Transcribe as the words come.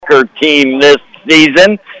soccer team this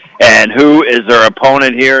season. And who is their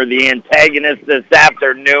opponent here? The antagonist this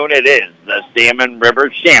afternoon, it is the Salmon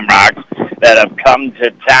River Shamrocks that have come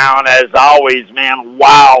to town. As always, man,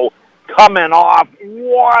 wow, coming off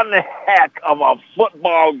one heck of a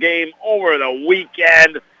football game over the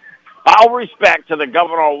weekend. All respect to the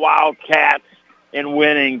Governor Wildcats in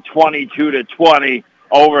winning 22-20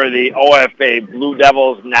 over the OFA Blue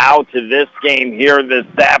Devils. Now to this game here this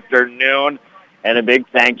afternoon. And a big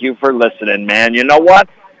thank you for listening, man. You know what?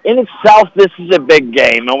 In itself, this is a big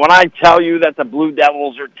game. And when I tell you that the Blue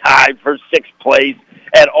Devils are tied for sixth place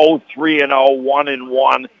at 0-3-0,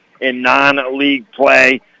 1-1 in non-league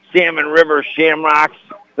play, Salmon River Shamrocks,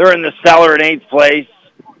 they're in the cellar in eighth place.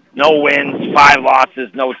 No wins, 5 losses,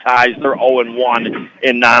 no ties. They're 0-1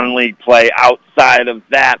 in non-league play. Outside of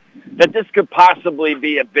that this could possibly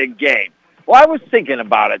be a big game. Well, I was thinking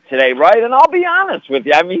about it today, right? And I'll be honest with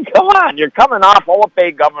you. I mean, come on. You're coming off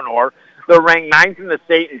OFA Governor. They're ranked 9th in the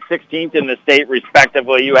state and 16th in the state,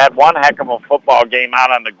 respectively. You had one heck of a football game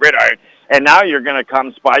out on the gridiron, and now you're going to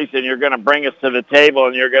come Spice, and you're going to bring us to the table,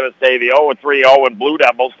 and you're going to say the 0-3-0 and Blue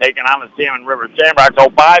Devils taking on the Salmon River Shamrocks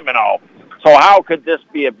 0-5-0. So how could this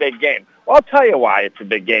be a big game? Well, I'll tell you why it's a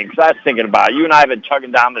big game, because I was thinking about it. You and I have been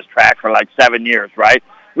chugging down this track for like 7 years, right?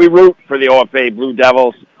 We root for the OFA Blue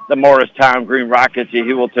Devils, the Morristown Green Rockets, the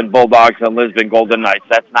Hewelton Bulldogs, and Lisbon Golden Knights.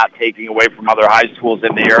 That's not taking away from other high schools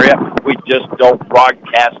in the area. We just don't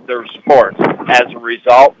broadcast their sports. As a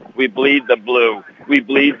result, we bleed the blue. We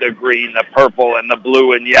bleed the green, the purple, and the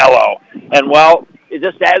blue and yellow. And, well,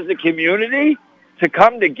 just as a community, to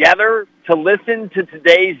come together to listen to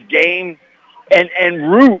today's game and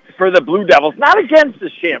root for the Blue Devils, not against the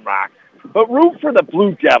Shamrocks, but root for the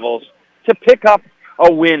Blue Devils to pick up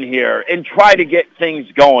a win here and try to get things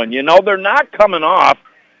going. You know, they're not coming off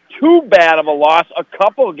too bad of a loss a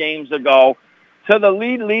couple of games ago to the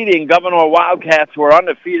leading Governor Wildcats, who are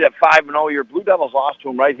undefeated at 5-0. Your Blue Devils lost to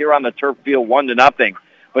them right here on the turf field 1-0.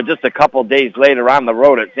 But just a couple days later on the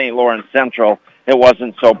road at St. Lawrence Central, it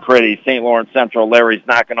wasn't so pretty. St. Lawrence Central, Larry's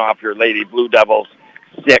knocking off your Lady Blue Devils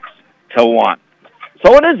 6-1.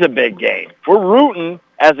 So it is a big game. We're rooting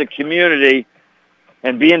as a community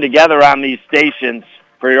and being together on these stations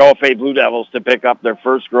for your OFA Blue Devils to pick up their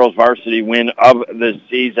first girls varsity win of the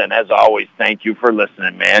season. As always, thank you for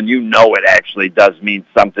listening, man. You know it actually does mean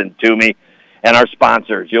something to me. And our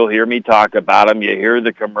sponsors, you'll hear me talk about them. You hear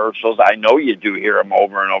the commercials. I know you do hear them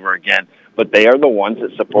over and over again. But they are the ones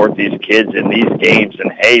that support these kids in these games.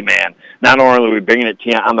 And, hey, man, not only are we bringing it to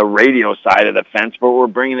you on the radio side of the fence, but we're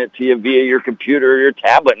bringing it to you via your computer or your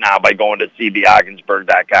tablet now by going to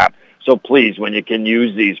cbogginsburg.com. So please, when you can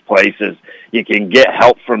use these places, you can get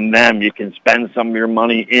help from them. You can spend some of your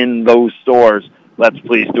money in those stores. Let's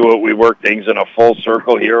please do it. We work things in a full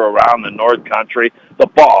circle here around the North Country. The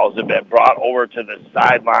balls have been brought over to the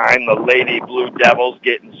sideline. The Lady Blue Devils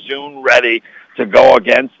getting soon ready to go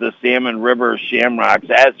against the Salmon River Shamrocks.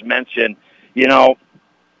 As mentioned, you know,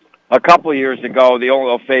 a couple of years ago, the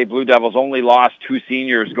OFA Blue Devils only lost 2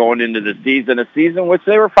 seniors going into the season, a season which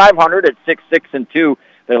they were 500 at 6-6-2.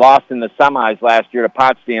 They lost in the semis last year to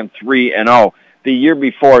Potsdam 3-0. The year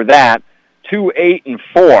before that,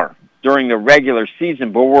 2-8-4 during the regular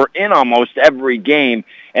season, but we're in almost every game,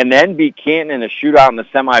 and then beat Canton in a shootout in the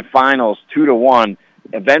semifinals 2-1,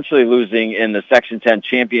 eventually losing in the Section 10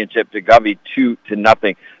 championship to Govey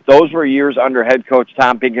 2-0. Those were years under head coach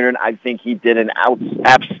Tom Pinkerton. I think he did an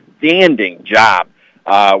outstanding job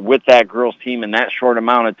with that girls team in that short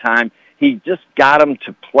amount of time. He just got them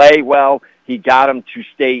to play well. He got them to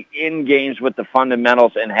stay in games with the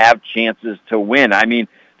fundamentals and have chances to win. I mean,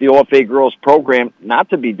 the OFA girls program, not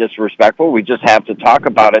to be disrespectful, we just have to talk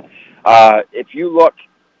about it. If you look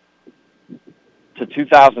to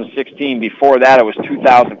 2016, before that it was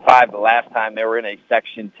 2005, the last time they were in a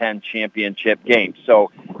Section 10 championship game.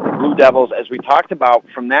 So the Blue Devils, as we talked about,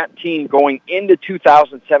 from that team going into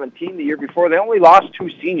 2017, the year before, they only lost 2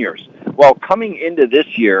 seniors. Well, coming into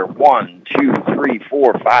this year, 1, 2, 3,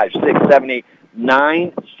 4, 5, 6, 7, 8,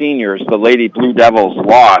 9 seniors the Lady Blue Devils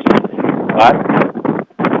lost. But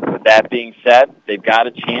with that being said, they've got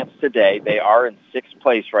a chance today. They are in 6th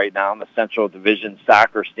place right now in the Central Division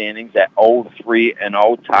soccer standings at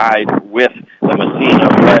 0-3-0, tied with the Messina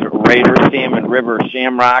Red Raiders. Salmon River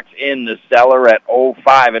Shamrocks in the cellar at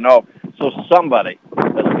 0-5-0. So somebody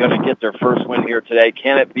that's going to get their first win here today.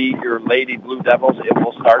 Can it be your Lady Blue Devils? It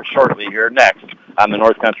will start shortly here next on the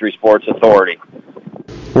North Country Sports Authority.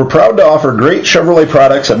 We're proud to offer great Chevrolet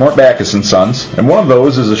products at Mort Backus & Sons, and one of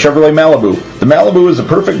those is the Chevrolet Malibu. The Malibu is a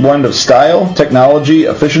perfect blend of style, technology,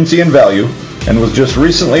 efficiency, and value, and was just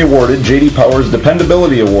recently awarded J.D. Power's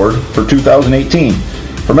Dependability Award for 2018.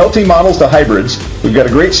 From LT models to hybrids, we've got a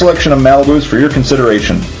great selection of Malibus for your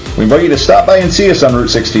consideration. We invite you to stop by and see us on Route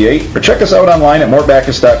 68 or check us out online at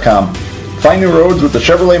mortbackus.com. Find new roads with the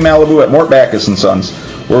Chevrolet Malibu at Mort Backus & Sons,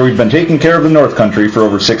 where we've been taking care of the North Country for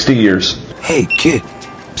over 60 years. Hey, kid.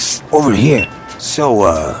 Psst, over here. So,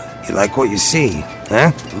 you like what you see,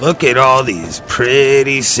 huh? Look at all these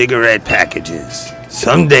pretty cigarette packages.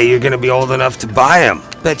 Someday you're gonna be old enough to buy them.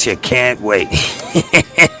 Bet you can't wait.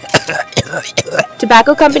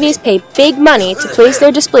 Tobacco companies pay big money to place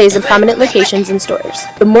their displays in prominent locations in stores.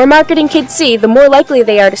 The more marketing kids see, the more likely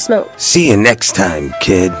they are to smoke. See you next time,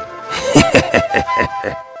 kid.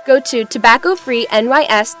 Go to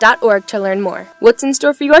tobaccofreenys.org to learn more. What's in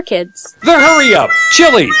store for your kids? The Hurry Up!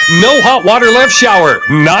 Chilly! No hot water left shower!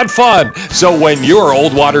 Not fun! So when your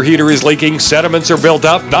old water heater is leaking, sediments are built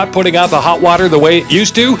up, not putting out the hot water the way it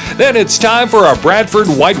used to, then it's time for a Bradford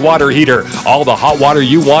white water heater. All the hot water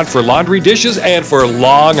you want for laundry, dishes, and for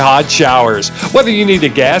long hot showers. Whether you need a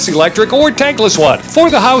gas, electric, or tankless one, for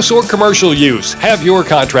the house or commercial use, have your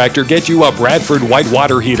contractor get you a Bradford white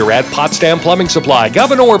water heater at Potsdam Plumbing Supply,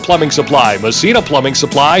 Governor Plumbing Supply, Messina Plumbing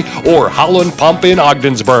Supply, or Howland Pump in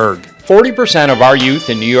Ogdensburg. 40% of our youth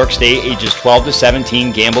in New York State ages 12 to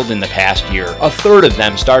 17 gambled in the past year. A third of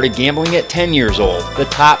them started gambling at 10 years old. The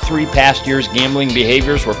top 3 past years' gambling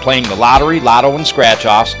behaviors were playing the lottery, lotto, and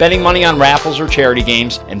scratch-offs, betting money on raffles or charity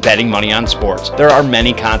games, and betting money on sports. There are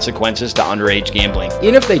many consequences to underage gambling.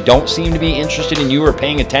 Even if they don't seem to be interested in you or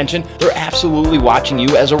paying attention, they're absolutely watching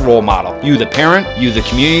you as a role model. You, the parent, you, the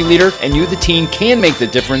community leader, and you, the teen, can make the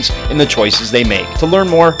difference in the choices they make. To learn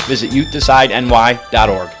more, visit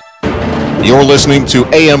youthdecideNY.org. You're listening to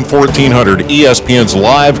AM 1400 ESPN's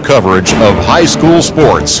live coverage of high school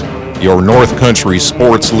sports. Your North Country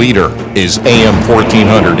sports leader is AM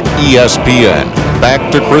 1400 ESPN.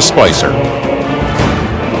 Back to Chris Spicer.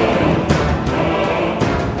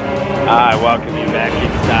 I welcome you back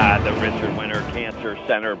inside the Richard Winter Cancer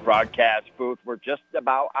Center broadcast booth. We're just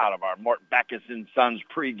about out of our Mort Backus & Sons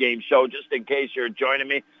pregame show. Just in case you're joining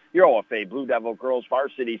me, your OFA Blue Devil girls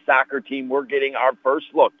varsity soccer team, we're getting our first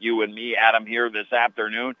look, you and me, Adam, here this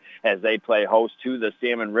afternoon as they play host to the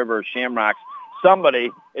Salmon River Shamrocks.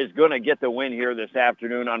 Somebody is going to get the win here this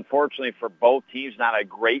afternoon. Unfortunately for both teams, not a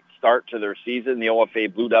great start to their season. The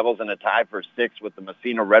OFA Blue Devils in a tie for 6th with the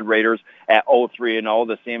Messina Red Raiders at 0-3-0.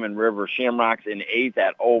 The Salmon River Shamrocks in 8th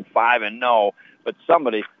at 0-5-0. But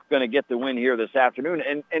somebody's going to get the win here this afternoon.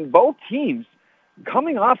 And both teams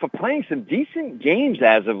coming off of playing some decent games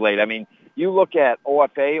as of late. I mean, you look at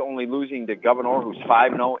OFA only losing to Governor, who's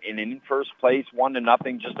 5-0 and in first place,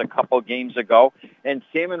 1-0 just a couple games ago. And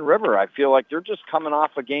Salmon River, I feel like they're just coming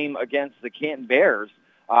off a game against the Canton Bears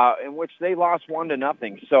in which they lost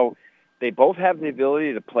 1-0. So they both have the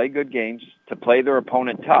ability to play good games, to play their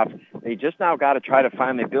opponent tough. They just now got to try to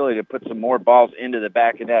find the ability to put some more balls into the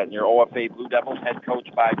back of net. And your OFA Blue Devils, head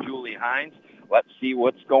coached by Julie Hines. Let's see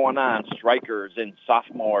what's going on. Strikers and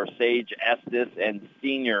sophomore Sage Estes and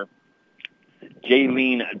senior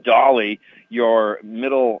Jaylene Dawley. Your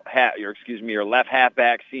left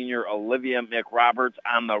halfback, senior Olivia McRoberts.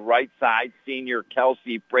 On the right side, senior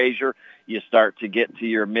Kelsey Frazier. You start to get to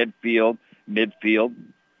your midfield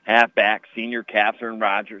halfback, senior Catherine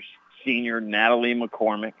Rogers, senior Natalie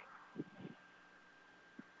McCormick.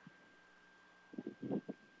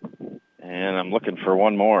 And I'm looking for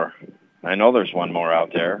one more. I know there's one more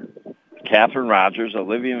out there. Catherine Rogers,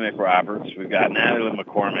 Olivia McRoberts. We've got Natalie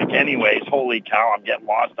McCormick. Anyways, holy cow, I'm getting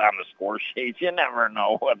lost on the score sheets. You never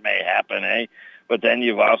know what may happen, eh? But then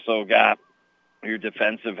you've also got your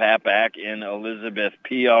defensive halfback in Elizabeth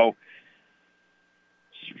Pio,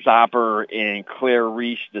 stopper in Claire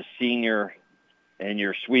Reich, the senior, and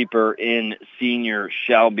your sweeper in senior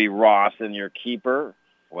Shelby Ross, and your keeper,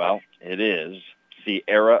 well, it is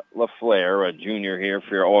Sierra LaFleur, a junior here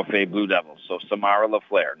for your OFA Blue Devils. So Samara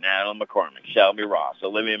LaFleur, Natalie McCormick, Shelby Ross,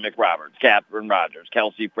 Olivia McRoberts, Catherine Rogers,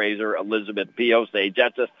 Kelsey Fraser, Elizabeth Pio, Sage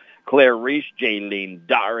Estes, Claire Reich, Jaylene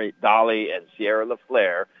Dolly, and Sierra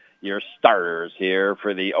LaFleur, your starters here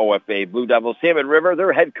for the OFA Blue Devils. Salmon River,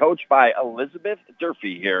 they're head coached by Elizabeth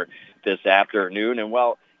Durfee here this afternoon. And,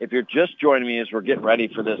 well, if you're just joining me as we're getting ready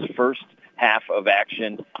for this first half of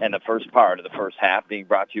action and the first part of the first half being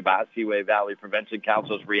brought to you by Seaway Valley Prevention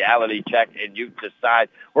Council's Reality Check and Youth Decide.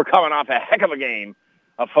 We're coming off a heck of a game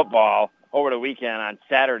of football over the weekend on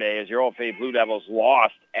Saturday as your OFA Blue Devils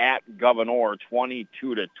lost at Governor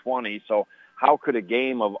 22-20. So how could a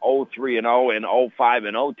game of 0-3-0 and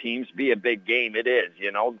 0-5-0 teams be a big game? It is,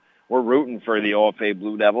 you know. We're rooting for the OFA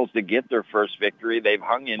Blue Devils to get their first victory. They've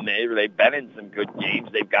hung in there. They've been in some good games.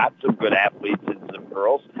 They've got some good athletes and some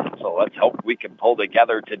girls. So let's hope we can pull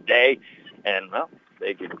together today. And, well,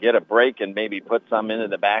 they could get a break and maybe put some into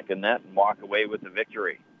the back of net and walk away with the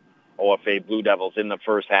victory. OFA Blue Devils in the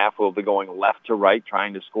first half will be going left to right,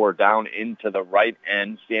 trying to score down into the right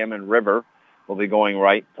end. Salmon River will be going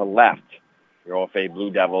right to left. Your OFA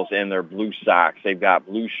Blue Devils in their blue socks. They've got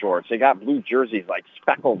blue shorts. They got blue jerseys, like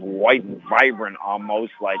speckled white and vibrant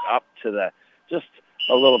almost, like up to the just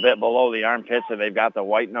a little bit below the armpits, and they've got the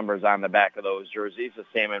white numbers on the back of those jerseys. The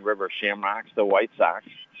Salmon River Shamrocks, the white socks.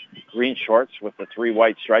 Green shorts with the 3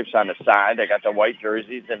 white stripes on the side. They got the white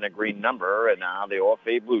jerseys and the green number, and now the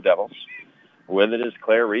OFA Blue Devils. With it is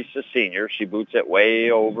Claire Reese, the senior. She boots it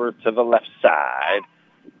way over to the left side.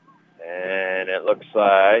 And it looks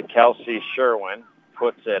like Kelsey Sherwin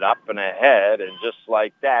puts it up and ahead, and just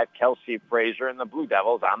like that, Kelsey Frazier and the Blue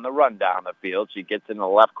Devils on the run down the field. She gets in the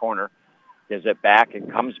left corner, gives it back,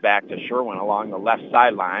 and comes back to Sherwin along the left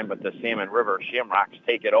sideline, but the Salmon River Shamrocks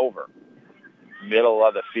take it over. Middle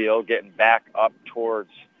of the field, getting back up towards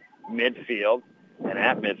midfield, and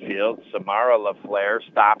at midfield, Samara LaFleur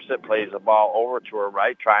stops it, plays the ball over to her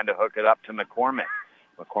right, trying to hook it up to McCormick.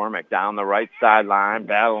 McCormick down the right sideline,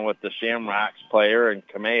 battling with the Shamrocks player and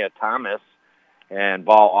Kamea Thomas, and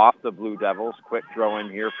ball off the Blue Devils. Quick throw in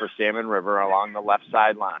here for Salmon River along the left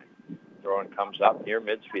sideline. Throw-in comes up near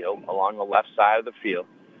midfield along the left side of the field.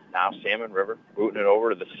 Now Salmon River booting it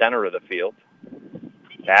over to the center of the field.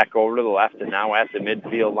 Back over to the left, and now at the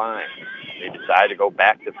midfield line. They decide to go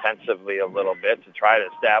back defensively a little bit to try to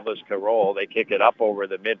establish control. They kick it up over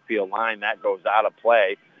the midfield line. That goes out of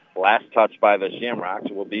play. Last touch by the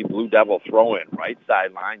Shamrocks will be Blue Devil throw-in, right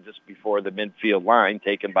sideline just before the midfield line,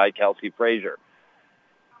 taken by Kelsey Frazier.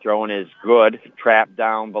 Throw-in is good, trapped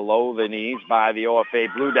down below the knees by the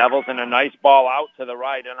OFA Blue Devils, and a nice ball out to the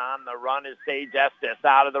right, and on the run is Sage Estes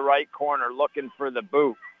out of the right corner looking for the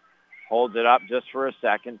boot. Holds it up just for a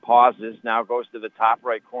second, pauses, now goes to the top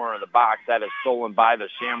right corner of the box. That is stolen by the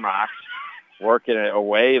Shamrocks. Working it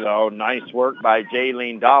away, though. Nice work by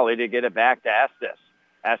Jaylene Dolly to get it back to Estes.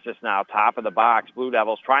 Estes now top of the box. Blue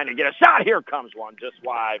Devils trying to get a shot. Here comes one just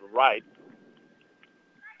wide right.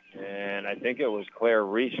 And I think it was Claire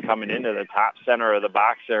Reese coming into the top center of the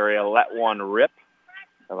box area. Let one rip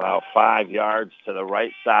about 5 yards to the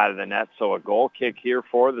right side of the net. So a goal kick here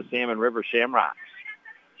for the Salmon River Shamrocks.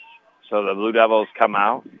 So the Blue Devils come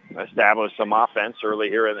out, establish some offense early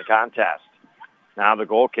here in the contest. Now the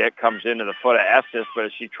goal kick comes into the foot of Estes,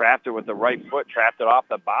 but she trapped it with the right foot, trapped it off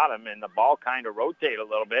the bottom, and the ball kind of rotated a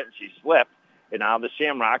little bit, and she slipped. And now the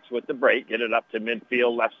Shamrocks with the break get it up to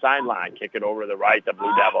midfield left sideline, kick it over to the right. The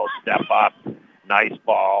Blue Devils step up. Nice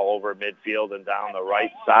ball over midfield and down the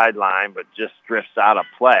right sideline, but just drifts out of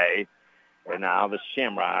play. And now the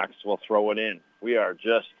Shamrocks will throw it in. We are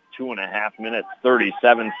just 2.5 minutes,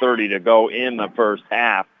 37:30 to go in the first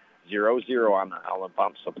half. 0-0 on the Howland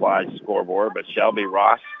Pump Supply scoreboard, but Shelby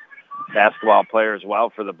Ross, basketball player as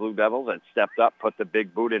well for the Blue Devils, had stepped up, put the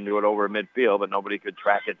big boot into it over midfield, but nobody could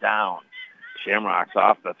track it down. Shamrocks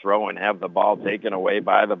off the throw and have the ball taken away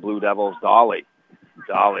by the Blue Devils' Dolly.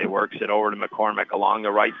 Dolly works it over to McCormick along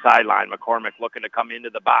the right sideline. McCormick looking to come into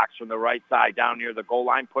the box from the right side down near the goal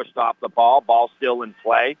line, pushed off the ball. Ball still in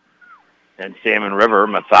play. And Salmon River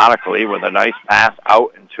methodically with a nice pass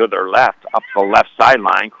out and to their left, up the left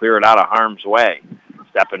sideline, clear it out of harm's way.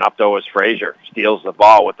 Stepping up, though, is Frazier. Steals the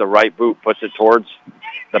ball with the right boot, puts it towards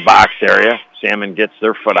the box area. Salmon gets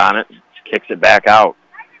their foot on it, kicks it back out.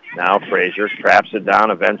 Now Frazier traps it down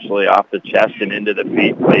eventually off the chest and into the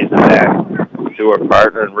feet, plays it back to her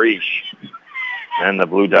partner, Reese. And the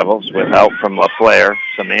Blue Devils, with help from LaFleur,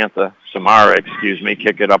 Samara,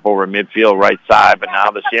 kick it up over midfield right side. But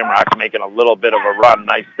now the Shamrocks making a little bit of a run.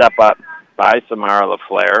 Nice step up by Samara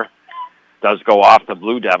LaFleur. Does go off the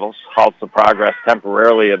Blue Devils, halts the progress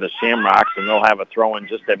temporarily of the Shamrocks, and they'll have a throw-in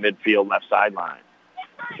just at midfield left sideline.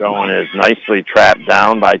 Throw-in is nicely trapped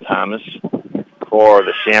down by Thomas for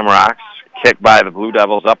the Shamrocks. Kicked by the Blue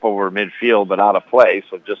Devils up over midfield, but out of play.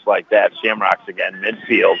 So just like that, Shamrocks again,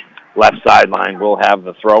 midfield. Left sideline will have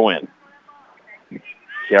the throw-in.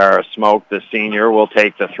 Kiara Smoke, the senior, will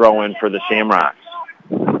take the throw-in for the Shamrocks.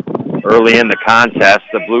 Early in the contest,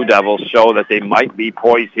 the Blue Devils show that they might be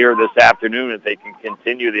poised here this afternoon if they can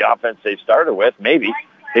continue the offense they started with. Maybe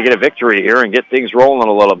they get a victory here and get things rolling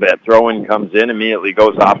a little bit. Throw-in comes in, immediately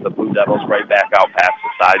goes off the Blue Devils right back out past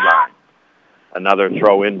the sideline. Another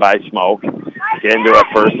throw-in by Smoke. Into it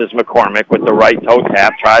first is McCormick with the right toe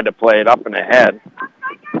tap. Tried to play it up and ahead.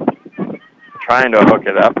 Trying to hook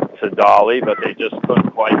it up to Dolly, but they just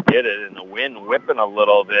couldn't quite get it. And the wind whipping a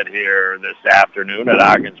little bit here this afternoon at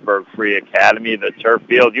Ogdensburg Free Academy, the turf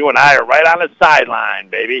field. You and I are right on the sideline,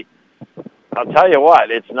 baby. I'll tell you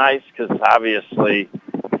what, it's nice because obviously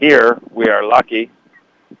here we are lucky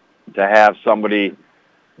to have somebody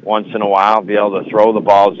once in a while be able to throw the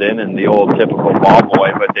balls in the old typical ball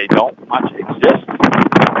boy, but they don't much exist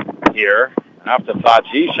here. And I often thought,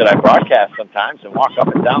 gee, should I broadcast sometimes and walk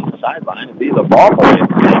up and down the sideline and be the ball boy at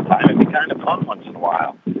the same time? It'd be kind of fun once in a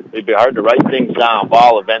while. It'd be hard to write things down.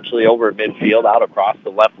 Ball eventually over at midfield, out across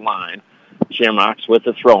the left line. Shamrocks with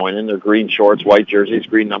the throw-in in their green shorts, white jerseys,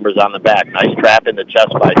 green numbers on the back. Nice trap in the chest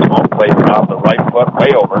by Smoke. Plays it off the right foot,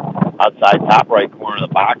 way over, outside top right corner of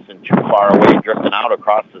the box, and too far away, drifting out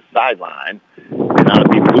across the sideline. And that'll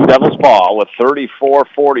be Blue Devils ball with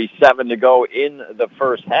 34:47 to go in the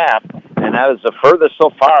first half. And that is the furthest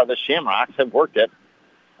so far the Shamrocks have worked it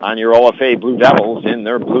on your OFA Blue Devils in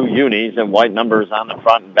their blue unis and white numbers on the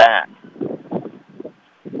front and back.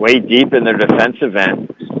 Way deep in their defensive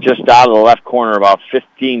end, just out of the left corner, about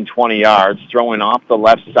 15, 20 yards, throwing off the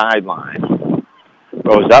left sideline.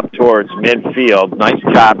 Goes up towards midfield. Nice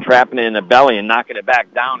job trapping it in the belly and knocking it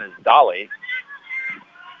back down is Dolly.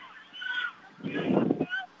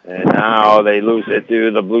 And now they lose it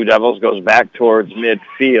to the Blue Devils. Goes back towards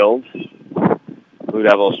midfield. Blue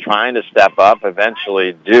Devils trying to step up,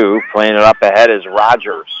 eventually do. Playing it up ahead is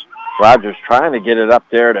Rogers. Rogers trying to get it up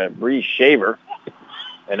there to Bree Shaver.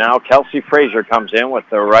 And now Kelsey Frazier comes in with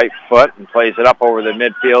the right foot and plays it up over the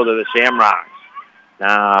midfield of the Shamrocks.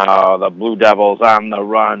 Now the Blue Devils on the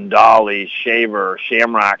run. Dolly, Shaver,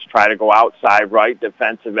 Shamrocks try to go outside right,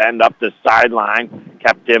 defensive end up the sideline.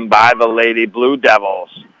 Kept in by the Lady Blue Devils.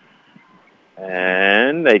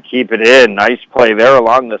 And they keep it in. Nice play there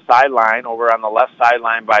along the sideline, over on the left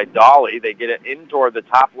sideline by Dolly. They get it in toward the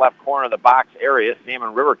top left corner of the box area.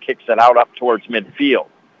 Salmon River kicks it out up towards midfield.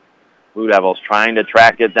 Blue Devils trying to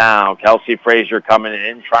track it down. Kelsey Frazier coming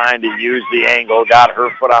in, trying to use the angle. Got her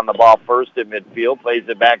foot on the ball first at midfield. Plays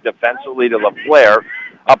it back defensively to LaFleur.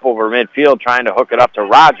 Up over midfield, trying to hook it up to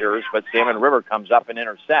Rogers, but Salmon River comes up and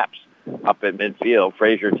intercepts. Up at midfield,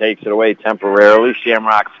 Frazier takes it away temporarily.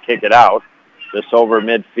 Shamrocks kick it out. This over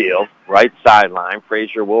midfield, right sideline.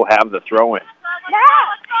 Frazier will have the throw-in.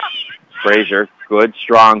 Frazier, good,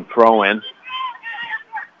 strong throw-in.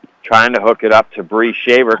 Trying to hook it up to Bree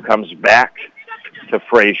Shaver, comes back to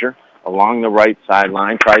Frazier along the right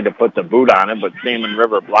sideline. Tried to put the boot on it, but Salmon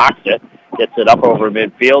River blocks it. Gets it up over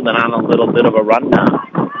midfield and on a little bit of a rundown.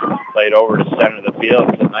 Played over to center of the field.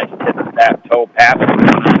 It's a nice tip-tap-toe pass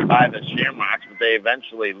by the Shamrocks, but they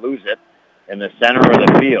eventually lose it in the center of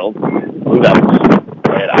the field. Blue Devils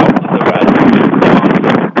play it out to the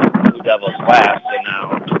right. Blue Devils last, and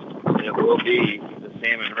now it will be the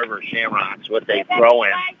Salmon River Shamrocks with a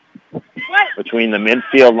throw-in between the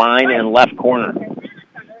midfield line and left corner.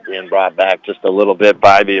 Being brought back just a little bit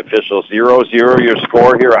by the officials. 0-0 your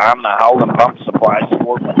score here on the Howland Pump Supply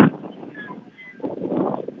scoreboard.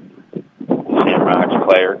 Shamrocks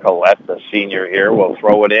player Colette, the senior here, will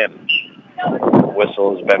throw it in.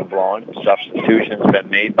 Whistle has been blown. Substitution's been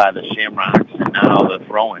made by the Shamrocks. And now the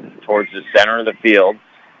throw-in towards the center of the field.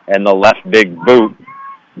 And the left big boot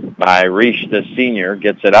by Reish, the senior,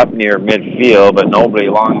 gets it up near midfield, but nobody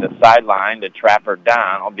along the sideline to trap her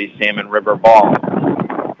down. It'll be Salmon River ball.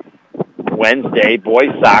 Wednesday, boys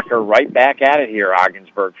soccer right back at it here,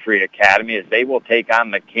 Ogdensburg Free Academy, as they will take on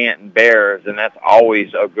the Canton Bears, and that's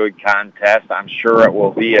always a good contest. I'm sure it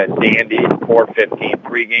will be a dandy 4:15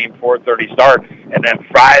 pregame, 4:30 start. And then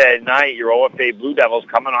Friday night, your OFA Blue Devils,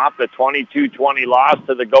 coming off the 22-20 loss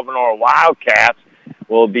to the Gouverneur Wildcats,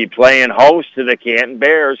 will be playing host to the Canton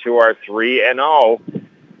Bears, who are 3-0.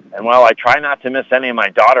 And, well, I try not to miss any of my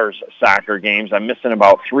daughter's soccer games. I'm missing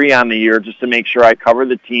about 3 on the year just to make sure I cover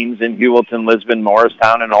the teams in Hewelton, Lisbon,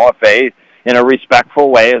 Morristown, and OFA in a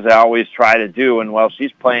respectful way, as I always try to do. And, well,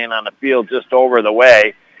 she's playing on the field just over the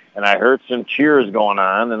way, and I heard some cheers going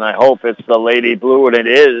on, and I hope it's the Lady Blue, and it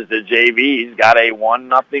is. The JV's got a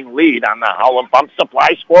 1-0 lead on the Howland Pump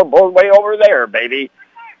Supply scoreboard way over there, baby.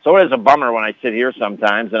 So it is a bummer when I sit here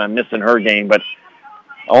sometimes and I'm missing her game, but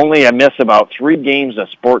only I miss about 3 games a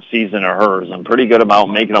sports season of hers. I'm pretty good about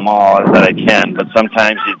making them all that I can, but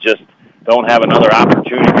sometimes you just don't have another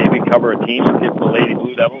opportunity. Maybe cover a team and get the Lady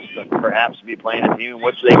Blue Devils to perhaps be playing a team in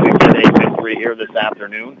which they could get a victory here this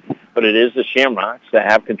afternoon. But it is the Shamrocks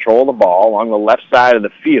that have control of the ball along the left side of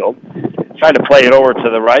the field. Tried to play it over to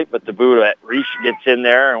the right, but the boot at Reish gets in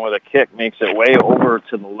there and with a kick makes it way over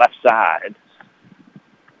to the left side.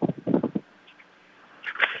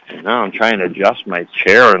 Now I'm trying to adjust my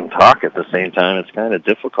chair and talk at the same time. It's kind of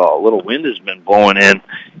difficult. A little wind has been blowing in.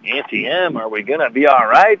 Auntie M, are we going to be all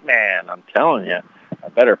right, man? I'm telling you, I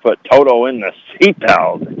better put Toto in the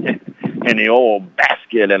seatbelt and the old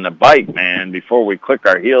basket and the bike, man, before we click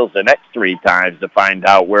our heels the next 3 times to find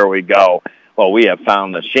out where we go. Well, we have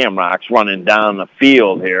found the Shamrocks running down the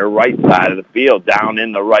field here, right side of the field, down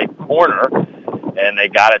in the right corner. And they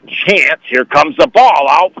got a chance. Here comes the ball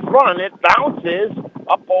out front. It bounces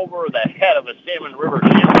up over the head of the Salmon River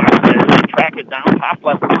Shamrocks. They track it down, top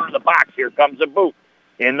left corner of the box. Here comes a boot.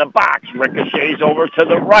 In the box, ricochets over to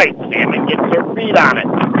the right. Salmon gets their feet on it.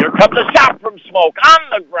 Here comes a shot from Smoke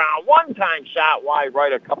on the ground. One-time shot wide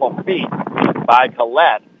right a couple feet by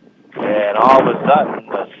Collette. And all of a sudden,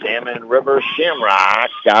 the Salmon River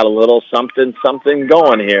Shamrocks got a little something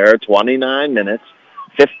going here. 29 minutes,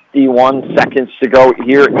 51 seconds to go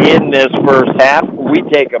here in this first half. We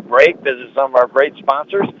take a break, visit some of our great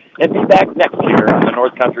sponsors, and be back next year on the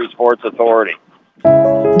North Country Sports Authority.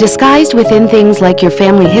 Disguised within things like your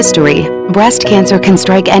family history, breast cancer can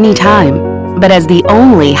strike any time. But as the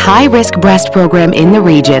only high-risk breast program in the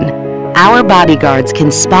region, our bodyguards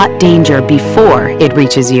can spot danger before it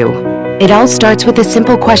reaches you. It all starts with a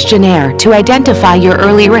simple questionnaire to identify your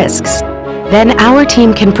early risks. Then our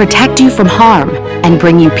team can protect you from harm and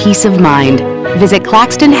bring you peace of mind. Visit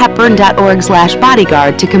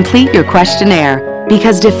claxtonhepburn.org/bodyguard to complete your questionnaire,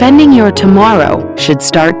 because defending your tomorrow should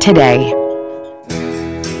start today.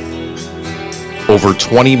 Over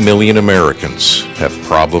 20 million Americans have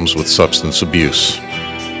problems with substance abuse.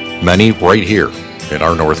 Many right here in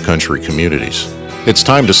our North Country communities. It's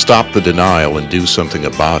time to stop the denial and do something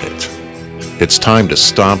about it. It's time to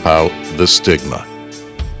stomp out the stigma.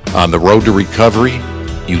 On the road to recovery,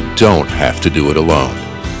 you don't have to do it alone.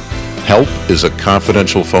 Help is a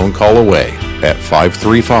confidential phone call away at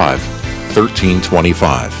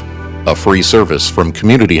 535-1325. A free service from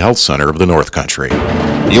Community Health Center of the North Country.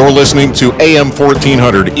 You're listening to AM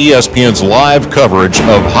 1400 ESPN's live coverage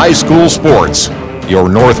of high school sports. Your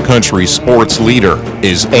North Country sports leader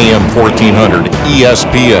is AM 1400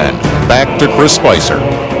 ESPN. Back to Chris Spicer.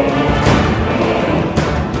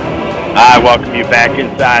 I welcome you back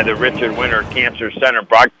inside the Richard Winter Cancer Center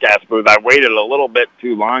broadcast booth. I waited a little bit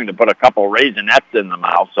too long to put a couple Raisinets in the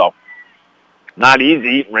mouth, so not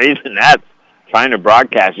easy eating Raisinets. Trying to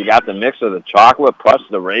broadcast, you got the mix of the chocolate plus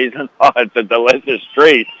the raisin. Oh, it's a delicious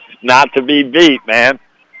treat, not to be beat, man.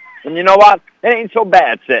 And you know what? It ain't so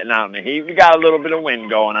bad sitting out in the heat. We got a little bit of wind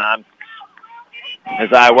going on.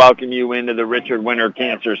 As I welcome you into the Richard Winter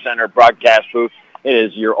Cancer Center broadcast booth, it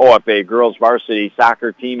is your OFA girls varsity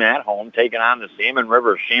soccer team at home taking on the Salmon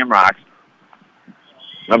River Shamrocks.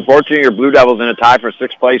 Unfortunately, your Blue Devils in a tie for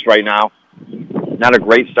sixth place right now. Not a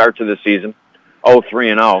great start to the season.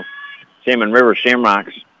 0-3-0. Salmon River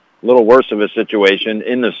Shamrocks, a little worse of a situation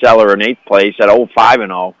in the cellar in eighth place at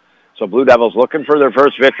 0-5-0. So Blue Devils looking for their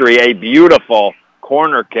first victory. A beautiful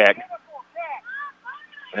corner kick.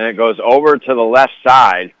 And it goes over to the left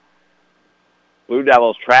side. Blue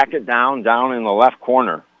Devils track it down in the left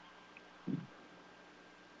corner.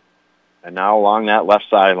 And now along that left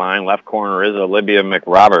sideline, left corner is Olivia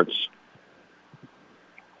McRoberts.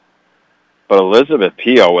 But Elizabeth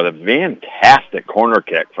Pio with a fantastic corner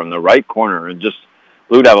kick from the right corner, and just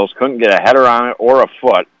Blue Devils couldn't get a header on it or a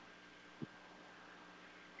foot.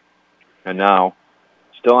 And now,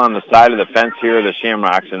 still on the side of the fence here are the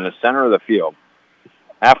Shamrocks in the center of the field,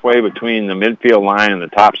 halfway between the midfield line and the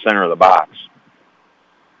top center of the box.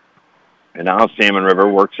 And now Salmon River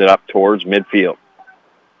works it up towards midfield.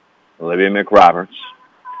 Olivia McRoberts,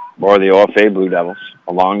 for the OFA Blue Devils,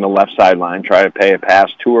 along the left sideline, try to pay a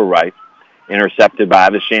pass to her right. Intercepted by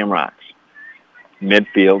the Shamrocks.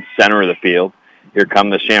 Midfield, center of the field. Here come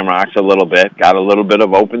the Shamrocks a little bit. Got a little bit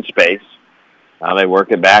of open space. Now they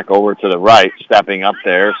work it back over to the right. Stepping up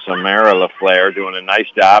there, Samara LaFleur doing a nice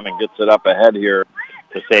job and gets it up ahead here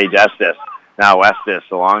to Sage Estes. Now Estes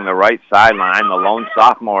along the right sideline, the lone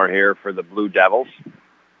sophomore here for the Blue Devils.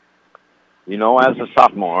 You know, as a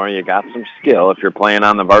sophomore, you got some skill if you're playing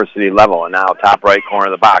on the varsity level. And now top right corner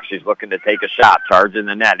of the box, she's looking to take a shot, charging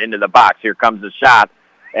the net into the box. Here comes the shot,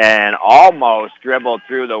 and almost dribbled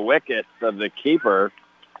through the wickets of the keeper,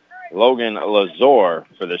 Logan Lazor,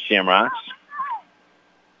 for the Shamrocks.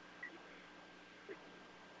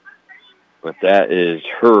 But that is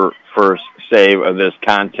her first save of this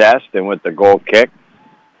contest, and with the goal kick,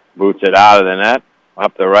 boots it out of the net,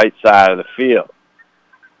 up the right side of the field.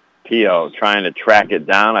 Pio trying to track it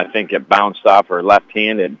down. I think it bounced off her left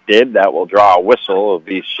hand. It did. That will draw a whistle. It'll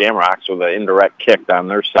be Shamrocks with an indirect kick on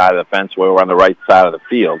their side of the fence, way over on the right side of the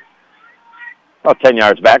field. About 10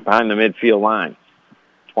 yards back behind the midfield line.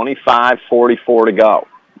 25:44 to go.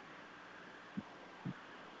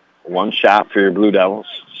 One shot for your Blue Devils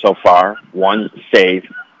so far. One save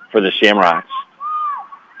for the Shamrocks.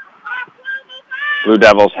 Blue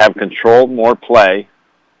Devils have controlled more play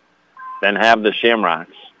than have the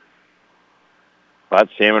Shamrocks. But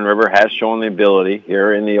Salmon River has shown the ability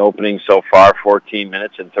here in the opening so far, 14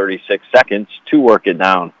 minutes and 36 seconds, to work it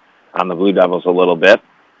down on the Blue Devils a little bit.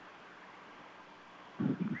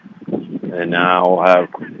 And now we'll have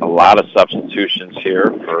a lot of substitutions here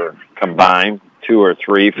for combined 2 or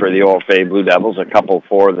 3 for the OFA Blue Devils, a couple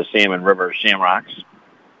for the Salmon River Shamrocks.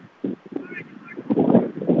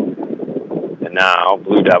 And now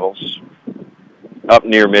Blue Devils up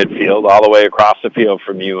near midfield, all the way across the field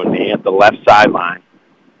from you and me at the left sideline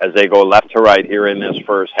as they go left to right here in this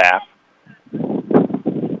first half.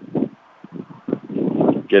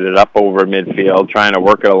 Get it up over midfield, trying to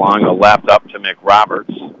work it along the left up to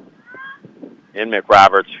McRoberts. In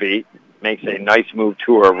McRoberts' feet, makes a nice move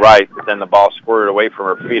to her right, but then the ball squirted away from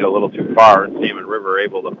her feet a little too far, and Salmon River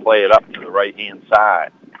able to play it up to the right-hand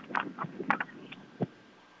side.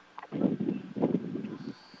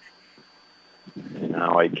 And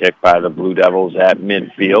now a kick by the Blue Devils at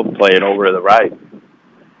midfield, play it over to the right.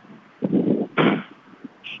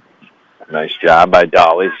 Nice job by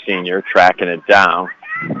Dolly Sr. tracking it down.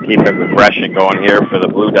 Keeping progression going here for the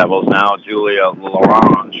Blue Devils. Now Julia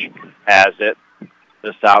Larange has it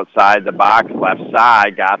just outside the box, left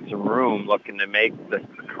side, got some room, looking to make the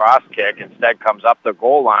cross kick. Instead comes up the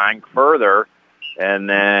goal line further, and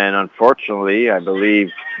then unfortunately, I believe,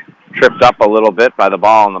 tripped up a little bit by the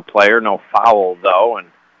ball and the player. No foul, though, and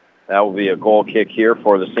that will be a goal kick here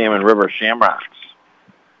for the Salmon River Shamrocks.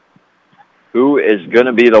 Who is going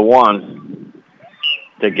to be the one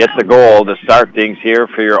to get the goal to start things here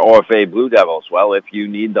for your OFA Blue Devils? Well, if you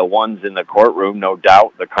need the ones in the courtroom, no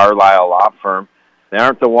doubt, the Carlisle Law Firm. They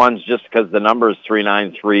aren't the ones just because the number is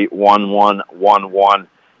 393-1111.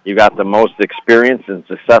 You got the most experienced and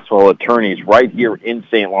successful attorneys right here in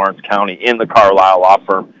St. Lawrence County in the Carlisle Law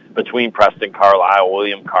Firm between Preston Carlisle,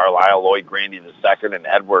 William Carlisle, Lloyd Grandy II, and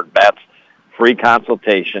Edward Betts. Free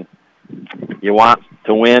consultation. You want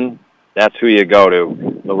to win? That's who you go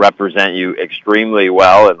to. They'll represent you extremely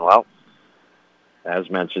well. And, well, as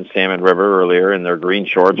mentioned, Salmon River earlier in their green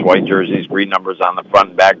shorts, white jerseys, green numbers on the front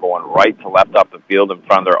and back, going right to left up the field in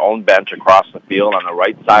front of their own bench across the field on the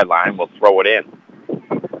right sideline. Will throw it in.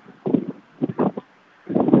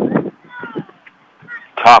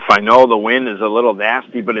 Tough. I know the wind is a little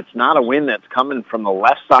nasty, but it's not a wind that's coming from the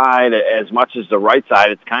left side as much as the right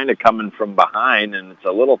side. It's kind of coming from behind, and it's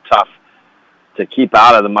a little tough to keep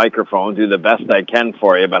out of the microphone, do the best I can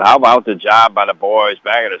for you. But how about the job by the boys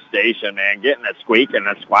back at the station, man, getting the squeak and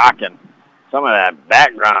the squawk and some of that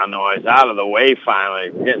background noise out of the way finally.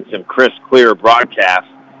 We're getting some crisp, clear broadcast.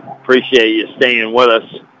 Appreciate you staying with us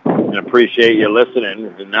and appreciate you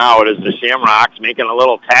listening. And now it is the Shamrocks making a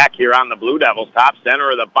little tack here on the Blue Devils, top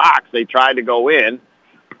center of the box. They tried to go in,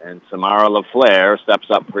 and Samara LaFleur steps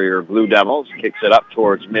up for your Blue Devils, kicks it up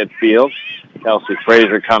towards midfield. Kelsey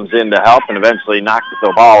Fraser comes in to help and eventually knocks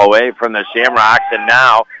the ball away from the Shamrocks, and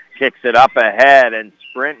now kicks it up ahead and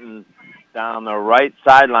sprinting down the right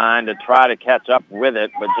sideline to try to catch up with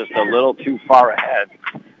it, but just a little too far ahead.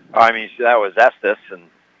 That was Estes, and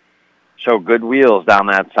showed good wheels down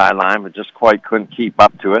that sideline, but just quite couldn't keep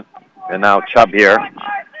up to it. And now Chubb here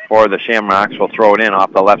for the Shamrocks will throw it in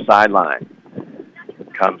off the left sideline.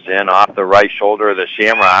 Comes in off the right shoulder of the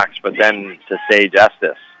Shamrocks, but then to Sage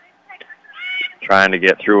Estes. Trying to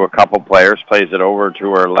get through a couple players, plays it over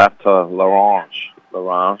to her left to Larange.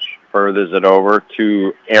 Larange furthers it over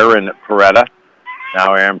to Aaron Peretta.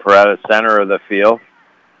 Now Aaron Peretta, center of the field.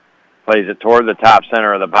 Plays it toward the top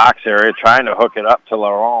center of the box area, trying to hook it up to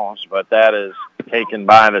Larange, but that is taken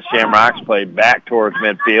by the Shamrocks, played back towards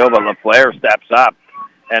midfield, but LaFleur steps up,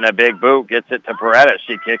 and a big boot gets it to Peretta.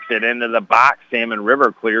 She kicks it into the box. Salmon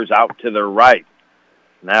River clears out to the right.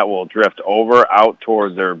 And that will drift over out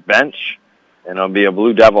towards their bench. And it'll be a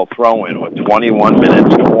Blue Devil throw-in with 21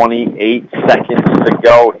 minutes, 28 seconds to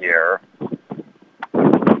go here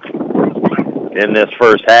in this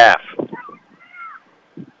first half.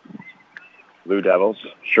 Blue Devils,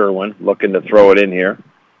 Sherwin looking to throw it in here.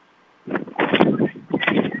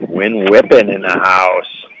 Wind whipping in the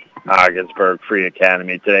house. Ogdensburg Free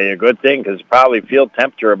Academy today. A good thing because probably field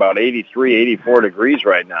temperature about 83, 84 degrees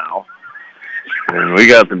right now. And we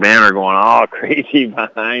got the banner going all crazy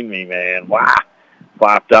behind me, man. Wow.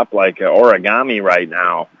 Flopped up like origami right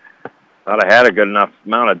now. Thought I had a good enough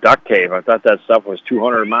amount of duct tape. I thought that stuff was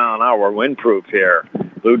 200-mile-an-hour windproof here.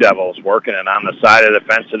 Blue Devils working it on the side of the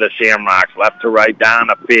fence of the Shamrocks, left to right down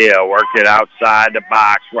the field. Worked it outside the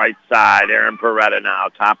box, right side. Aaron Peretta now,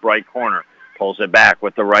 top right corner. Pulls it back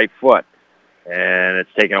with the right foot. And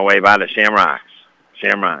it's taken away by the Shamrocks.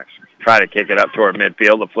 Shamrocks try to kick it up toward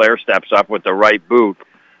midfield. The Flair steps up with the right boot.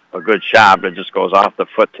 A good shot, but it just goes off the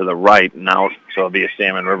foot to the right and out, so it'll be a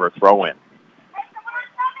Salmon River throw-in.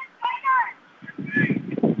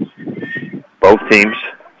 Both teams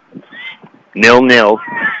 0-0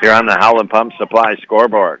 here on the Howland Pump Supply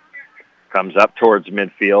scoreboard. Comes up towards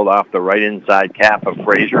midfield off the right inside cap of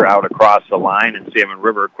Frazier, out across the line, and Salmon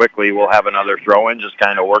River quickly will have another throw-in, just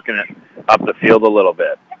kind of working it up the field a little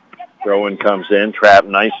bit. Throw-in comes in, trapped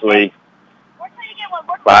nicely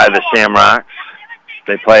by the Shamrocks.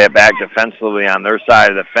 They play it back defensively on their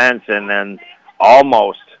side of the fence and then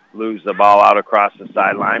almost lose the ball out across the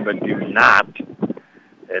sideline, but do not.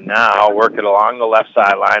 And now work it along the left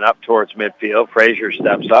sideline up towards midfield. Frazier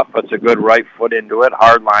steps up, puts a good right foot into it.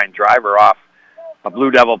 Hard line driver off a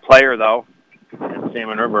Blue Devil player, though. And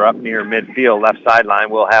Salmon River up near midfield, left sideline,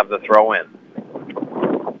 will have the throw-in.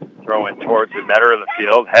 Throw-in towards the center of the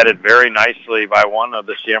field, headed very nicely by one of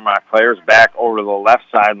the Shamrock players back over to the left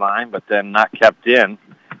sideline, but then not kept in.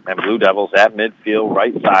 And Blue Devils at midfield,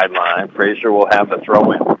 right sideline. Frazier will have the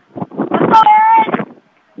throw-in.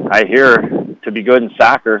 I hear to be good in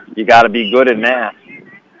soccer, you got to be good in math.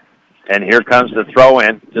 And here comes the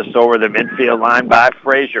throw-in, just over the midfield line by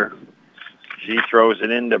Frazier. She throws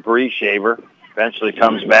it into Bree Shaver. Eventually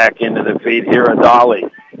comes back into the feet here of Dolly.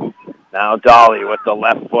 Now Dolly with the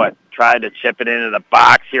left foot, tried to chip it into the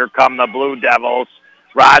box. Here come the Blue Devils.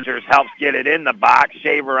 Rogers helps get it in the box.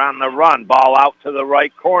 Shaver on the run. Ball out to the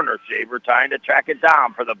right corner. Shaver trying to track it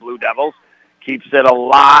down for the Blue Devils. Keeps it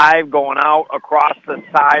alive, going out across the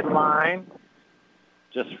sideline.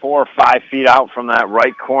 Just 4 or 5 feet out from that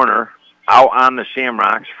right corner, out on the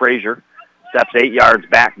Shamrocks. Frazier steps 8 yards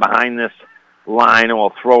back behind this line and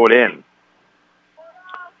will throw it in.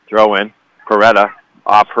 Throw in. Coretta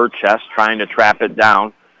off her chest, trying to trap it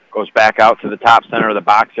down. Goes back out to the top center of the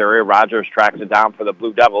box area. Rogers tracks it down for the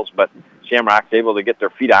Blue Devils, but Shamrock's able to get their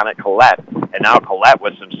feet on it. Collette. And now Collette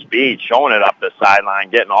with some speed, showing it up the sideline,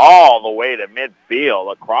 getting all the way to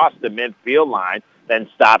midfield, across the midfield line. Then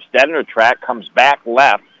stops dead in her track, comes back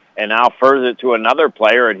left, and now further to another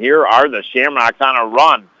player. And here are the Shamrocks on a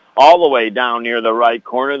run all the way down near the right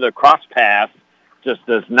corner. The cross pass just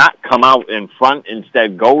does not come out in front,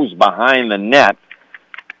 instead goes behind the net.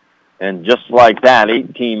 And just like that,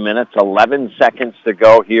 18 minutes, 11 seconds to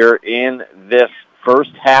go here in this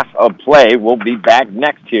first half of play. We'll be back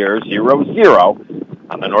next here, 0-0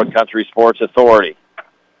 on the North Country Sports Authority.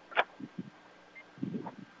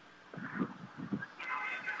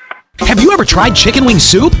 Have you ever tried chicken wing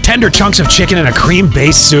soup? Tender chunks of chicken in a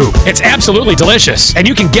cream-based soup. It's absolutely delicious, and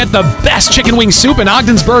you can get the best chicken wing soup in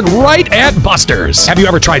Ogdensburg right at Buster's. Have you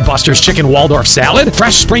ever tried Buster's chicken Waldorf salad?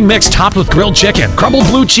 Fresh spring mix topped with grilled chicken, crumbled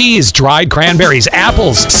blue cheese, dried cranberries,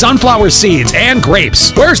 apples, sunflower seeds, and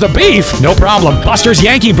grapes. Where's the beef? No problem. Buster's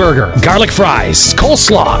Yankee Burger, garlic fries,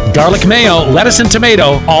 coleslaw, garlic mayo, lettuce and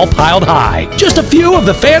tomato, all piled high. Just a few of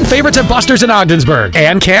the fan favorites at Buster's in Ogdensburg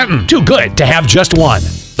and Canton. Too good to have just one.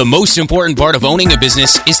 The most important part of owning a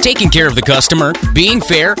business is taking care of the customer, being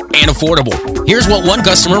fair, and affordable. Here's what one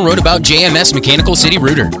customer wrote about JMS Mechanical City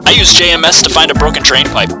Router. I used JMS to find a broken drain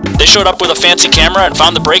pipe. They showed up with a fancy camera and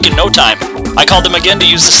found the break in no time. I called them again to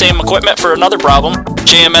use the same equipment for another problem.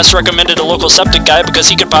 JMS recommended a local septic guy because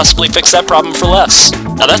he could possibly fix that problem for less.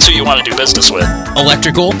 Now that's who you want to do business with.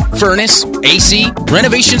 Electrical, furnace, AC,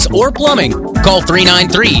 renovations, or plumbing. Call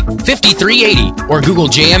 393-5380 or Google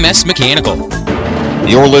JMS Mechanical.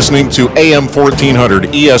 You're listening to AM 1400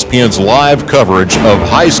 ESPN's live coverage of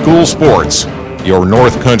high school sports. Your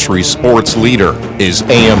North Country sports leader is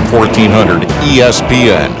AM 1400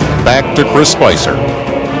 ESPN. Back to Chris Spicer.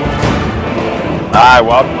 I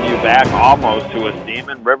welcome you back almost to a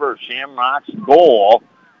Salmon River Shamrocks goal,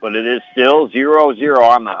 but it is still 0-0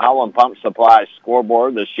 on the Howland Pump Supply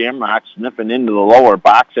scoreboard. The Shamrocks sniffing into the lower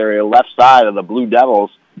box area, left side of the Blue Devils.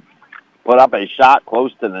 Put up a shot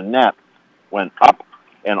close to the net. Went up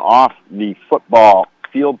and off the football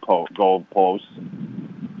field goal post,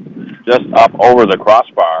 just up over the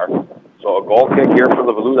crossbar. So a goal kick here for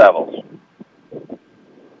the Blue Devils.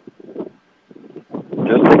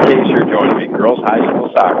 Just in case you're joining me, girls high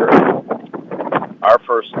school soccer. Our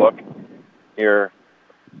first look here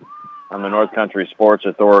on the North Country Sports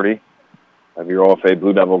Authority of your OFA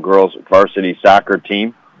Blue Devil girls varsity soccer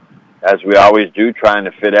team. As we always do, trying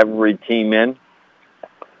to fit every team in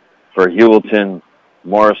for Hewelton,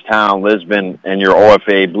 Morristown, Lisbon, and your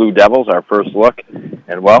OFA Blue Devils, our first look.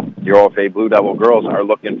 And, well, your OFA Blue Devil girls are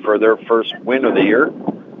looking for their first win of the year.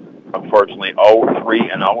 Unfortunately,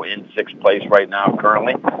 0-3-0 in sixth place right now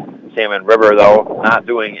currently. Salmon River, though, not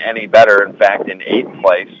doing any better. In fact, in eighth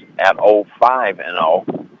place at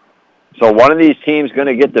 0-5-0. So one of these teams going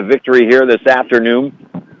to get the victory here this afternoon.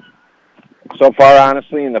 So far,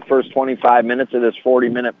 honestly, in the first 25 minutes of this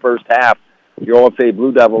 40-minute first half, your OFA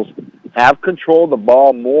Blue Devils have controlled the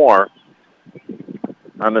ball more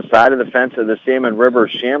on the side of the fence of the Salmon River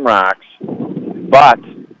Shamrocks. But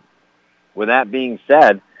with that being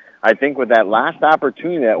said, I think with that last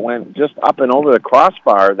opportunity that went just up and over the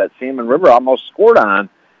crossbar that Salmon River almost scored on,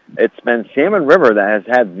 it's been Salmon River that has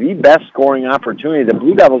had the best scoring opportunity. The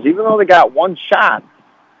Blue Devils, even though they got one shot,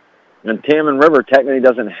 and Salmon River technically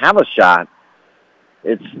doesn't have a shot,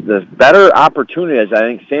 it's the better opportunities I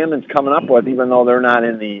think Salmon's coming up with, even though they're not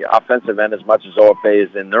in the offensive end as much as OFA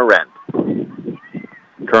is in their end.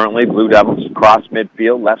 Currently, Blue Devils cross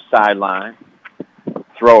midfield, left sideline,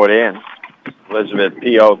 throw it in. Elizabeth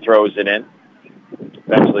Pio throws it in.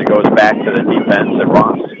 Eventually goes back to the defense, and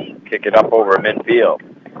Ross kick it up over midfield.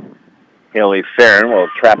 Haley Farron will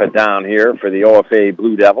trap it down here for the OFA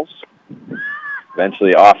Blue Devils.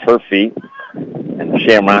 Eventually off her feet, and the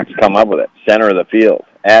Shamrocks come up with it. Center of the field,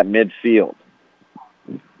 at midfield.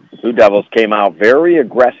 Blue Devils came out very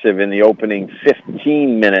aggressive in the opening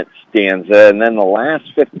 15-minute stanza, and then the last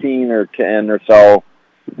 15 or 10 or so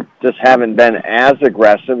just haven't been as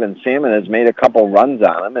aggressive, and Salmon has made a couple runs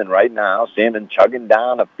on them, and right now Salmon chugging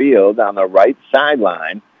down a field on the right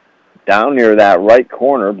sideline, down near that right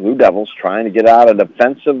corner. Blue Devils trying to get out of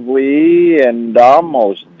defensively and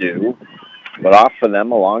almost do, but off of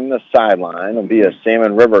them along the sideline will be a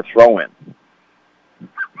Salmon River throw-in.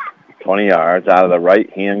 20 yards out of the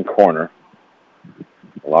right-hand corner.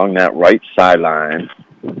 Along that right sideline,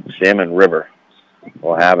 Salmon River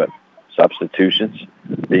will have it. Substitutions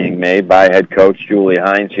being made by head coach Julie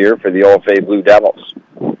Hines here for the OFA Blue Devils.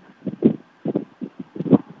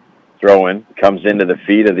 Throw-in comes into the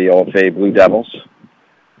feet of the OFA Blue Devils.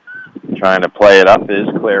 Trying to play it up is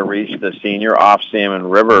Claire Reach, the senior, off Salmon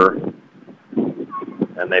River.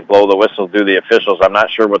 And they blow the whistle to the officials. I'm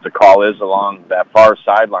not sure what the call is along that far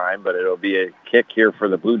sideline, but it'll be a kick here for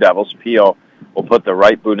the Blue Devils. Pio will put the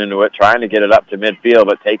right boot into it, trying to get it up to midfield,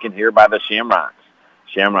 but taken here by the Shamrocks.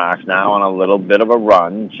 Shamrocks now on a little bit of a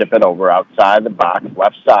run, chip it over outside the box,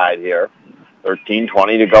 left side here.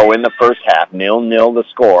 13:20 to go in the first half. 0-0 the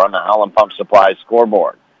score on the Holland Pump Supply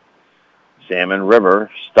scoreboard. Salmon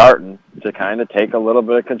River starting to kind of take a little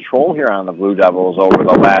bit of control here on the Blue Devils over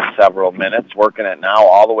the last several minutes, working it now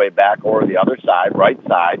all the way back over the other side, right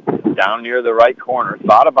side, down near the right corner.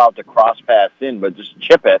 Thought about the cross pass in, but just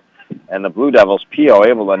chip it, and the Blue Devils, Pio,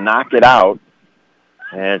 able to knock it out.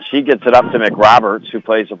 And she gets it up to McRoberts, who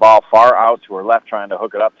plays the ball far out to her left, trying to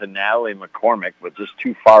hook it up to Natalie McCormick, but just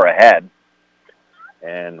too far ahead.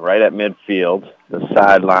 And right at midfield, the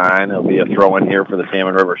sideline, it'll be a throw-in here for the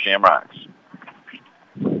Salmon River Shamrocks.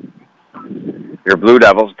 Your Blue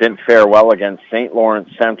Devils didn't fare well against St. Lawrence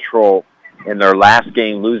Central in their last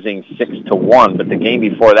game, losing 6-1. But the game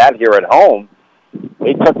before that here at home,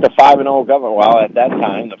 they took the 5-0 Governor, well, at that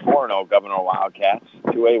time, the 4-0 Governor Wildcats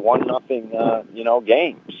to a 1-0,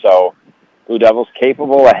 game. So Blue Devils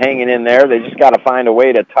capable of hanging in there. They just got to find a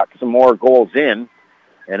way to tuck some more goals in.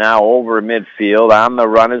 And now over midfield, on the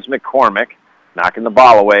run is McCormick, knocking the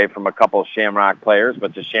ball away from a couple of Shamrock players,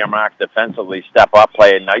 but the Shamrocks defensively step up,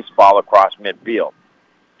 play a nice ball across midfield.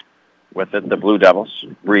 With it, the Blue Devils,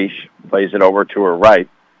 Reich plays it over to her right,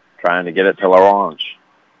 trying to get it to Larange.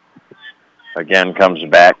 Again, comes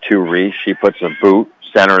back to Reich. She puts a boot,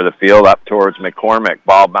 center of the field, up towards McCormick.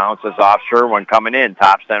 Ball bounces off Sherwin coming in,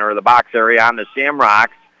 top center of the box area on the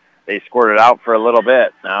Shamrocks. They squirted it out for a little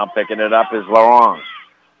bit. Now picking it up is Larange.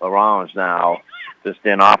 Larange now just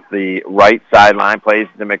in off the right sideline, plays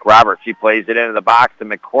to McRoberts. He plays it into the box to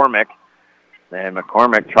McCormick. And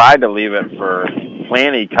McCormick tried to leave it for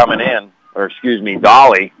Planny coming in,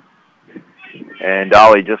 Dolly. And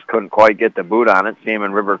Dolly just couldn't quite get the boot on it.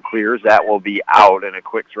 Salmon River clears. That will be out, and a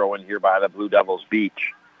quick throw in here by the Blue Devils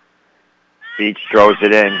Beach. Beach throws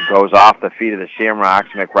it in, goes off the feet of the Shamrocks.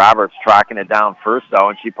 McRoberts tracking it down first, though,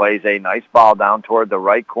 and she plays a nice ball down toward the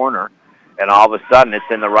right corner. And all of a sudden, it's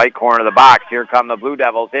in the right corner of the box. Here come the Blue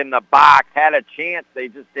Devils in the box. Had a chance. They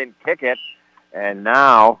just didn't kick it. And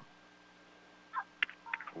now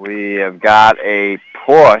we have got a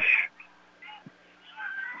push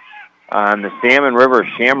on the Salmon River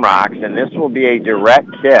Shamrocks, and this will be a direct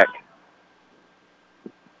kick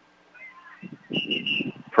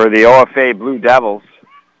for the OFA Blue Devils.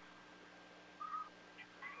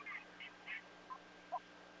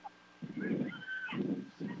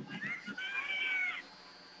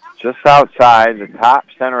 Just outside the top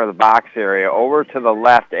center of the box area, over to the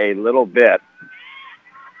left a little bit.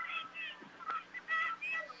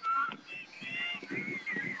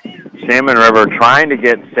 Salmon River trying to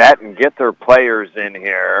get set and get their players in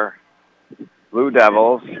here. Blue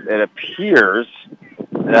Devils, it appears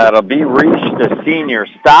that it'll be Reach, the senior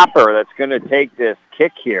stopper, that's going to take this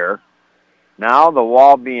kick here. Now the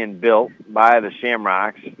wall being built by the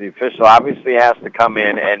Shamrocks, the official obviously has to come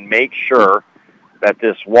in and make sure that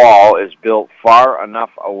this wall is built far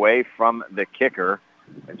enough away from the kicker.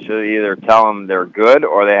 It should either tell them they're good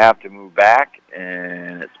or they have to move back,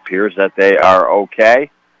 and it appears that they are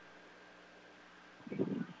okay.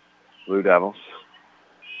 Blue Devils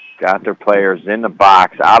got their players in the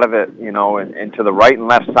box, out of it, and to the right and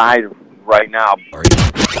left side right now.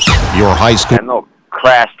 Your high school. And they'll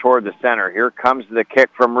crash toward the center. Here comes the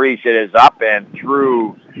kick from Reese. It is up and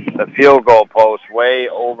through the field goal post, way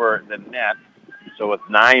over the net. So with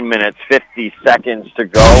 9 minutes, 50 seconds to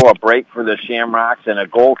go, a break for the Shamrocks and a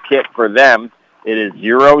goal kick for them. It is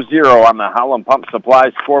 0-0 on the Holland Pump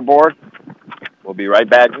Supply scoreboard. We'll be right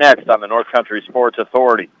back next on the North Country Sports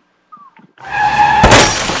Authority.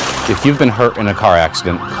 If you've been hurt in a car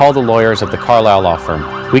accident, call the lawyers at the Carlisle Law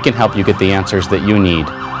Firm. We can help you get the answers that you need.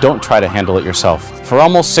 Don't try to handle it yourself. For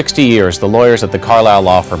almost 60 years, the lawyers at the Carlisle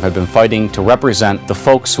Law Firm have been fighting to represent the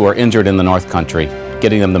folks who are injured in the North Country,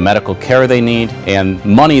 getting them the medical care they need and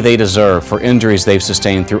money they deserve for injuries they've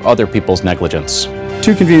sustained through other people's negligence.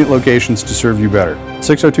 2 convenient locations to serve you better: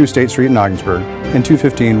 602 State Street in Ogdensburg and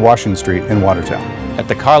 215 Washington Street in Watertown. At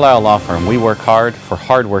the Carlisle Law Firm, we work hard for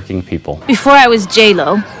hard-working people. Before I was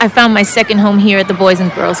J-Lo, I found my second home here at the Boys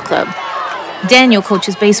and Girls Club. Daniel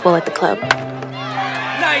coaches baseball at the club.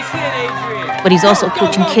 Nice hit, Adrian. But he's also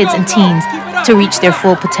coaching kids and teens to reach their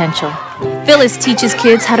full potential. Phyllis teaches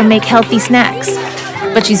kids how to make healthy snacks,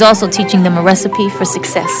 but she's also teaching them a recipe for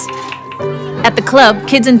success. At the club,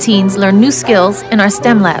 kids and teens learn new skills in our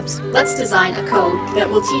STEM labs. Let's design a code that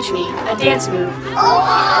will teach me a dance move.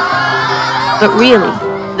 But really,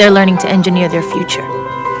 they're learning to engineer their future.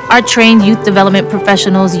 Our trained youth development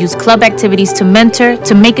professionals use club activities to mentor,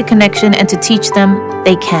 to make a connection, and to teach them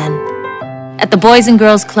they can. At the Boys and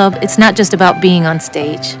Girls Club, it's not just about being on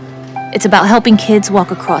stage. It's about helping kids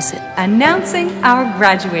walk across it. Announcing our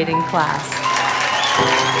graduating class.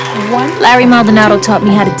 Larry Maldonado taught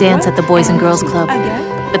me how to dance at the Boys and Girls Club.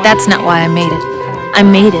 But that's not why I made it. I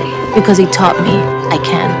made it because he taught me I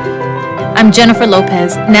can. I'm Jennifer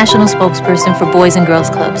Lopez, National Spokesperson for Boys and Girls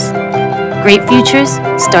Clubs. Great futures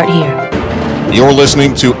start here. You're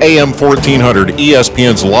listening to AM 1400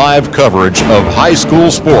 ESPN's live coverage of high school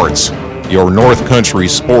sports. Your North Country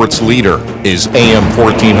sports leader is AM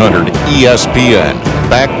 1400 ESPN.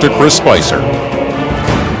 Back to Chris Spicer.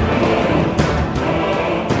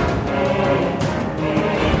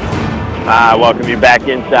 Welcome you back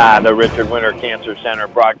inside the Richard Winter Cancer Center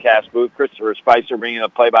broadcast booth. Christopher Spicer bringing the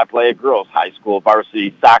play-by-play of girls high school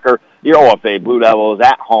varsity soccer. Your OFA Blue Devils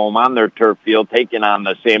at home on their turf field taking on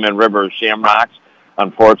the Salmon River Shamrocks.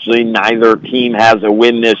 Unfortunately, neither team has a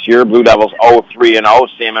win this year. Blue Devils 0-3-0,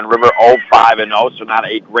 Salmon River 0-5-0, so not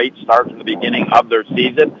a great start from the beginning of their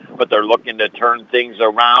season, but they're looking to turn things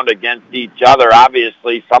around against each other.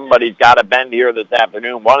 Obviously, somebody's got to bend here this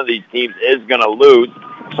afternoon. One of these teams is going to lose.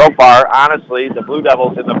 So far, honestly, the Blue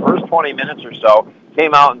Devils in the first 20 minutes or so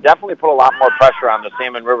came out and definitely put a lot more pressure on the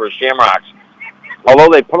Salmon River Shamrocks. Although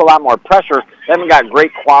they put a lot more pressure, they haven't got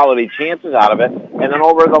great quality chances out of it. And then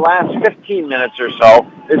over the last 15 minutes or so,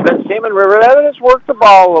 it's been Salmon River that has worked the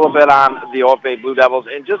ball a little bit on the OFA Blue Devils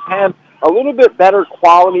and just had a little bit better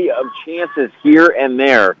quality of chances here and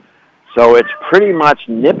there. So it's pretty much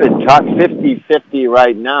nip and tuck 50-50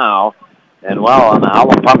 right now. And, well, on the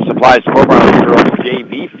Holland Pump Supply scoreboard on the girls'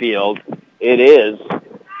 JV field, it is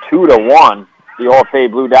 2-1, the OFA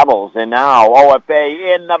Blue Devils. And now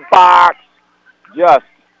OFA in the box, just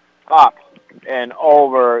up and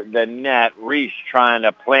over the net. Reese trying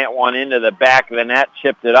to plant one into the back of the net,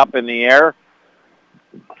 chipped it up in the air,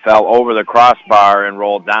 fell over the crossbar and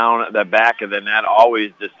rolled down the back of the net,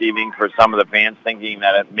 always deceiving for some of the fans, thinking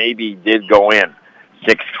that it maybe did go in.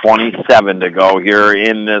 6:27 to go here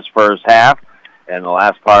in this first half. And the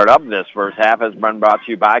last part of this first half has been brought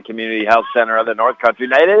to you by Community Health Center of the North Country.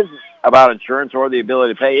 Now, it is about insurance or the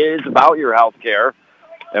ability to pay. It is about your health care.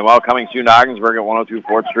 And while coming soon to Ogdensburg at 102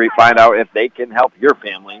 4th Street, find out if they can help your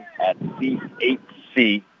family at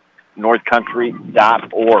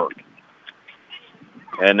c8cnorthcountry.org.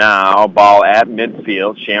 And now, ball at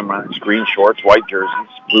midfield. Shamrocks, green shorts, white jerseys.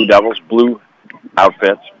 Blue Devils, blue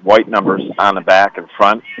outfits, white numbers on the back and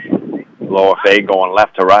front. OFA going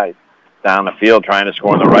left to right. Down the field trying to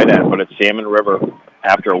score on the right end, but it's Salmon River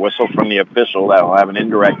after a whistle from the official that will have an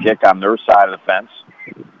indirect kick on their side of the fence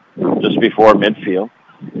just before midfield.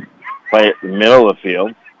 Play it in the middle of the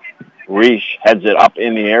field. Reese heads it up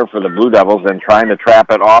in the air for the Blue Devils, and trying to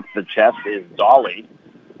trap it off the chest is Dolly.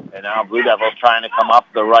 And now Blue Devils trying to come up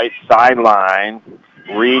the right sideline.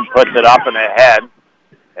 Reed puts it up and ahead.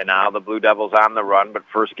 And now the Blue Devils on the run, but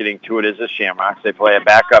first getting to it is the Shamrocks. They play it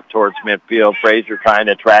back up towards midfield. Frazier trying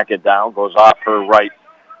to track it down, goes off her right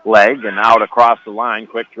leg and out across the line.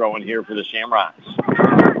 Quick throw in here for the Shamrocks.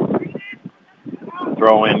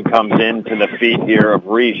 Throw in comes into the feet here of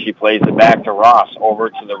Reese. She plays it back to Ross. Over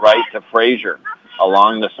to the right to Frazier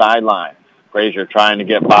along the sideline. Frazier trying to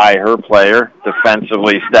get by her player.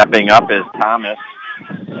 Defensively stepping up is Thomas.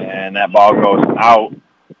 And that ball goes out.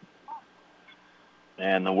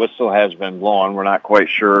 And the whistle has been blown. We're not quite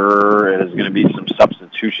sure. It is going to be some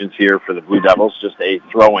substitutions here for the Blue Devils. Just a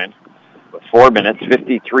throw-in. With 4 minutes,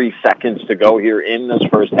 53 seconds to go here in this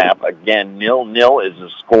first half. Again, 0-0 is the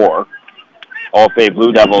score. OFA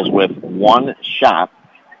Blue Devils with one shot.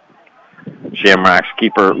 Shamrocks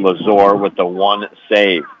keeper Lazor with the one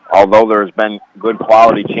save. Although there's been good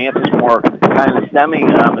quality chances, more kind of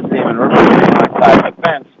stemming on the Salmon River side of the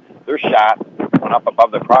fence. Their shot went up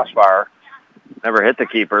above the crossbar. Never hit the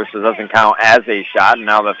keeper, so it doesn't count as a shot. And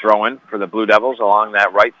now the throw-in for the Blue Devils along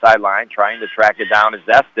that right sideline. Trying to track it down is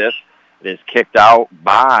Estes. It is kicked out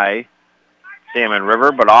by Salmon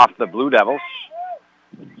River, but off the Blue Devils.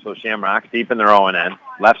 So Shamrocks deep in their own end.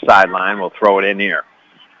 Left sideline will throw it in here.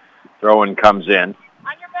 Throw-in comes in.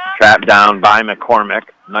 Trapped down by McCormick.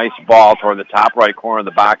 Nice ball toward the top right corner of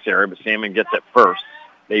the box area, but Salmon gets it first.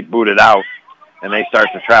 They boot it out, and they start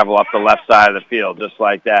to travel up the left side of the field, just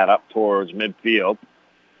like that, up towards midfield.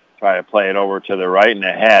 Try to play it over to the right and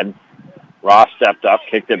ahead. Ross stepped up,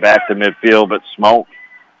 kicked it back to midfield, but Smoke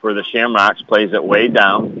for the Shamrocks plays it way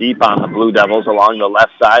down, deep on the Blue Devils along the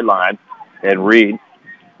left sideline. And Reed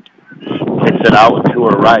kicks it out to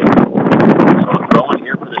her right. So throwing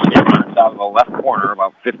here for the Shamrocks out of the left corner,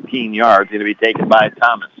 about 15 yards, going to be taken by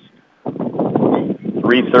Thomas.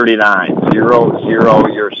 3:39,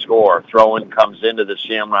 0-0 your score. Throw-in comes into the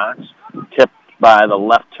Shamrocks, tipped by the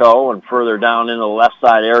left toe and further down into the left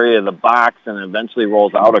side area of the box and eventually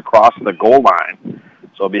rolls out across the goal line.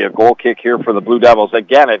 So it'll be a goal kick here for the Blue Devils.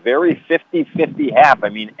 Again, a very 50-50 half. I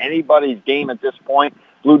mean, anybody's game at this point.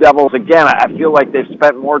 Blue Devils, again, I feel like they've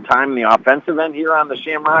spent more time in the offensive end here on the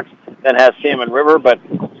Shamrocks than has Salmon River, but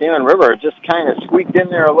Salmon River just kind of squeaked in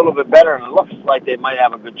there a little bit better, and it looks like they might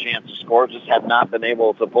have a good chance to score, just have not been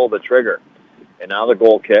able to pull the trigger. And now the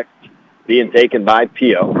goal kick being taken by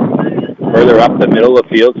Pio. Further up the middle of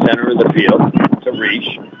the field, center of the field to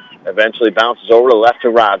Reach. Eventually bounces over to left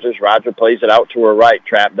to Rogers. Roger plays it out to her right,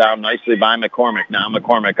 trapped down nicely by McCormick. Now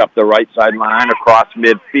McCormick up the right sideline across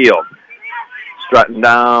midfield. Strutting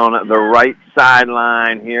down the right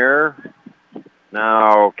sideline here.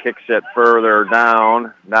 Now kicks it further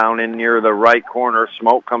down in near the right corner.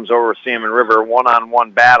 Smoke comes over Salmon River.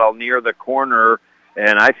 One-on-one battle near the corner.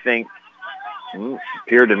 And I think,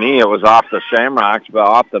 appeared to me it was off the Shamrocks, but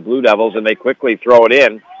off the Blue Devils, and they quickly throw it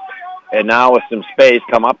in. And now with some space,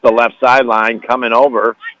 come up the left sideline, coming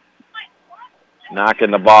over.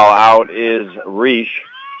 Knocking the ball out is Reich.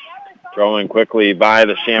 Throwing quickly by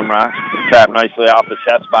the Shamrocks. Trapped nicely off the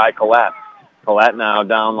chest by Collette. Collette now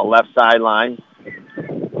down the left sideline.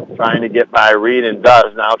 Trying to get by Reed and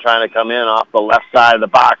does. Now trying to come in off the left side of the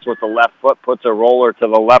box with the left foot. Puts a roller to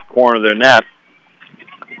the left corner of their net.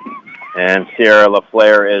 And Sierra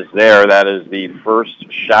LaFleur is there. That is the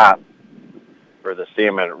first shot for the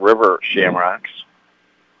Salmon River Shamrocks.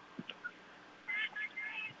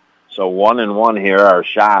 So 1-1 here are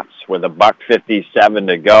shots with $1:57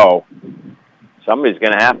 to go. Somebody's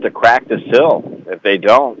going to have to crack this hill. If they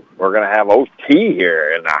don't, we're going to have OT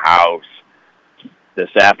here in the house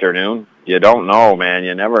this afternoon. You don't know, man.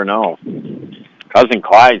 You never know. Cousin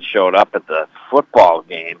Clyde showed up at the football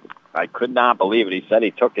game. I could not believe it. He said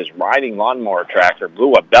he took his riding lawnmower tractor,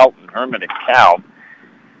 blew a belt in Herman and Cal.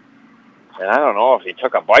 And I don't know if he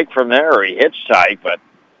took a bike from there or he hitchhiked, but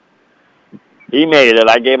he made it.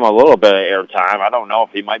 I gave him a little bit of airtime. I don't know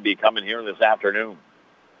if he might be coming here this afternoon.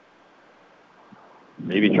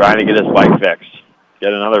 Maybe trying to get his bike fixed.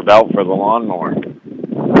 Get another belt for the lawnmower. He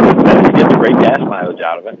gets great gas mileage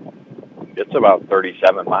out of it. Gets about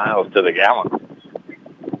 37 miles to the gallon.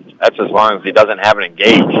 That's as long as he doesn't have it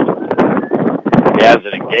engaged. If he has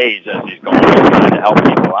it engaged as he's going, he's trying to help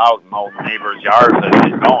people out and mow neighbors' yards as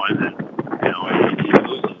he's going, and he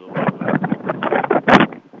loses a little bit.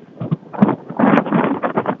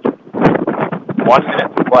 1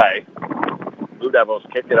 minute to play. Blue Devils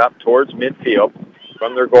kick it up towards midfield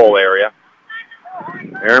from their goal area.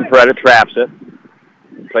 Aaron Peretta traps it.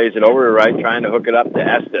 Plays it over to right, trying to hook it up to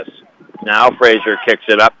Estes. Now Frazier kicks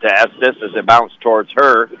it up to Estes as it bounced towards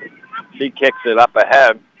her. She kicks it up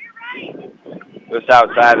ahead. Just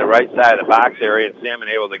outside the right side of the box area, and Salmon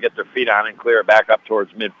able to get their feet on and clear it back up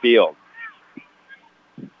towards midfield.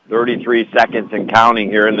 33 seconds and counting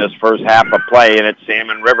here in this first half of play, and it's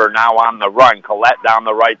Salmon River now on the run. Collette down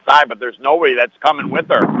the right side, but there's nobody that's coming with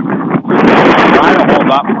her. Trying to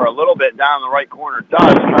hold up for a little bit down the right corner.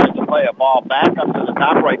 Tries to play a ball back up to the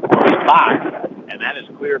top right corner of the box, and that is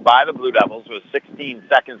cleared by the Blue Devils with 16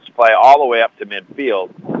 seconds to play all the way up to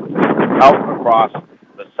midfield. Out across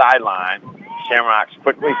the sideline. Shamrocks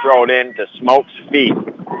quickly throw it in to Smoke's feet.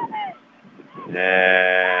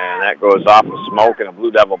 And that goes off of Smoke, and a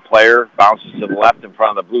Blue Devil player bounces to the left in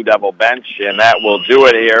front of the Blue Devil bench, and that will do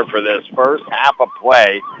it here for this first half of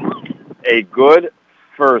play. A good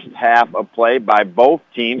first half of play by both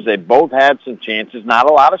teams. They both had some chances, not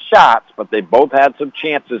a lot of shots, but they both had some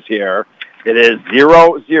chances here. It is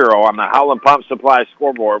 0-0 on the Howland Pump Supply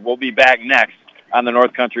scoreboard. We'll be back next on the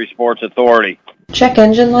North Country Sports Authority. Check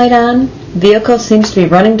engine light on? Vehicle seems to be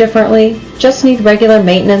running differently? Just need regular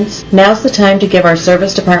maintenance? Now's the time to give our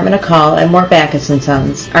service department a call at Mort Backus &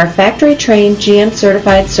 Sons. Our factory-trained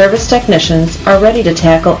GM-certified service technicians are ready to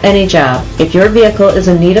tackle any job. If your vehicle is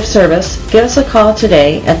in need of service, give us a call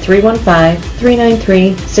today at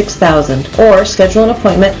 315-393-6000 or schedule an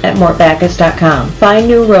appointment at mortbackus.com. Find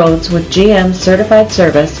new roads with GM-certified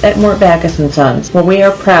service at Mort Backus & Sons, where we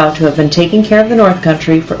are proud to have been taking care of the North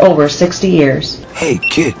Country for over 60 years. Hey,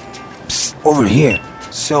 kid. Psst, over here.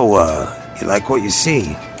 So, you like what you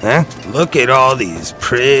see, huh? Look at all these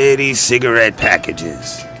pretty cigarette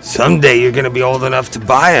packages. Someday you're gonna be old enough to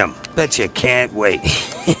buy them. Bet you can't wait.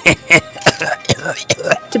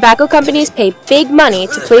 Tobacco companies pay big money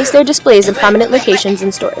to place their displays in prominent locations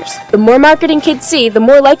in stores. The more marketing kids see, the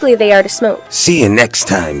more likely they are to smoke. See you next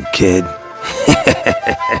time, kid.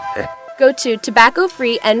 Go to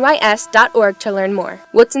tobaccofreenys.org to learn more.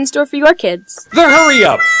 What's in store for your kids? The Hurry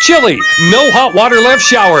Up! Chilly! No hot water left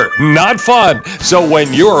shower! Not fun! So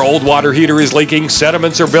when your old water heater is leaking,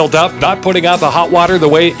 sediments are built up, not putting out the hot water the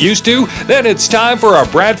way it used to, then it's time for a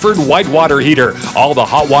Bradford white water heater. All the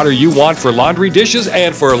hot water you want for laundry, dishes,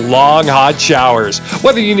 and for long hot showers.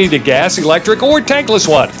 Whether you need a gas, electric, or tankless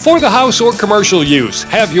one, for the house or commercial use,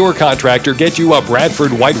 have your contractor get you a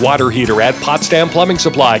Bradford white water heater at Potsdam Plumbing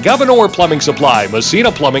Supply, Governor Plumbing Supply,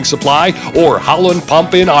 Messina Plumbing Supply, or Howland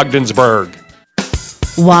Pump in Ogdensburg.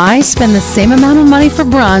 Why spend the same amount of money for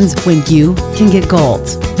bronze when you can get gold?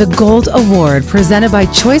 The Gold Award, presented by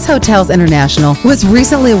Choice Hotels International, was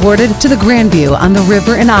recently awarded to the Grandview on the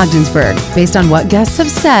river in Ogdensburg, based on what guests have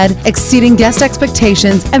said, exceeding guest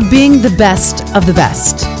expectations, and being the best of the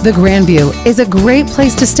best. The Grandview is a great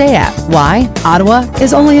place to stay at. Why? Ottawa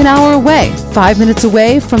is only an hour away, 5 minutes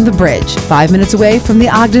away from the bridge, 5 minutes away from the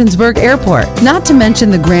Ogdensburg Airport. Not to mention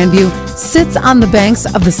the Grandview sits on the banks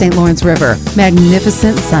of the St. Lawrence River.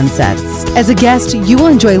 Magnificent sunsets. As a guest, you will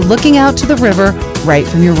enjoy looking out to the river right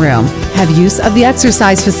from your room. Have use of the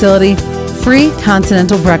exercise facility. Free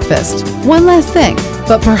continental breakfast. One last thing,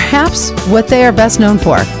 but perhaps what they are best known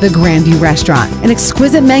for, the Grandview Restaurant, an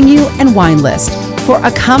exquisite menu and wine list. For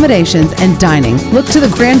accommodations and dining, look to the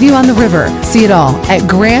Grandview on the river. See it all at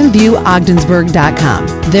grandviewogdensburg.com.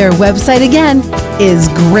 Their website again is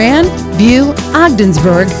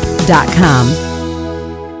grandviewogdensburg.com.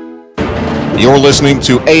 You're listening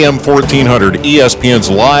to AM 1400 ESPN's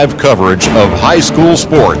live coverage of high school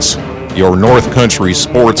sports. Your North Country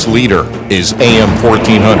sports leader is AM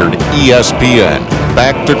 1400 ESPN.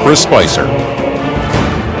 Back to Chris Spicer.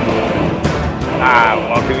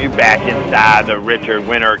 Welcome you back inside the Richard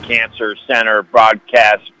Winter Cancer Center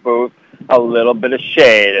broadcast booth. A little bit of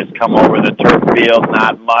shade has come over the turf field,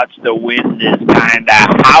 not much. The wind is kind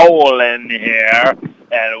of howling here.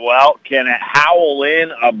 And, well, can it howl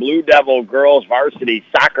in a Blue Devil girls varsity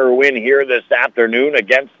soccer win here this afternoon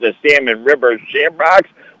against the Salmon River Shamrocks?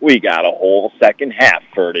 We got a whole second half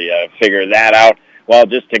for to figure that out. Well,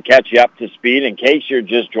 just to catch you up to speed, in case you're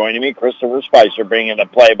just joining me, Christopher Spicer bringing the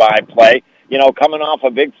play-by-play. You know, coming off a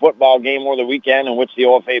big football game over the weekend in which the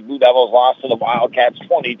OFA Blue Devils lost to the Wildcats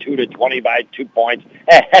 22-20 by 2 points.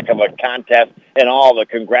 A heck of a contest, and all the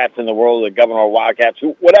congrats in the world of the Governor Wildcats,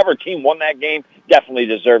 who, whatever team won that game, definitely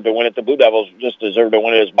deserved to win it. The Blue Devils just deserved to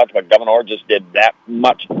win it as much, but Governor just did that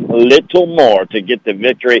much, little more to get the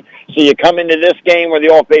victory. So you come into this game where the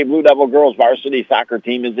OFA Blue Devil girls varsity soccer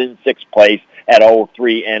team is in 6th place at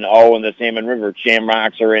 0-3-0, and the Salmon River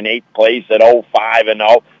Shamrocks are in 8th place at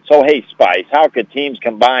 0-5-0. So, hey, Spice, how could teams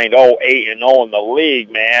combined 0-8-0 in the league,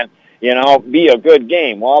 man, you know, be a good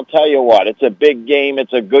game? Well, I'll tell you what, it's a big game,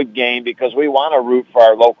 it's a good game, because we want to root for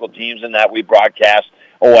our local teams in that we broadcast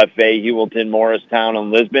OFA, Hewelton, Morristown,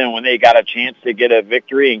 and Lisbon. When they got a chance to get a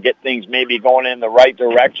victory and get things maybe going in the right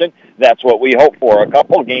direction, that's what we hope for. A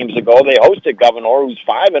couple games ago, they hosted Governor, who's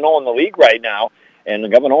 5-0 in the league right now, and the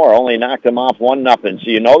Governor only knocked them off 1-0. So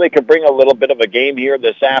you know they could bring a little bit of a game here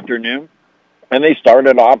this afternoon. And they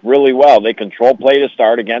started off really well. They controlled play to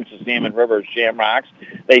start against the Salmon River Shamrocks.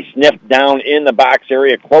 They sniffed down in the box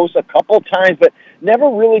area close a couple times, but never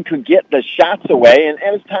really could get the shots away. And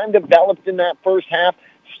as time developed in that first half,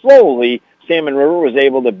 slowly Salmon River was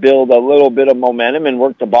able to build a little bit of momentum and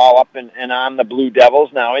work the ball up and on the Blue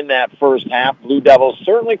Devils. Now in that first half, Blue Devils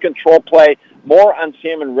certainly control play more on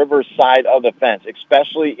Salmon River's side of the fence,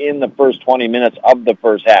 especially in the first 20 minutes of the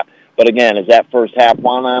first half. But again, as that first half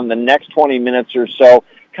went on, the next 20 minutes or so,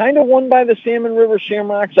 kind of won by the Salmon River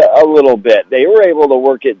Shamrocks a little bit. They were able to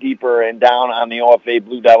work it deeper and down on the OFA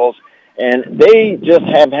Blue Devils, and they just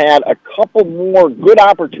have had a couple more good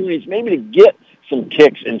opportunities maybe to get some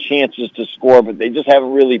kicks and chances to score, but they just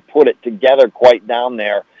haven't really put it together quite down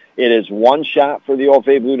there. It is one shot for the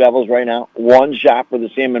OFA Blue Devils right now, one shot for the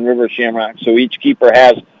Salmon River Shamrocks, so each keeper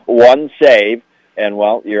has one save. And,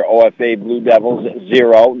 well, your OFA Blue Devils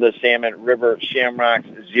 0, the Salmon River Shamrocks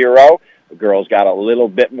 0. The girls got a little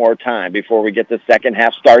bit more time before we get the second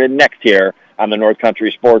half started next here on the North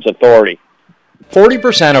Country Sports Authority.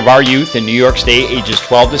 40% of our youth in New York State ages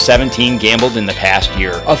 12 to 17 gambled in the past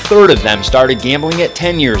year. A third of them started gambling at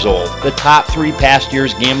 10 years old. The top 3 past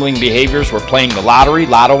year's gambling behaviors were playing the lottery,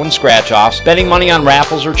 lotto, and scratch-offs, betting money on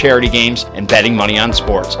raffles or charity games, and betting money on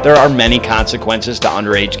sports. There are many consequences to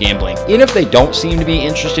underage gambling. Even if they don't seem to be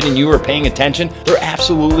interested in you or paying attention, they're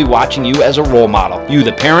absolutely watching you as a role model. You,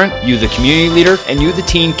 the parent, you, the community leader, and you, the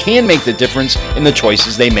teen, can make the difference in the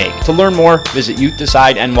choices they make. To learn more, visit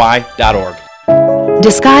youthdecideNY.org.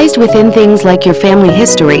 Disguised within things like your family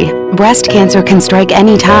history, breast cancer can strike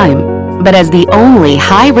any time. But as the only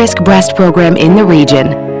high-risk breast program in the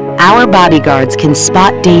region, our bodyguards can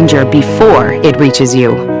spot danger before it reaches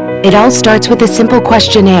you. It all starts with a simple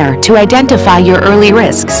questionnaire to identify your early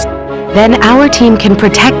risks. Then our team can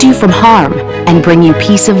protect you from harm and bring you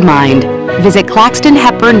peace of mind. Visit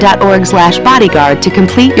claxtonhepburn.org/bodyguard to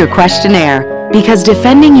complete your questionnaire, because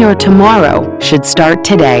defending your tomorrow should start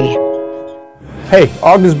today. Hey,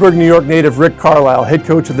 Ogdensburg, New York native Rick Carlisle, head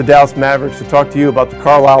coach of the Dallas Mavericks, to talk to you about the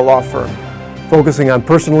Carlisle Law Firm, focusing on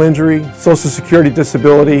personal injury, Social Security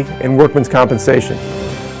disability, and workman's compensation.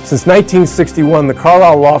 Since 1961, the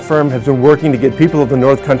Carlisle Law Firm has been working to get people of the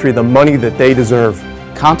North Country the money that they deserve.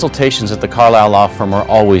 Consultations at the Carlisle Law Firm are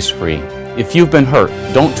always free. If you've been hurt,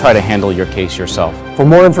 don't try to handle your case yourself. For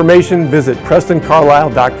more information, visit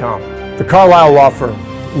PrestonCarlisle.com. The Carlisle Law Firm,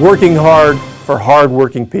 working hard for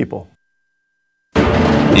hard-working people.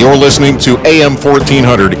 You're listening to AM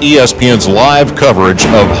 1400 ESPN's live coverage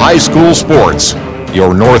of high school sports.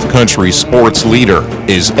 Your North Country sports leader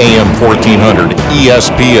is AM 1400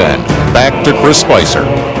 ESPN. Back to Chris Spicer.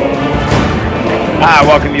 I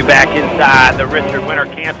welcome you back inside the Richard Winter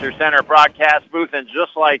Cancer Center broadcast booth, and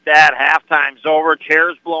just like that, halftime's over,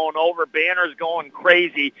 chairs blown over, banners going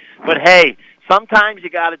crazy. But hey, sometimes you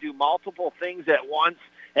got to do multiple things at once,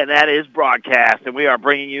 and that is broadcast. And we are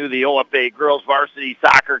bringing you the OFA Girls Varsity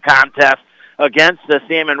Soccer Contest against the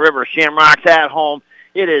Salmon River Shamrocks at home.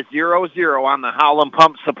 It is 0-0 on the Howland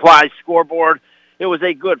Pump Supply scoreboard. It was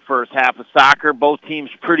a good first half of soccer. Both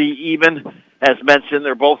teams pretty even. As mentioned,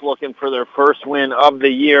 they're both looking for their first win of the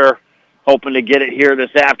year, hoping to get it here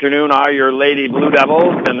this afternoon are your Lady Blue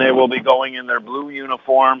Devils, and they will be going in their blue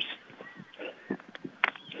uniforms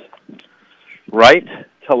right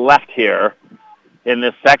to left here in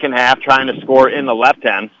this second half, trying to score in the left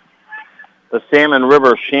end. The Salmon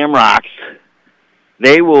River Shamrocks,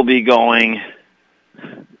 they will be going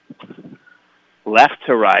left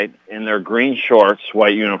to right in their green shorts,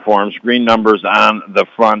 white uniforms, green numbers on the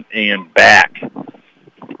front and back.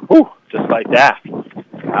 Whew, just like that.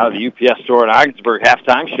 Out of the UPS store at Ogdensburg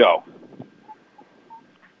halftime show.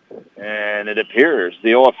 And it appears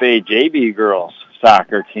the OFA JV girls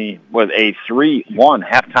soccer team with a 3-1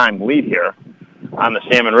 halftime lead here on the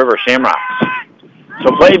Salmon River Shamrocks.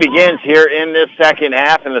 So play begins here in this second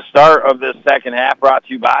half, and the start of this second half brought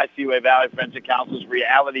to you by Seaway Valley Friendship Council's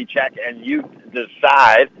Reality Check and Youth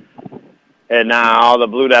Decide. And now the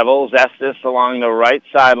Blue Devils, Estes along the right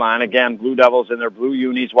sideline. Again, Blue Devils in their blue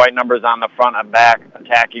unis, white numbers on the front and back,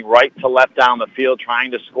 attacking right to left down the field, trying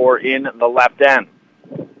to score in the left end.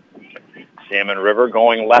 Salmon River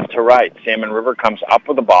going left to right. Salmon River comes up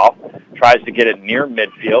with the ball, tries to get it near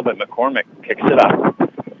midfield, but McCormick picks it up.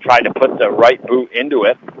 Tried to put the right boot into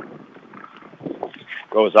it.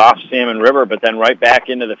 Goes off Salmon River, but then right back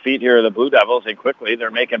into the feet here of the Blue Devils, and quickly they're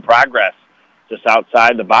making progress just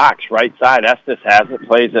outside the box. Right side, Estes has it,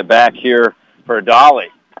 plays it back here for Dolly.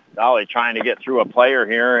 Dolly trying to get through a player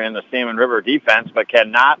here in the Salmon River defense, but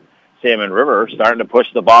cannot. Salmon River starting to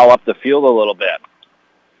push the ball up the field a little bit.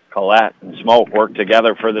 Collette and Smoke work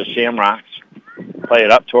together for the Shamrocks. Play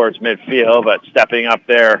it up towards midfield, but stepping up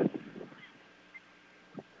there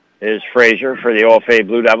is Frazier for the OFA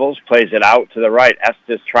Blue Devils. Plays it out to the right.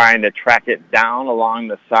 Estes trying to track it down along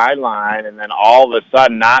the sideline, and then all of a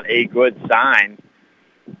sudden, not a good sign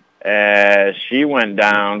as she went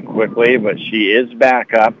down quickly, but she is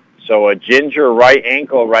back up. So a ginger right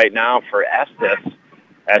ankle right now for Estes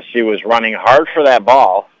as she was running hard for that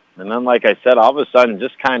ball. And then, like I said, all of a sudden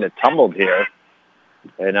just kind of tumbled here.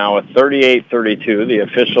 And now with 38-32, the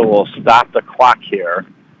official will stop the clock here.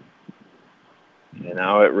 And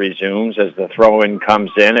now it resumes as the throw-in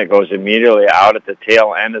comes in. It goes immediately out at the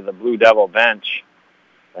tail end of the Blue Devil bench.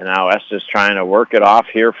 And now Estes trying to work it off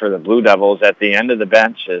here for the Blue Devils at the end of the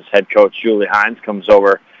bench as head coach Julie Hines comes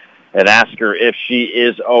over and asks her if she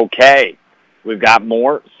is okay. We've got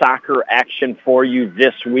more soccer action for you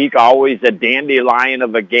this week. Always a dandelion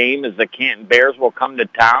of a game as the Canton Bears will come to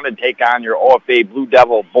town and take on your OFA Blue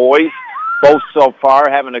Devil boys. Both so far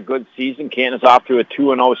having a good season. Canton's off to a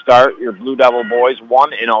 2-0 start. Your Blue Devil boys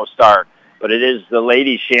 1-0 start. But it is the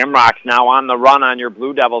Lady Shamrocks now on the run on your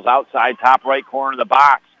Blue Devils outside top right corner of the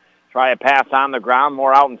box. Try a pass on the ground,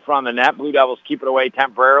 more out in front of the net. Blue Devils keep it away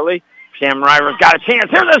temporarily. Shamrocks got a chance.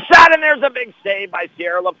 Here's a shot, and there's a big save by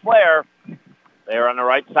Sierra LaFleur. They're on the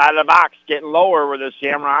right side of the box, getting lower with the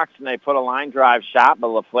Shamrocks, and they put a line drive shot, but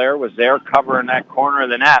LaFleur was there covering that corner of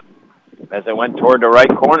the net as it went toward the right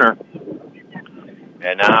corner.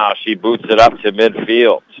 And now she boots it up to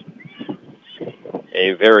midfield.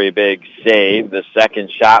 A very big save. The second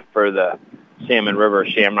shot for the Salmon River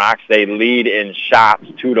Shamrocks. They lead in shots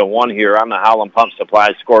 2-1 here on the Howland Pump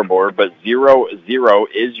Supply scoreboard, but 0-0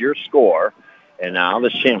 is your score. And now the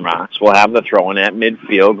Shamrocks will have the throw-in at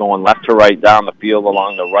midfield, going left to right down the field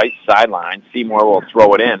along the right sideline. Seymour will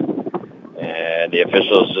throw it in. And the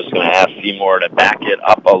official is just going to ask Seymour to back it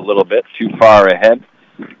up a little bit, too far ahead.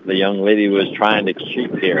 The young lady was trying to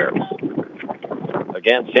keep here.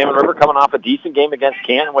 Again, Salmon River coming off a decent game against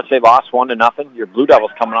Canton, which they lost 1-0. Your Blue Devils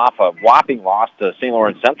coming off a whopping loss to St.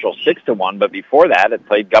 Lawrence Central 6-1, but before that it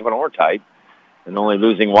played Governor tight and only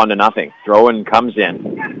losing 1-0. Throw-in comes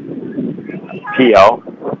in. Pio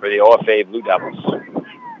for the OFA Blue Devils.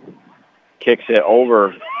 Kicks it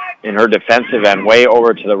over in her defensive end, way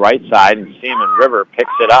over to the right side, and Salmon River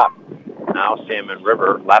picks it up. Now Salmon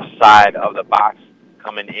River, left side of the box,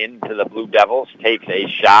 coming into the Blue Devils, takes a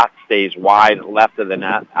shot, stays wide left of the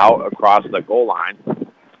net, out across the goal line.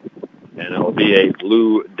 And it'll be a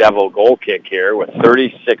Blue Devil goal kick here with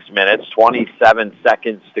 36 minutes, 27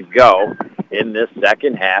 seconds to go in this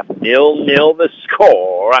second half. 0-0 the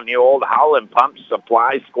score on the old Howland Pump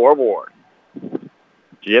Supply scoreboard.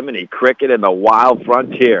 Jiminy Cricket and the Wild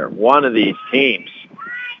Frontier, one of these teams.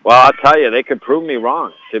 Well, I'll tell you, they could prove me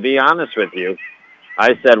wrong, to be honest with you.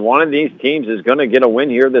 I said one of these teams is going to get a win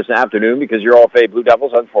here this afternoon because your OFA Blue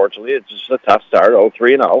Devils, unfortunately, it's just a tough start,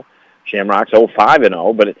 0-3-0. Shamrocks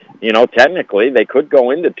 0-5-0, but, you know, technically they could go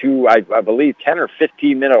into two, I believe, 10 or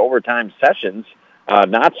 15-minute overtime sessions,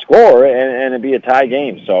 not score, and it'd be a tie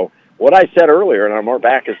game. So what I said earlier in our Mort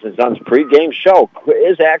Backus & Sons pregame show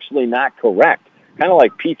is actually not correct. Kind of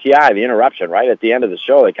like PTI, the interruption, right? At the end of the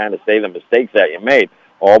show, they kind of say the mistakes that you made.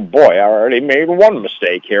 Oh, boy, I already made one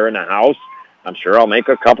mistake here in the house. I'm sure I'll make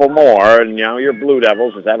a couple more. And, you know, your Blue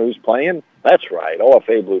Devils, is that who's playing? That's right,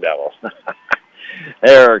 OFA Blue Devils.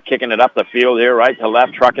 They're kicking it up the field here, right to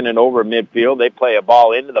left, trucking it over midfield. They play a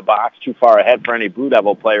ball into the box, too far ahead for any Blue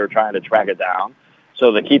Devil player trying to track it down.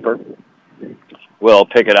 So the keeper will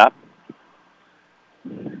pick it up.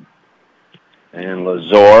 And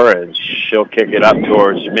Lazor, and she'll kick it up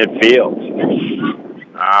towards midfield.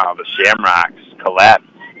 The Shamrocks, Collette,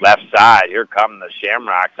 left side. Here come the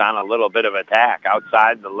Shamrocks on a little bit of attack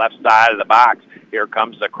outside the left side of the box. Here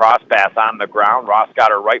comes the cross pass on the ground. Ross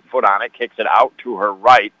got her right foot on it, kicks it out to her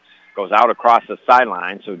right, goes out across the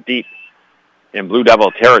sideline, so deep in Blue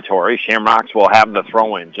Devil territory. Shamrocks will have the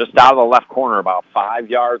throw-in. Just out of the left corner, about 5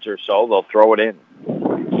 yards or so, they'll throw it in.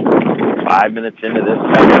 5 minutes into this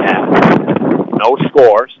second half. No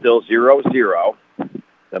score, still 0-0.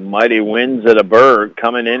 The mighty winds of the Berg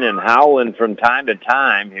coming in and howling from time to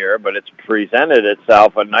time here, but it's presented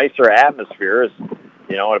itself a nicer atmosphere. It's,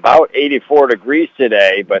 you know, about 84 degrees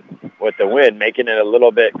today, but with the wind making it a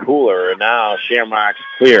little bit cooler. And now Shamrocks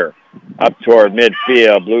clear up toward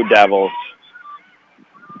midfield. Blue Devils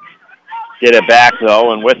get it back,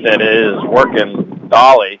 though, and with it is working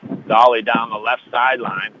Dolly down the left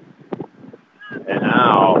sideline. And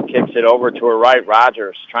now kicks it over to her right.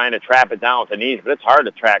 Rogers trying to trap it down with the knees, but it's hard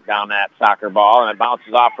to track down that soccer ball, and it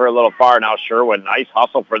bounces off her a little far. Now Sherwin, nice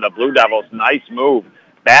hustle for the Blue Devils. Nice move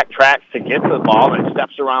backtracks to get to the ball and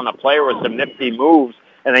steps around the player with some nifty moves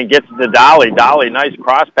and then gets to Dolly. Dolly, nice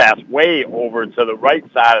cross pass way over to the right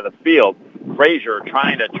side of the field. Frazier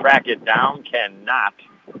trying to track it down, cannot.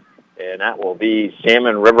 And that will be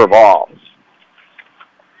Salmon River ball.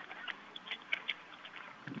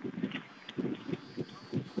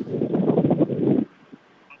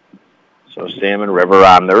 So Salmon River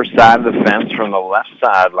on their side of the fence from the left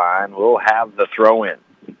sideline will have the throw in.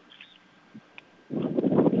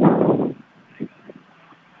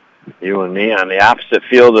 You and me on the opposite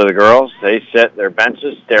field of the girls. They sit their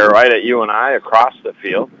benches, stare right at you and I across the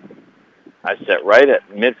field. I sit right at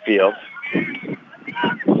midfield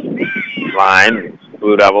line.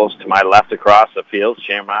 Blue Devils to my left across the field.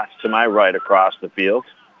 Shamrocks to my right across the field.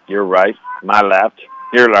 Your right, my left.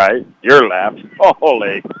 Your right, your left.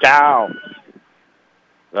 Holy cow.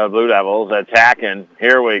 The Blue Devils attacking.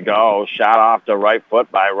 Here we go. Shot off the right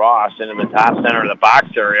foot by Ross into the top center of the box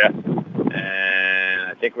area. And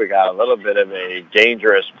I think we got a little bit of a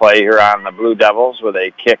dangerous play here on the Blue Devils with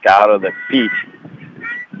a kick out of the feet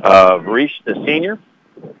of Reese, the senior.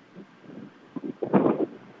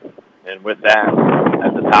 And with that,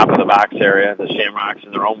 at the top of the box area, the Shamrocks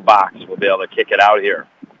in their own box will be able to kick it out here.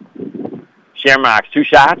 Shamrocks, 2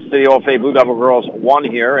 shots to the OFA Blue Devil girls, 1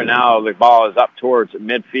 here, and now the ball is up towards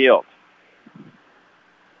midfield.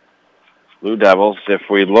 Blue Devils, if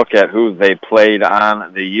we look at who they played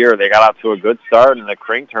on the year, they got out to a good start in the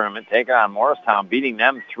Cring tournament, taking on Morristown, beating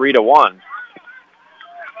them 3-1.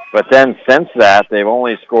 But then since that, they've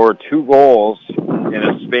only scored 2 goals in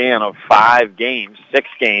a span of 6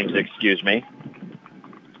 games, excuse me.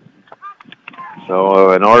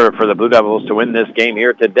 So in order for the Blue Devils to win this game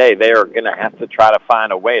here today, they are going to have to try to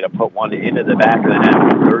find a way to put one into the back of the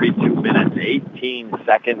net with 32 minutes, 18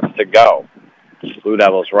 seconds to go. Blue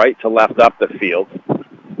Devils right to left up the field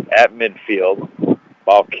at midfield.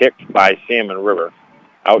 Ball kicked by Salmon River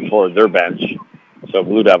out toward their bench. So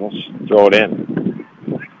Blue Devils throw it in.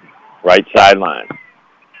 Right sideline.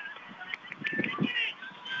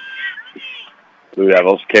 Blue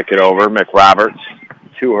Devils kick it over. McRoberts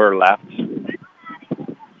to her left.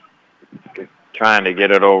 Trying to get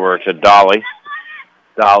it over to Dolly.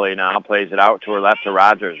 Dolly now plays it out to her left to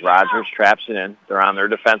Rogers. Rogers traps it in. They're on their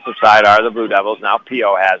defensive side are the Blue Devils. Now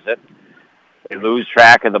Pio has it. They lose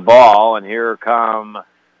track of the ball, and here come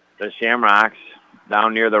the Shamrocks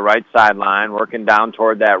down near the right sideline, working down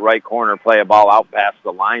toward that right corner. Play a ball out past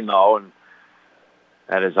the line, though, and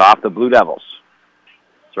that is off the Blue Devils.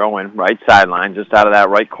 Throw in right sideline, just out of that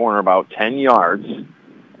right corner, about 10 yards.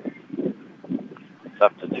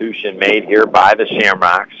 Substitution made here by the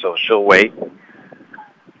Shamrocks, so she'll wait.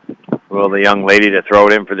 Will the young lady to throw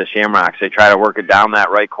it in for the Shamrocks. They try to work it down that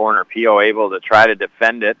right corner. Pio able to try to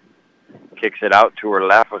defend it. Kicks it out to her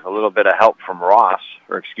left with a little bit of help from Rogers.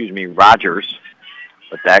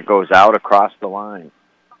 But that goes out across the line.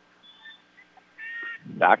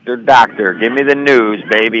 Doctor, give me the news,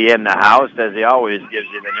 baby, in the house, as he always gives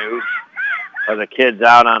you the news. For the kids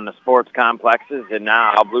out on the sports complexes, and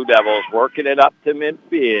now Blue Devils working it up to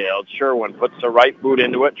midfield. Sherwin puts the right boot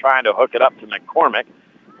into it, trying to hook it up to McCormick,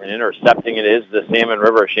 and intercepting it is the Salmon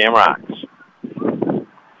River Shamrocks.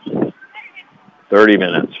 30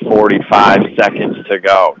 minutes, 45 seconds to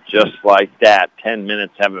go. Just like that, 10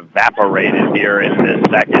 minutes have evaporated here in this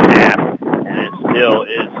second half, and it still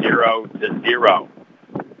is 0-0.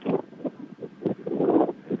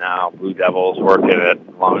 Now Blue Devils working it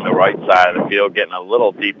along the right side of the field, getting a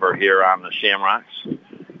little deeper here on the Shamrocks.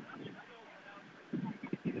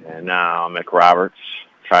 And now McRoberts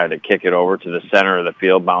trying to kick it over to the center of the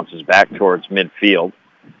field, bounces back towards midfield.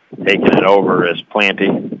 Taking it over is Reich,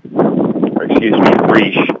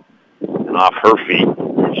 and off her feet,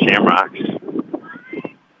 Shamrocks.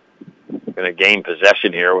 Going to gain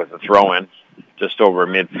possession here with a throw-in just over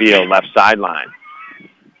midfield, left sideline.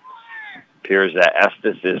 Appears that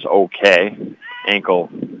Estes is okay. Ankle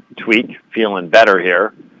tweak, feeling better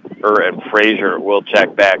here. Her and Frazier will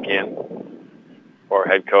check back in for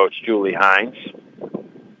head coach Julie Hines.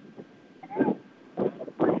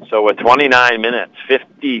 So with 29 minutes,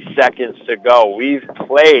 50 seconds to go, we've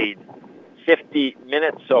played 50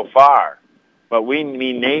 minutes so far. But we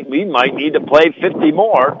might need to play 50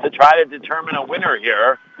 more to try to determine a winner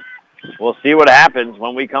here. We'll see what happens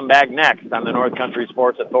when we come back next on the North Country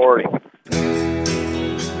Sports Authority.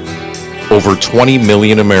 Over 20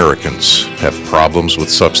 million Americans have problems with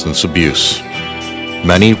substance abuse.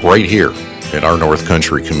 Many right here in our North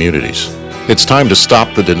Country communities. It's time to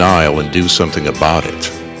stop the denial and do something about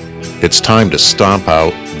it. It's time to stomp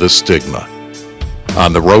out the stigma.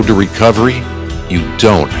 On the road to recovery, you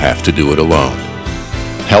don't have to do it alone.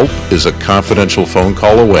 Help is a confidential phone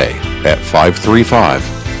call away at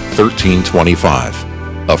 535-1325.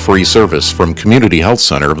 A free service from Community Health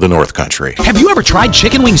Center of the North Country. Have you ever tried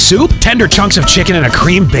chicken wing soup? Tender chunks of chicken in a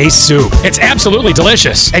cream-based soup. It's absolutely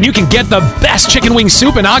delicious, and you can get the best chicken wing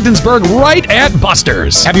soup in Ogdensburg right at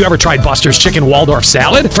Buster's. Have you ever tried Buster's chicken Waldorf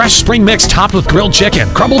salad? Fresh spring mix topped with grilled chicken,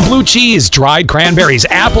 crumbled blue cheese, dried cranberries,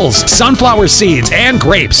 apples, sunflower seeds, and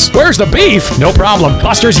grapes. Where's the beef? No problem.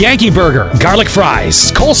 Buster's Yankee Burger, garlic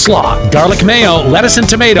fries, coleslaw, garlic mayo, lettuce and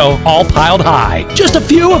tomato, all piled high. Just a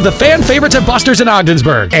few of the fan favorites at Buster's in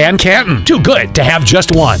Ogdensburg and Canton. Too good to have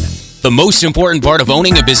just one. The most important part of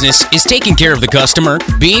owning a business is taking care of the customer,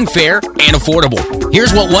 being fair, and affordable.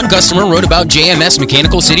 Here's what one customer wrote about JMS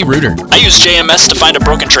Mechanical City Router. I used JMS to find a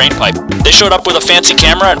broken drain pipe. They showed up with a fancy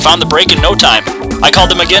camera and found the break in no time. I called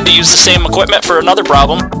them again to use the same equipment for another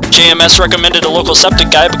problem. JMS recommended a local septic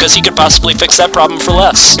guy because he could possibly fix that problem for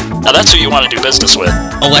less. Now that's who you want to do business with.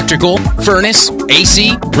 Electrical, furnace,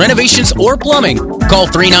 AC, renovations, or plumbing. Call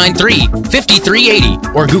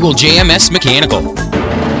 393-5380 or Google JMS Mechanical.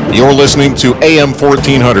 You're listening to AM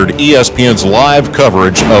 1400 ESPN's live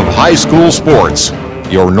coverage of high school sports.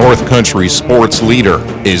 Your North Country sports leader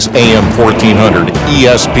is AM 1400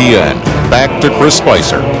 ESPN. Back to Chris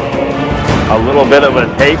Spicer. A little bit of a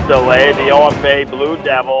tape delay. The OFA Blue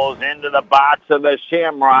Devils into the box of the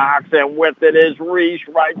Shamrocks, and with it is Reese,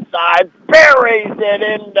 right side, buries it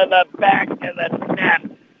into the back of the net.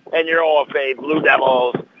 And your OFA Blue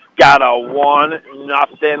Devils got a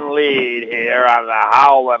 1-0 lead here on the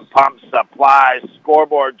Howland Pump Supply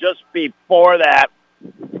scoreboard. Just before that,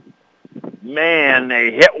 man,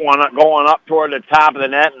 they hit one going up toward the top of the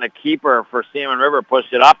net, and the keeper for Salmon River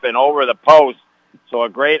pushed it up and over the post. So a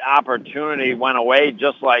great opportunity went away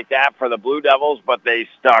just like that for the Blue Devils, but they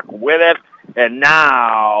stuck with it, and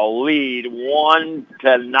now lead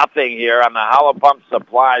 1-0 here on the Howland Pump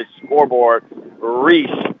Supply scoreboard. Reese,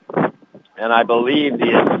 and I believe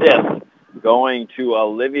the assist going to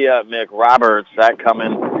Olivia McRoberts. That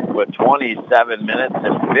coming with 27 minutes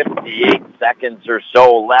and 58 seconds or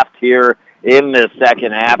so left here in the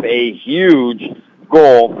second half. A huge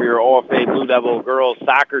goal for your OFA Blue Devil girls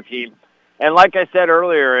soccer team. And like I said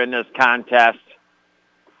earlier in this contest,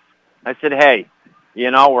 I said, hey, you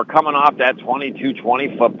know, we're coming off that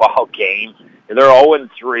 22-20 football game. They're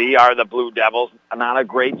 0-3, are the Blue Devils. Not a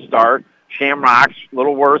great start. Shamrocks, a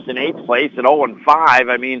little worse in 8th place at 0-5.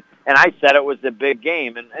 I mean, and I said it was a big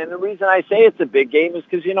game. And the reason I say it's a big game is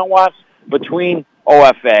because, you know what? Between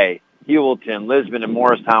OFA, Hewelton, Lisbon, and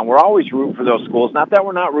Morristown, we're always rooting for those schools. Not that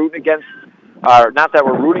we're not rooting against, not that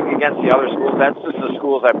we're rooting against the other schools. That's just the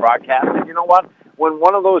schools I broadcast. And you know what? When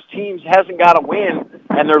one of those teams hasn't got a win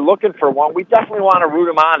and they're looking for one, we definitely want to root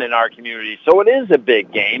them on in our community. So it is a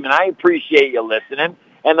big game, and I appreciate you listening.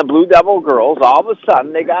 And the Blue Devil girls, all of a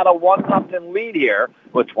sudden, they got a 1-0 lead here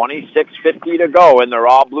with 26:50 to go, and they're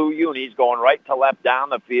all blue unis going right to left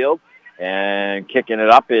down the field. And kicking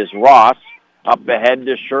it up is Ross, up ahead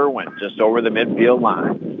to Sherwin, just over the midfield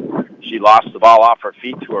line. She lost the ball off her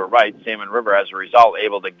feet to her right. Salmon River, as a result,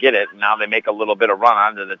 able to get it. And now they make a little bit of run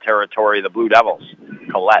onto the territory of the Blue Devils.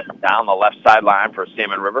 Colette down the left sideline for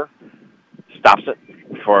Salmon River. Stops it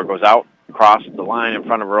before it goes out, across the line in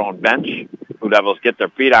front of her own bench. Blue Devils get their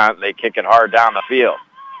feet on it. They kick it hard down the field.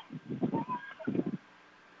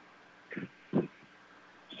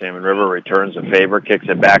 Salmon River returns a favor, kicks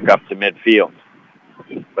it back up to midfield.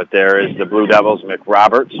 But there is the Blue Devils.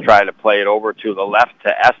 McRoberts try to play it over to the left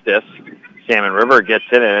to Estes. Salmon River gets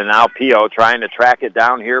it, and now Pio trying to track it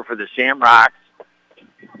down here for the Shamrocks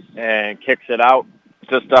and kicks it out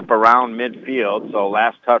just up around midfield. So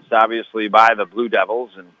last touched obviously by the Blue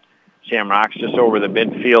Devils, and Shamrocks just over the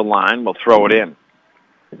midfield line will throw it in.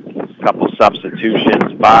 A couple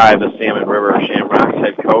substitutions by the Salmon River Shamrocks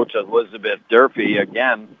head coach Elizabeth Durfee.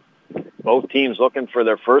 Again, both teams looking for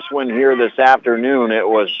their first win here this afternoon. It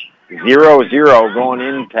was 0-0 going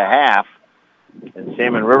into half, and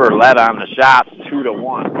Salmon River led on the shots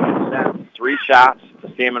 2-1. 3 shots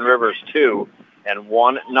to Salmon River's 2, and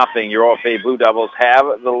 1-0. Your OFA Blue Devils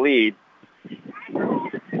have the lead.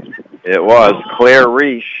 It was Claire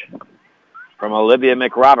Reich from Olivia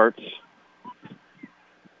McRoberts.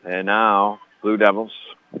 And now Blue Devils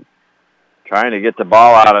trying to get the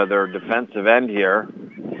ball out of their defensive end here.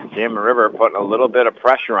 Salmon River putting a little bit of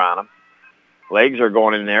pressure on them. Legs are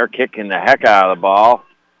going in there, kicking the heck out of the ball,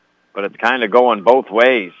 but it's kind of going both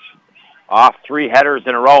ways. Off 3 headers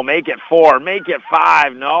in a row. Make it 4, make it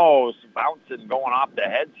 5. No, it's bouncing, going off the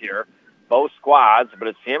heads here. Both squads, but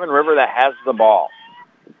it's Salmon River that has the ball.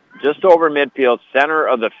 Just over midfield, center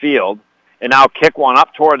of the field. And now kick one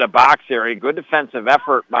up toward the box area. Good defensive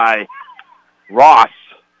effort by Ross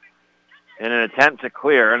in an attempt to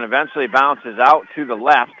clear, and eventually bounces out to the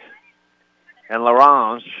left. And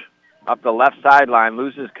Larange, up the left sideline,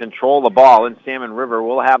 loses control of the ball, and Salmon River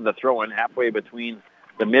will have the throw-in halfway between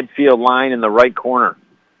the midfield line and the right corner.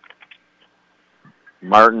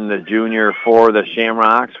 Martin, the junior for the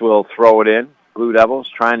Shamrocks, will throw it in. Blue Devils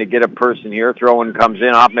trying to get a person here. Throw-in comes in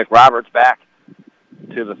off McRoberts, back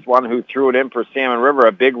to the one who threw it in for Salmon River.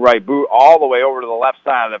 A big right boot all the way over to the left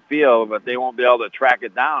side of the field, but they won't be able to track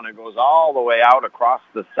it down. It goes all the way out across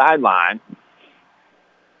the sideline.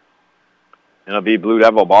 It'll be Blue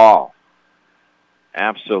Devil ball.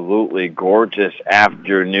 Absolutely gorgeous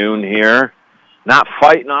afternoon here. Not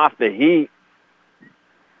fighting off the heat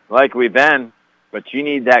like we've been, but you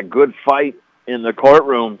need that good fight in the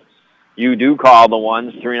courtroom. You do call the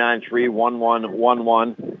ones,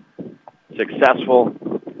 393-1111. Successful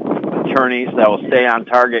attorneys that will stay on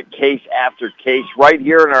target case after case right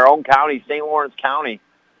here in our own county, St. Lawrence County,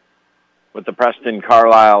 with the Preston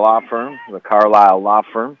Carlisle Law Firm, the Carlisle Law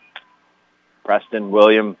Firm. Preston,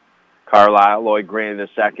 William Carlisle, Lloyd Graney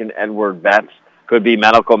II, Edward Betts. Could be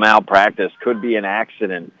medical malpractice, could be an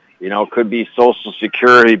accident, could be Social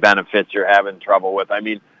Security benefits you're having trouble with. I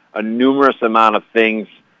mean, a numerous amount of things.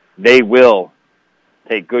 They will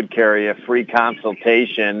take good care of you, free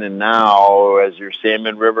consultation, and now as your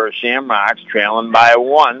Salmon River Shamrocks trailing by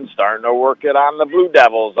 1, starting to work it on the Blue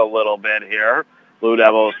Devils a little bit here. Blue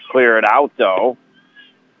Devils clear it out, though.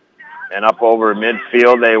 And up over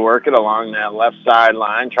midfield, they work it along that left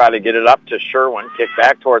sideline, try to get it up to Sherwin, kick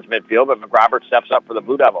back towards midfield, but McRoberts steps up for the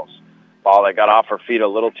Blue Devils. Ball that got off her feet a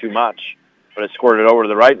little too much, but it squirted over to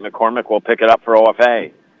the right, and McCormick will pick it up for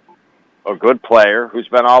OFA. A good player who's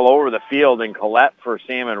been all over the field in Collette for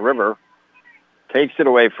Salmon River. Takes it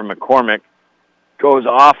away from McCormick. Goes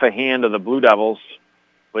off a hand of the Blue Devils. I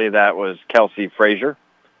believe that was Kelsey Frazier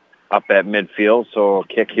up at midfield. So a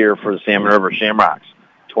kick here for the Salmon River Shamrocks.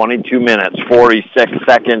 22 minutes, 46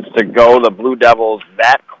 seconds to go. The Blue Devils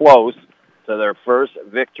that close to their first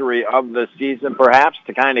victory of the season, perhaps,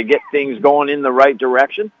 to kind of get things going in the right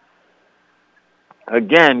direction.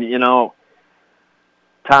 Again,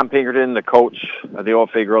 Tom Pinkerton, the coach of the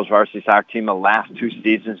OFA girls varsity soccer team the last 2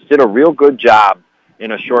 seasons, did a real good job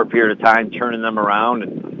in a short period of time turning them around.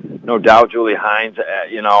 And no doubt Julie Hines,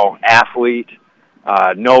 athlete,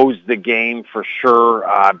 knows the game for sure.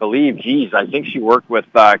 I believe, I think she worked with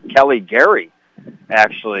Kelly Gary,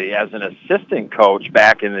 actually, as an assistant coach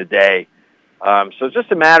back in the day. So it's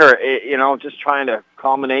just a matter, just trying to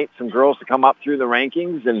culminate some girls to come up through the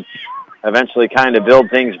rankings and eventually kind of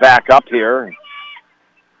build things back up here.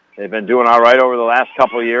 They've been doing all right over the last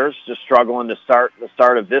couple of years, just struggling to start the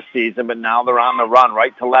start of this season, but now they're on the run,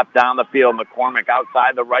 right to left down the field. McCormick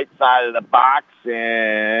outside the right side of the box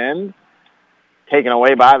and taken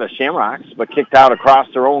away by the Shamrocks, but kicked out across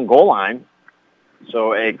their own goal line.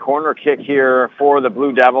 So a corner kick here for the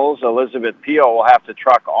Blue Devils. Elizabeth Pio will have to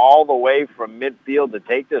truck all the way from midfield to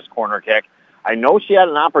take this corner kick. I know she had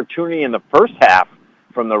an opportunity in the first half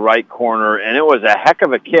from the right corner, and it was a heck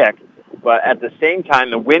of a kick. But at the same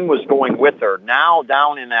time, the wind was going with her. Now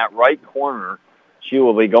down in that right corner, she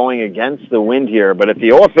will be going against the wind here. But if the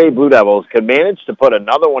OFA Blue Devils could manage to put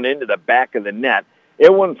another one into the back of the net,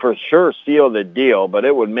 it wouldn't for sure seal the deal, but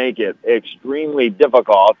it would make it extremely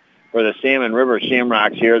difficult for the Salmon River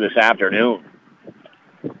Shamrocks here this afternoon.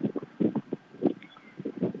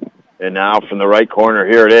 And now from the right corner,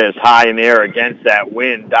 here it is, high in the air against that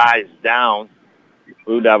wind, dives down.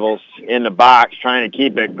 Blue Devils in the box trying to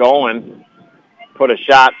keep it going. Put a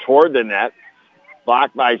shot toward the net.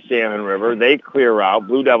 Blocked by Salmon River. They clear out.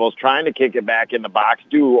 Blue Devils trying to kick it back in the box.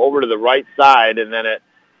 Over to the right side, and then it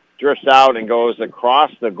drifts out and goes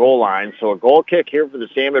across the goal line. So a goal kick here for the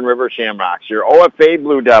Salmon River Shamrocks. Your OFA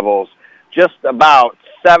Blue Devils, just about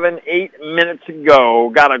 7-8 minutes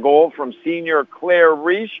ago, got a goal from senior Claire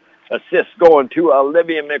Reich. Assist going to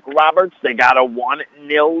Olivia McRoberts. They got a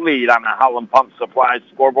 1-0 lead on the Howland Pump Supply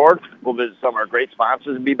scoreboard. We'll visit some of our great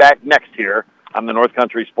sponsors and be back next here on the North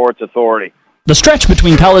Country Sports Authority. The stretch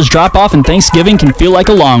between college drop-off and Thanksgiving can feel like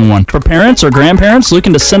a long one. For parents or grandparents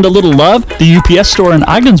looking to send a little love, the UPS store in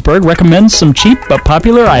Ogdensburg recommends some cheap but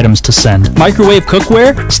popular items to send. Microwave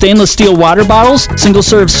cookware, stainless steel water bottles,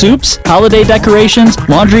 single-serve soups, holiday decorations,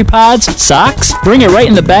 laundry pods, socks. Bring it right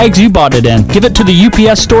in the bags you bought it in. Give it to the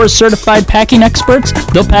UPS store's certified packing experts.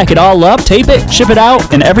 They'll pack it all up, tape it, ship it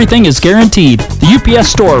out, and everything is guaranteed. The UPS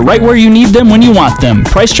store, right where you need them when you want them.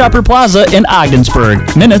 Price Chopper Plaza in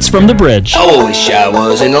Ogdensburg, minutes from the bridge. Oh, wish I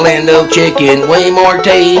was in the land of chicken, way more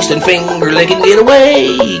taste than finger licking. Get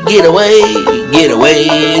away, get away, get away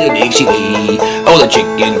to Dixie Lee. Oh, the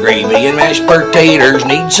chicken gravy and mashed potatoes,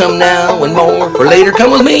 need some now and more for later.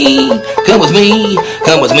 Come with me, come with me,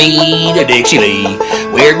 come with me to Dixie Lee.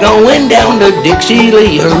 We're going down to Dixie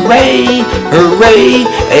Lee, hooray, hooray,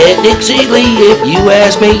 at Dixie Lee. If you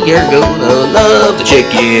ask me, you're gonna love the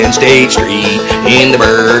chicken State Street in the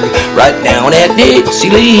Burg, right down at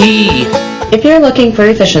Dixie Lee. If you're looking for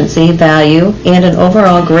efficiency, value, and an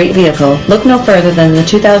overall great vehicle, look no further than the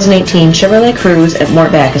 2018 Chevrolet Cruze at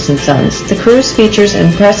Mort Backus & Sons. The Cruze features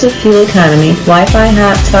impressive fuel economy, Wi-Fi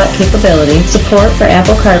hotspot capability, support for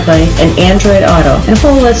Apple CarPlay and Android Auto, and a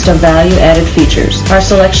full list of value-added features. Our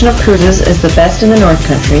selection of Cruzes is the best in the North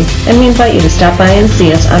Country, and we invite you to stop by and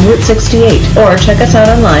see us on Route 68, or check us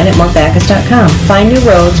out online at mortbackus.com. Find new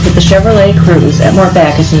roads with the Chevrolet Cruze at Mort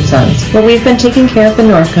Backus & Sons, where we've been taking care of the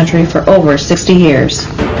North Country for over 60 years.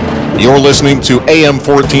 You're listening to AM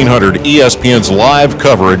 1400 ESPN's live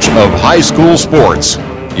coverage of high school sports.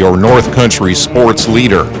 Your North Country sports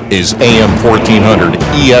leader is AM 1400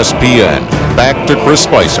 ESPN. Back to Chris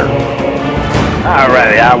Spicer. All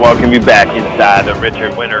right, I welcome you back inside the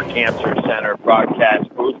Richard Winter Cancer Center broadcast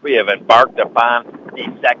booth. We have embarked upon the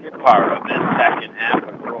second part of this second half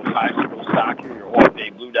of girls high school soccer. Your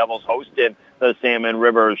OFA Blue Devils hosted the Salmon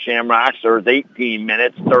River Shamrocks. There's 18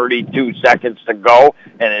 minutes, 32 seconds to go,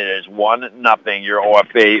 and it is 1-0. Your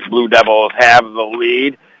OFA Blue Devils have the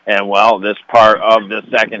lead. And, well, this part of the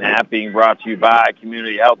second half being brought to you by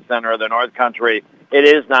Community Health Center of the North Country. It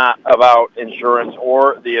is not about insurance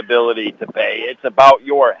or the ability to pay. It's about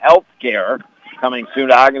your health care. Coming soon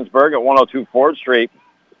to Ogdensburg at 102 4th Street.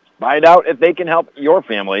 Find out if they can help your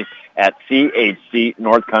family at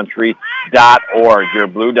chcnorthcountry.org. Your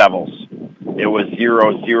Blue Devils. It was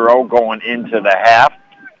 0-0 going into the half.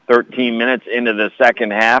 13 minutes into the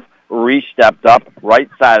second half. Reese stepped up, right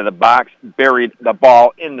side of the box, buried the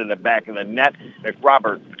ball into the back of the net.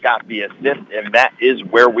 McRoberts got the assist, and that is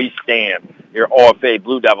where we stand. Your OFA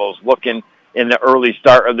Blue Devils looking in the early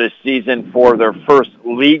start of this season for their first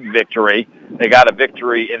league victory. They got a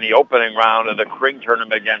victory in the opening round of the Cring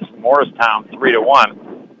tournament against Morristown 3-1.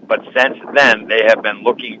 But since then, they have been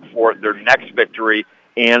looking for their next victory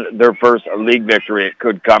and their first league victory. It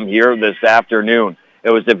could come here this afternoon. It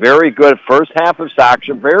was a very good first half of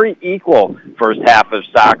soccer, very equal first half of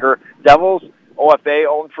soccer. Devils, OFA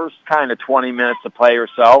owned first kind of 20 minutes to play or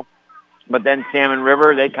so. But then Salmon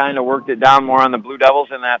River, they kind of worked it down more on the Blue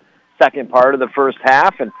Devils in that second part of the first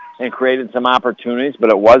half and created some opportunities. But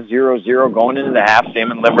it was 0-0 going into the half.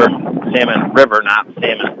 Salmon River, not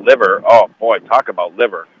Salmon Liver. Oh, boy, talk about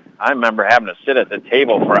liver. I remember having to sit at the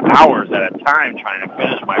table for hours at a time trying to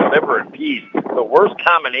finish my liver and peas. The worst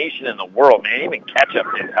combination in the world, man. Even ketchup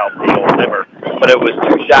didn't help the old liver. But it was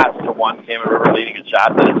 2-1. Salmon River leading in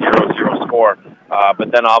shots at a 0-0 score.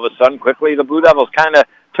 But then all of a sudden, quickly, the Blue Devils kind of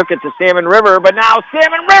took it to Salmon River. But now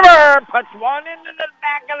Salmon River puts one into the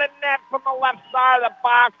back of the net from the left side of the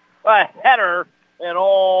box. A header. And,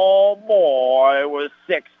 oh, boy, it was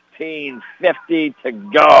 16:50 to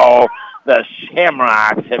go. The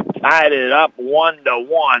Shamrocks have tied it up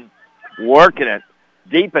 1-1, working it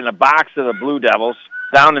deep in the box of the Blue Devils,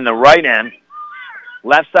 down in the right end.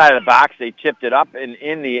 Left side of the box, they tipped it up and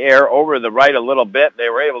in the air over the right a little bit. They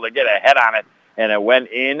were able to get a head on it, and it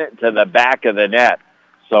went into the back of the net.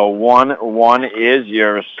 So 1-1 is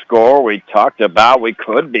your score. We talked about we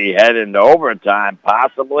could be heading to overtime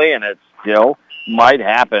possibly, and it still might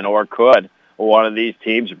happen or could. One of these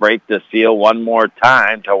teams break the seal one more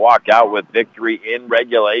time to walk out with victory in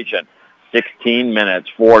regulation. 16 minutes,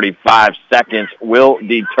 45 seconds will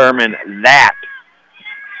determine that.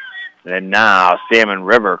 And now Salmon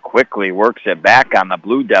River quickly works it back on the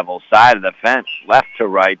Blue Devils side of the fence. Left to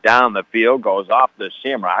right down the field, goes off the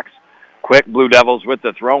Shamrocks. Quick Blue Devils with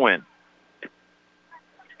the throw-in.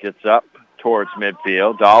 Gets up towards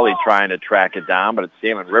midfield. Dolly trying to track it down, but it's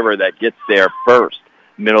Salmon River that gets there first.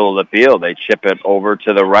 Middle of the field, they chip it over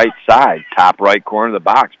to the right side. Top right corner of the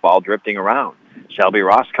box, ball drifting around. Shelby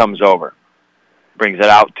Ross comes over. Brings it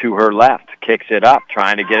out to her left. Kicks it up,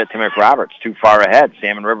 trying to get it to McRoberts. Too far ahead.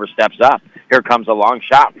 Salmon River steps up. Here comes a long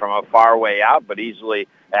shot from a far way out, but easily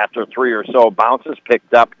after three or so bounces,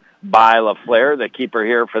 picked up by LaFleur, the keeper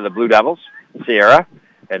here for the Blue Devils, Sierra.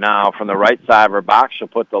 And now from the right side of her box, she'll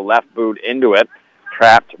put the left boot into it.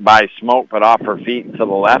 Trapped by Smoke, but off her feet to the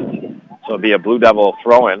left. So it'll be a Blue Devil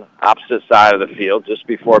throw-in, opposite side of the field, just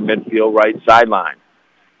before midfield right sideline.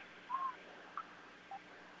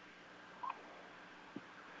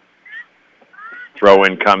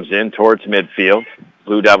 Throw-in comes in towards midfield.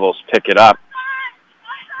 Blue Devils pick it up.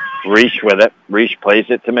 Reich with it. Reich plays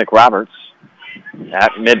it to McRoberts.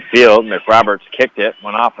 At midfield, McRoberts kicked it,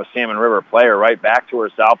 went off a Salmon River player right back to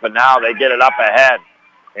herself, and now they get it up ahead.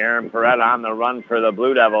 Erin Perretta on the run for the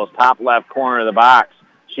Blue Devils, top left corner of the box.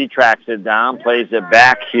 She tracks it down, plays it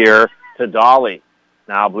back here to Dolly.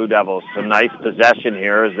 Now Blue Devils, some nice possession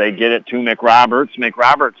here as they get it to McRoberts.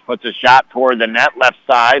 McRoberts puts a shot toward the net left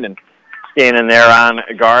side, and standing there on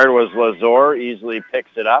guard was Lazor, easily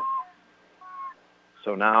picks it up.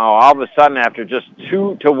 So now all of a sudden, after just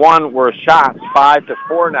 2-1 were shots,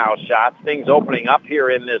 5-4 now shots, things opening up here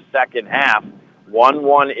in this second half.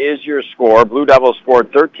 1-1 is your score. Blue Devils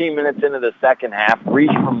scored 13 minutes into the second half.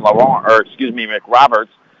 Reach from McRoberts.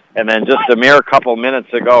 And then just a mere couple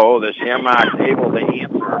minutes ago, the Shamrocks able to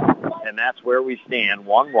answer. And that's where we stand,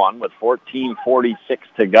 1-1 with 14:46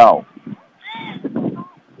 to go.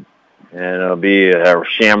 And it'll be a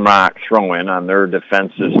Shamrock throw-in on their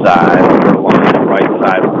defensive side. Along the right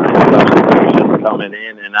side line, substitutions coming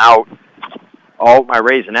in and out. Oh, my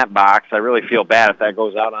Raisinette box. I really feel bad if that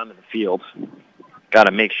goes out onto the field. Got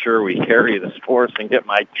to make sure we carry the sports and get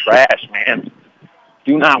my trash, man.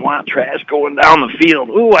 Do not want trash going down the field.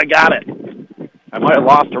 Ooh, I got it. I might have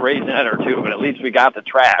lost a Raisinette or two, but at least we got the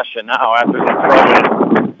trash. And now after the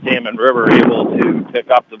throw-in, Salmon River able to pick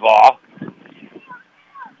up the ball.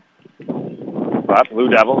 But Blue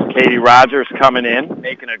Devils, Katie Rogers coming in,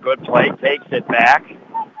 making a good play, takes it back,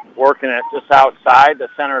 working it just outside the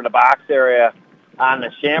center of the box area on the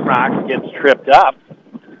Shamrocks, gets tripped up.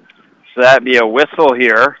 So that'd be a whistle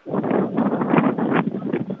here.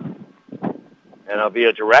 And it'll be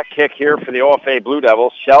a direct kick here for the OFA Blue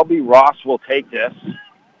Devils. Shelby Ross will take this.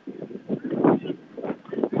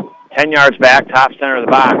 10 yards back, top center of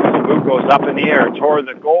the box. The boot goes up in the air toward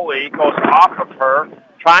the goalie, goes off of her,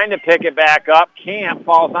 trying to pick it back up. Can't,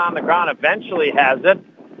 falls on the ground, eventually has it.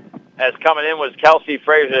 As coming in was Kelsey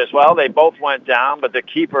Fraser as well. They both went down, but the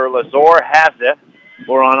keeper, Lazor, has it.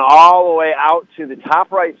 Will run all the way out to the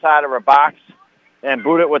top right side of her box and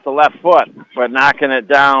boot it with the left foot. But knocking it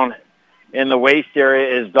down in the waist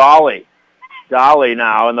area is Dolly. Dolly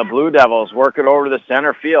now, and the Blue Devils work it over to the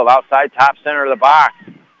center field, outside top center of the box.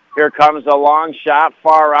 Here comes a long shot,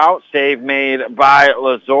 far out, save made by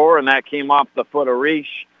Lazor, and that came off the foot of Reich.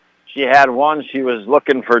 She had one, she was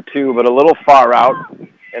looking for two, but a little far out,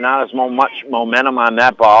 and not as much momentum on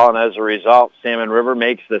that ball, and as a result, Salmon River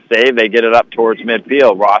makes the save. They get it up towards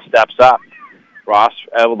midfield. Ross steps up. Ross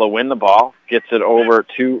able to win the ball, gets it over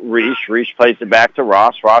to Reich. Reich plays it back to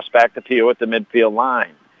Ross. Ross back to Pio at the midfield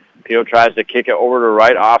line. Pio tries to kick it over to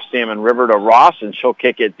right off Salmon River to Ross, and she'll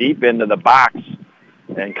kick it deep into the box.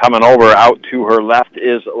 And coming over out to her left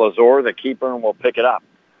is Lazor, the keeper, and will pick it up.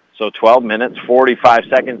 So 12 minutes, 45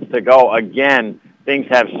 seconds to go. Again, things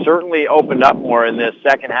have certainly opened up more in this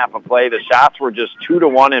second half of play. The shots were just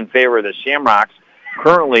 2-1 in favor of the Shamrocks.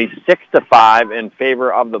 Currently 6-5 in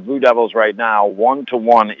favor of the Blue Devils right now.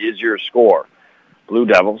 1-1 is your score. Blue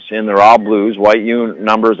Devils in their all blues, white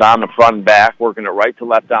numbers on the front and back, working it right to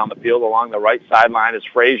left down the field. Along the right sideline is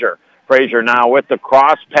Frazier. Frazier now with the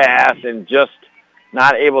cross pass and just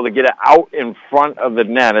not able to get it out in front of the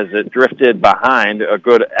net as it drifted behind. A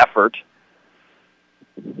good effort.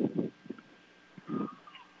 And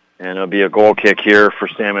it'll be a goal kick here for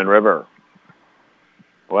Salmon River.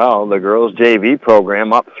 Well, the girls' JV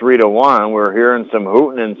program up 3-1. We're hearing some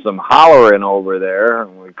hooting and some hollering over there,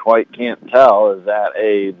 and we quite can't tell. Is that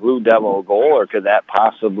a Blue Devil goal, or could that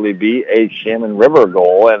possibly be a Salmon River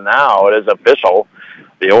goal? And now it is official.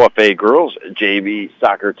 The OFA girls' JV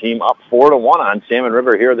soccer team up 4-1 on Salmon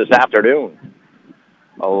River here this afternoon.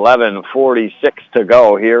 11:46 to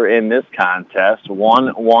go here in this contest.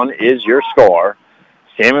 1-1 is your score.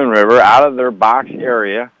 Salmon River out of their box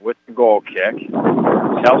area with the goal kick.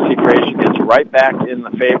 Kelsey Frazier gets right back in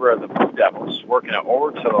the favor of the Blue Devils, working it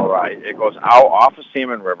over to the right. It goes out off of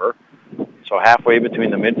Salmon River, so halfway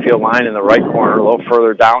between the midfield line and the right corner, a little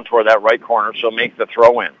further down toward that right corner. She'll make the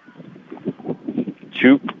throw-in.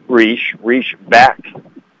 To Reich back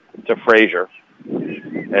to Frazier.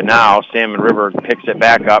 And now Salmon River picks it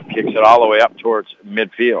back up, kicks it all the way up towards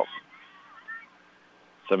midfield.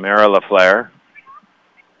 Samara LaFleur.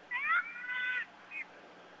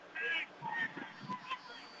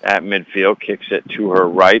 At midfield, kicks it to her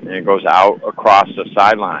right, and it goes out across the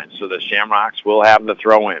sideline. So the Shamrocks will have the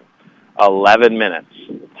throw-in. 11 minutes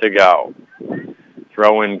to go.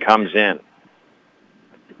 Throw-in comes in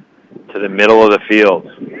to the middle of the field,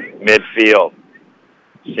 midfield.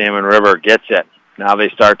 Salmon River gets it. Now they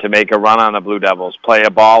start to make a run on the Blue Devils. Play a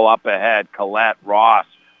ball up ahead. Collette, Ross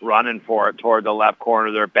running for it toward the left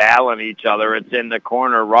corner. They're battling each other. It's in the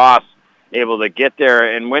corner. Ross able to get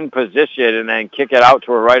there and win position and then kick it out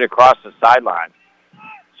to her right across the sideline.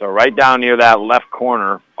 So right down near that left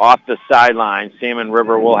corner, off the sideline, Salmon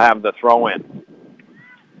River will have the throw-in.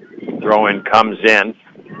 Throw-in comes in.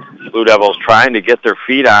 Blue Devils trying to get their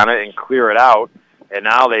feet on it and clear it out, and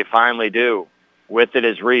now they finally do. With it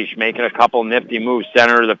is Reich, making a couple nifty moves,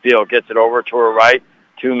 center of the field, gets it over to her right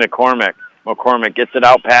to McCormick. McCormick gets it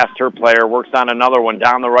out past her player, works on another one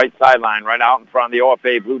down the right sideline, right out in front of the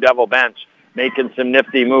OFA Blue Devil bench, making some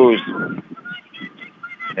nifty moves.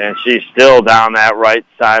 And she's still down that right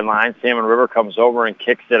sideline. Salmon River comes over and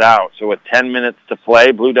kicks it out. So with 10 minutes to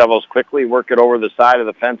play, Blue Devils quickly work it over the side of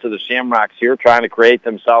the fence of the Shamrocks here, trying to create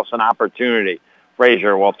themselves an opportunity.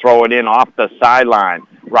 Frazier will throw it in off the sideline.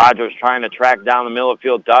 Rogers trying to track down the middle of the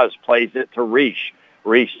field, plays it to Reich.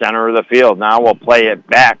 Reich, center of the field. Now we'll play it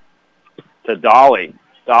back to Dolly.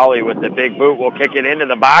 Dolly with the big boot will kick it into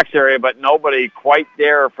the box area, but nobody quite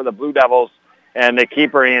there for the Blue Devils. And the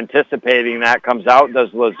keeper anticipating that comes out, does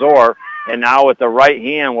Lazor. And now with the right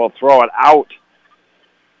hand will throw it out.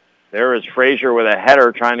 There is Frazier with a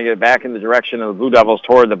header trying to get back in the direction of the Blue Devils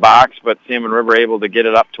toward the box, but Salmon River able to get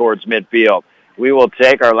it up towards midfield. We will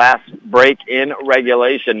take our last break in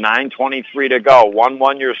regulation, 9:23 to go.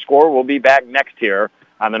 1-1 your score. We'll be back next here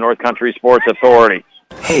on the North Country Sports Authority.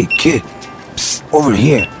 Hey, kid. Psst, over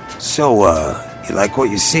here. So, you like what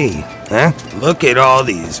you see, huh? Look at all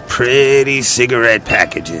these pretty cigarette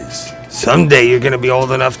packages. Someday you're gonna be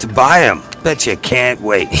old enough to buy them. Bet you can't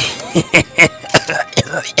wait.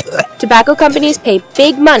 Tobacco companies pay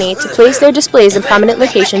big money to place their displays in prominent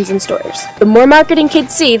locations in stores. The more marketing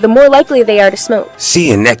kids see, the more likely they are to smoke. See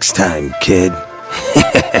you next time, kid.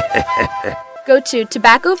 Go to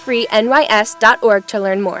tobaccofreenys.org to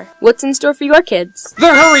learn more. What's in store for your kids?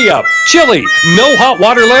 The Hurry Up! Chilly! No hot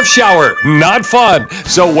water left shower! Not fun!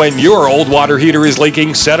 So when your old water heater is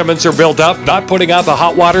leaking, sediments are built up, not putting out the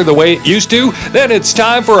hot water the way it used to, then it's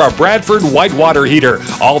time for a Bradford white water heater.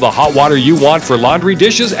 All the hot water you want for laundry,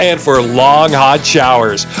 dishes, and for long hot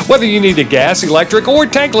showers. Whether you need a gas, electric, or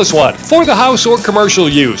tankless one, for the house or commercial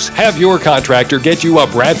use, have your contractor get you a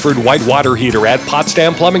Bradford white water heater at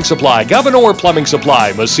Potsdam Plumbing Supply, Governor Plumbing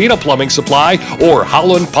Supply, Messina Plumbing Supply, or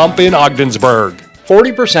Howland Pump in Ogdensburg.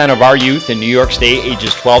 40% of our youth in New York State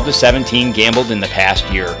ages 12 to 17 gambled in the past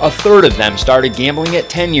year. A third of them started gambling at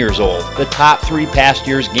 10 years old. The top 3 past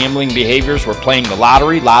year's gambling behaviors were playing the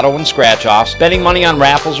lottery, lotto, and scratch-offs, betting money on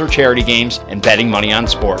raffles or charity games, and betting money on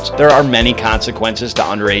sports. There are many consequences to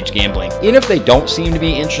underage gambling. Even if they don't seem to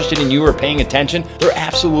be interested in you or paying attention, they're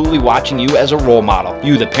absolutely watching you as a role model.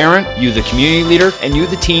 You, the parent, you, the community leader, and you,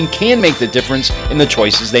 the teen, can make the difference in the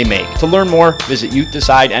choices they make. To learn more, visit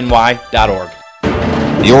youthdecideNY.org.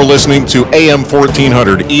 You're listening to AM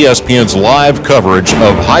 1400 ESPN's live coverage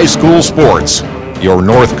of high school sports. Your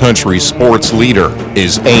North Country sports leader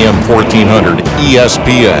is AM 1400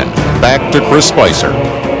 ESPN. Back to Chris Spicer.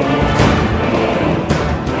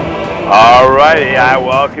 All righty, I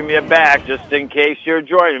welcome you back. Just in case you're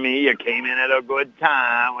joining me, you came in at a good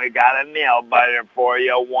time. We got a nail biter for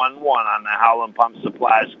you, 1-1 on the Howland Pump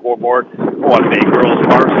Supply scoreboard. OFA girls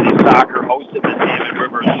varsity soccer hosted the Salmon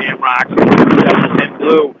River Shamrocks. Devils in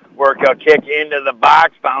blue work a kick into the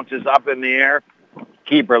box, bounces up in the air.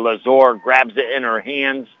 Keeper Lazor grabs it in her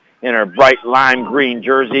hands in her bright lime green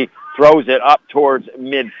jersey, throws it up towards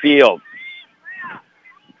midfield.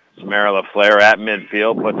 Samara LaFleur at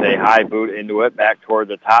midfield puts a high boot into it back toward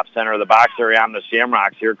the top center of the box area on the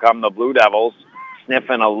Shamrocks. Here come the Blue Devils,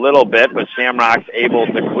 sniffing a little bit, but Shamrocks able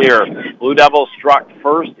to clear. Blue Devils struck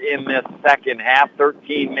first in this second half,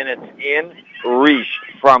 13 minutes in. Reich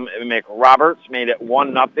from McRoberts made it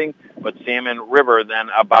 1-0, but Salmon River then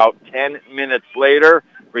about 10 minutes later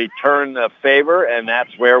returned the favor, and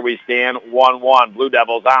that's where we stand, 1-1. Blue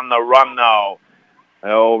Devils on the run, though.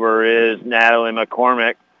 Over is Natalie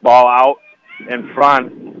McCormick. Ball out in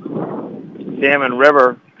front. Salmon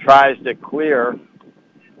River tries to clear.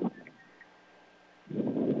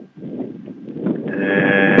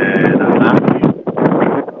 And I'm not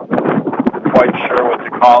quite sure what the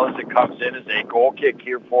call is. It comes in as a goal kick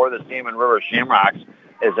here for the Salmon River Shamrocks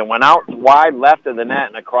as it went out wide left of the net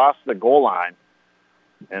and across the goal line.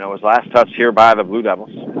 And it was last touched here by the Blue Devils.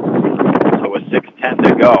 So with 6:10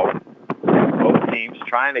 to go. Both teams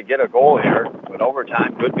trying to get a goal here, but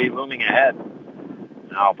overtime could be looming ahead.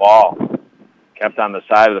 Now ball kept on the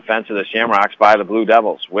side of the fence of the Shamrocks by the Blue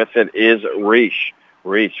Devils. With it is Reich.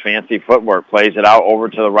 Reich, fancy footwork, plays it out over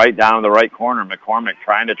to the right, down in the right corner. McCormick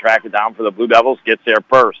trying to track it down for the Blue Devils, gets there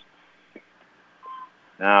first.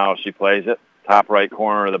 Now she plays it, top right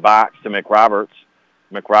corner of the box to McRoberts.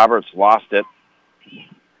 McRoberts lost it.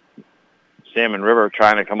 Salmon River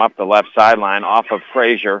trying to come up the left sideline off of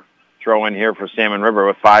Frazier. Throw in here for Salmon River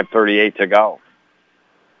with 5:38 to go.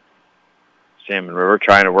 Salmon River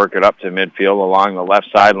trying to work it up to midfield along the left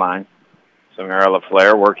sideline. Samara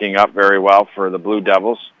LaFleur working up very well for the Blue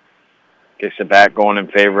Devils. Kicks it back going in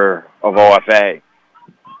favor of OFA.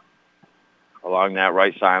 Along that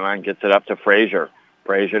right sideline, gets it up to Frazier.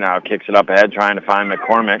 Frazier now kicks it up ahead trying to find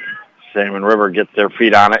McCormick. Salmon River gets their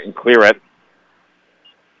feet on it and clear it.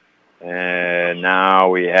 And now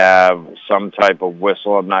we have some type of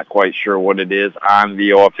whistle. I'm not quite sure what it is on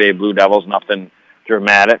the OFA Blue Devils. Nothing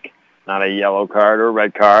dramatic. Not a yellow card or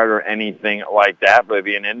red card or anything like that. But it'd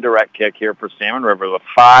be an indirect kick here for Salmon River with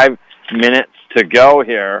 5 minutes to go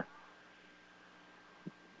here.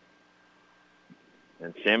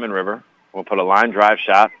 And Salmon River will put a line drive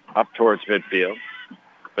shot up towards midfield.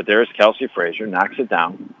 But there's Kelsey Frazier, knocks it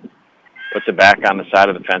down, puts it back on the side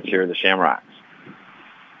of the fence here of the Shamrocks.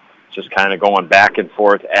 Just kind of going back and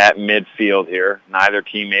forth at midfield here. Neither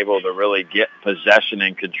team able to really get possession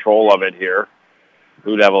and control of it here.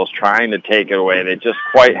 Blue Devils trying to take it away. They just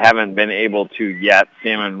quite haven't been able to yet.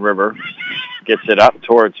 Salmon River gets it up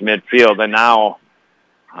towards midfield, and now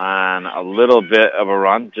on a little bit of a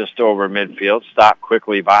run just over midfield. Stopped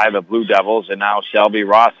quickly by the Blue Devils, and now Shelby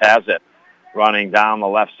Ross has it. Running down the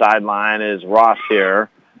left sideline is Ross here,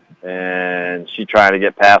 and she trying to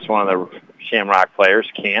get past one of the Shamrock players.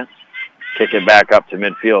 Can't. Kick it back up to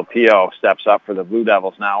midfield. Pio steps up for the Blue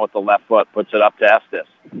Devils now with the left foot, puts it up to Estes.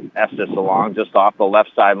 Estes along just off the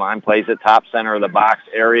left sideline, plays it top center of the box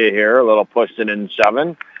area here, a little pushing and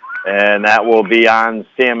shoving, and that will be on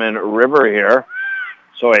Salmon River here.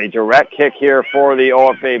 So a direct kick here for the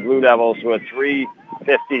OFA Blue Devils with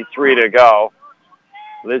 3:53 to go.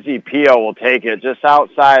 Lizzie Pio will take it just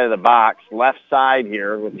outside of the box, left side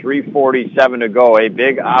here with 3:47 to go. A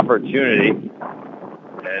big opportunity.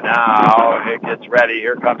 And now it gets ready.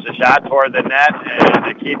 Here comes a shot toward the net, and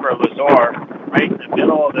the keeper, Lazor, right in the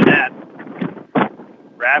middle of the net,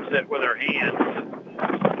 grabs it with her hands,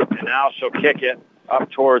 and now she'll kick it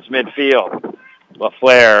up towards midfield.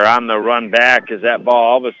 LaFleur on the run back as that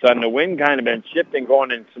ball, all of a sudden, the wind kind of been shifting,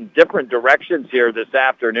 going in some different directions here this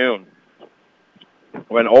afternoon.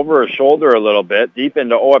 Went over her shoulder a little bit, deep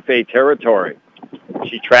into OFA territory.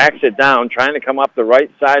 She tracks it down, trying to come up the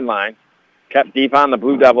right sideline. Kept deep on the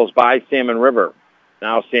Blue Devils by Salmon River.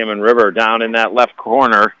 Now Salmon River down in that left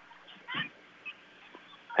corner.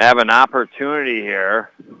 Have an opportunity here.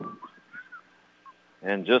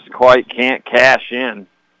 And just quite can't cash in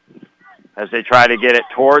as they try to get it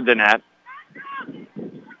toward the net.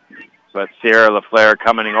 But Sierra LaFleur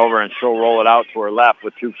coming over, and she'll roll it out to her left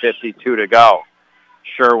with 2:52 to go.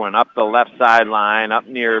 Sherwin up the left sideline, up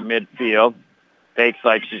near midfield. Fakes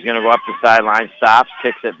like she's going to go up the sideline, stops,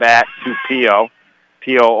 kicks it back to Pio.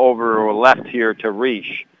 Pio over left here to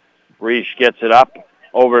Reish. Reish gets it up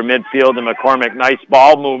over midfield to McCormick. Nice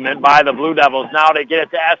ball movement by the Blue Devils. Now they get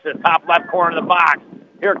it to Estes, top left corner of the box.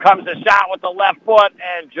 Here comes the shot with the left foot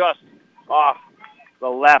and just off the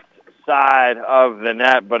left side of the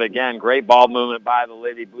net. But again, great ball movement by the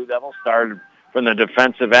Lady Blue Devils. Started from the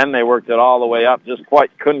defensive end. They worked it all the way up. Just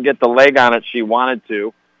quite couldn't get the leg on it she wanted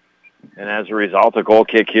to. And as a result, a goal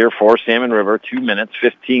kick here for Salmon River. 2 minutes,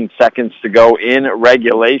 15 seconds to go in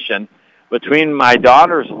regulation. Between my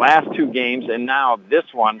daughter's last 2 games and now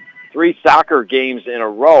this one, 3 soccer games in a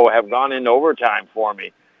row have gone into overtime for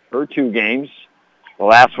me. Her 2 games, the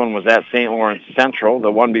last one was at St. Lawrence Central.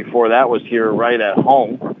 The one before that was here right at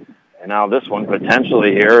home. And now this one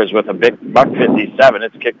potentially here is with a big buck 57.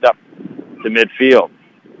 It's kicked up to midfield.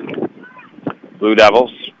 Blue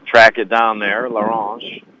Devils track it down there.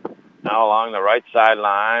 Larange now along the right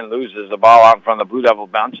sideline, loses the ball out in front of the Blue Devil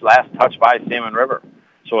bench. Last touch by Salmon River.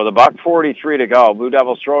 So with a buck 43 to go, Blue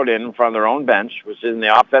Devils throw it in front of their own bench, which is in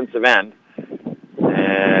the offensive end.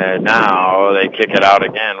 And now they kick it out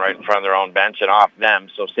again right in front of their own bench and off them.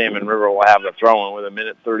 So Salmon River will have the throw-in with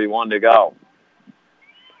 1:31 to go.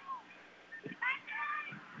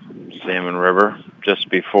 Salmon River just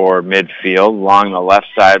before midfield, along the left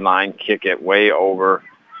sideline, kick it way over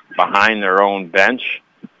behind their own bench.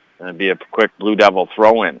 It'll be a quick Blue Devil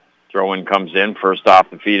throw-in. Throw-in comes in, first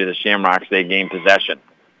off the feet of the Shamrocks. They gain possession.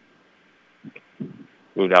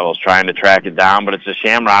 Blue Devils trying to track it down, but it's the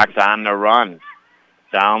Shamrocks on the run.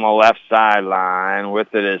 Down the left sideline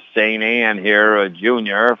with it is St. Anne here, a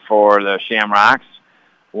junior for the Shamrocks.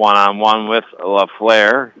 One-on-one with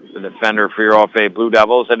LaFleur, the defender for your OFA Blue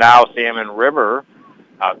Devils. And now Salmon River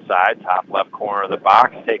outside, top left corner of the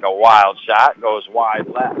box. Take a wild shot, goes wide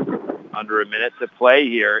left. Under a minute to play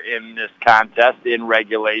here in this contest in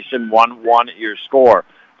regulation. 1-1 your score.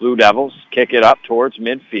 Blue Devils kick it up towards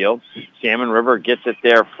midfield. Salmon River gets it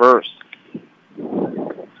there first.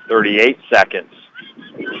 38 seconds.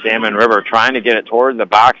 Salmon River trying to get it toward the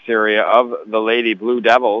box area of the Lady Blue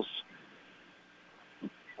Devils.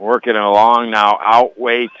 Working along now, out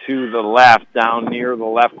way to the left, down near the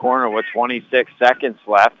left corner with 26 seconds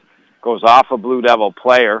left. Goes off a Blue Devil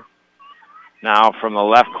player. Now from the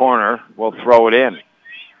left corner, we'll throw it in.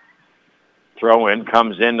 Throw in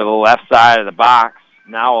comes into the left side of the box.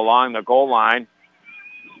 Now along the goal line.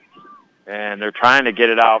 And they're trying to get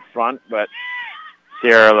it out front, but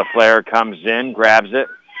Sierra LaFleur comes in, grabs it,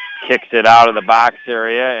 kicks it out of the box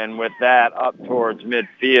area, and with that up towards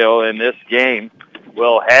midfield in this game,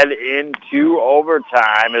 we'll head into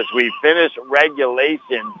overtime as we finish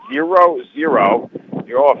regulation 0-0.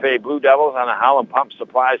 Your OFA Blue Devils on the Holland Pump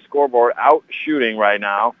Supply scoreboard out shooting right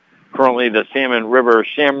now. Currently the Salmon River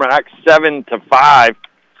Shamrocks 7-5.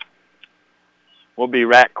 We'll be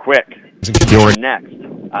right quick. Next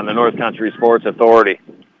on the North Country Sports Authority.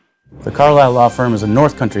 The Carlisle Law Firm is a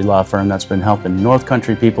North Country law firm that's been helping North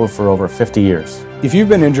Country people for over 50 years. If you've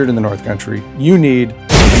been injured in the North Country, you need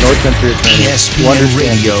a North Country attorney who understands what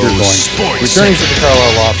you're going through. Attorneys at the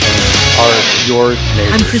Carlisle Law Firm are your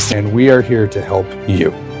neighbors, and we are here to help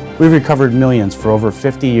you. We've recovered millions for over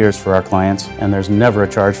 50 years for our clients, and there's never a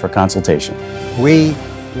charge for consultation. We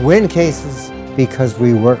win cases because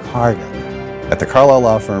we work harder. At the Carlisle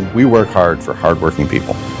Law Firm, we work hard for hardworking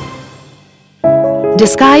people.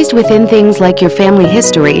 Disguised within things like your family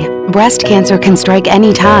history, breast cancer can strike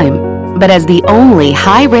any time. But as the only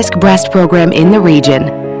high-risk breast program in the region,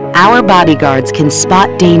 our bodyguards can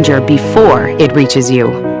spot danger before it reaches you.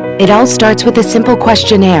 It all starts with a simple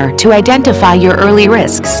questionnaire to identify your early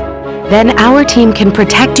risks. Then our team can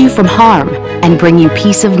protect you from harm and bring you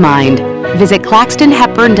peace of mind. Visit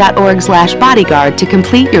claxtonhepburn.org/bodyguard to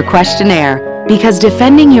complete your questionnaire, because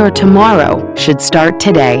defending your tomorrow should start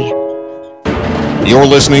today. You're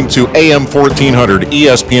listening to AM 1400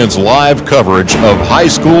 ESPN's live coverage of high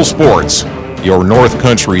school sports. Your North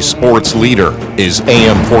Country sports leader is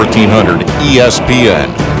AM 1400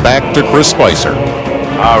 ESPN. Back to Chris Spicer.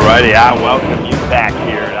 All righty, I welcome you back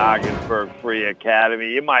here at Ogdensburg Free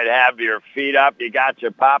Academy. You might have your feet up, you got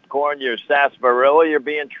your popcorn, your sarsaparilla, you're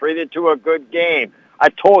being treated to a good game. I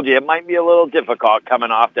told you it might be a little difficult coming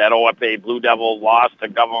off that OFA Blue Devil loss to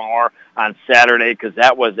Governor on Saturday, because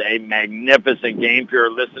that was a magnificent game for your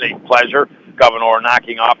listening pleasure. Governor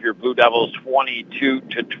knocking off your Blue Devils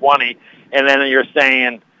 22-20. And then you're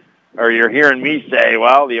saying, or you're hearing me say,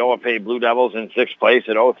 well, the OFA Blue Devils in 6th place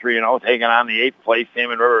at 0-3-0, taking on the 8th place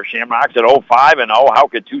Salmon River Shamrocks at 0-5-0. How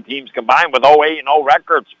could two teams combined with 0-8-0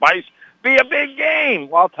 records, Spice, be a big game?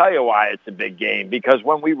 Well, I'll tell you why it's a big game. Because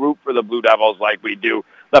when we root for the Blue Devils like we do,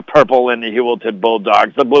 the purple and the Hewelton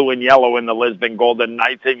Bulldogs, the blue and yellow and the Lisbon Golden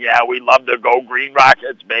Knights, and yeah, we love to go Green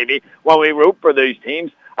Rockets, baby. When we root for these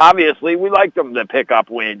teams, obviously we like them to pick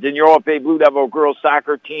up wins. And your OFA Blue Devil girls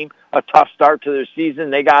soccer team, a tough start to their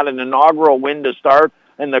season. They got an inaugural win to start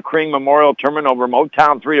in the Kring Memorial Tournament over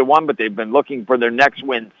Motown 3-1, but they've been looking for their next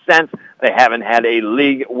win since. They haven't had a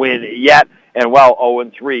league win yet. And, well,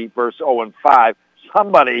 0-3 versus 0-5.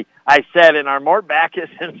 Somebody, I said in our Mort Backus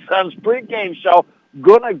and Sons pregame show,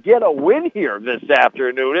 gonna get a win here this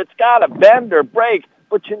afternoon. It's got to bend or break.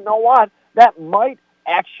 But you know what? That might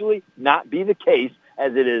actually not be the case,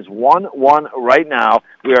 as it is 1-1 right now.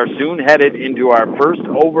 We are soon headed into our first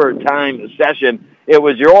overtime session. It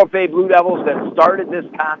was your OFA Blue Devils that started this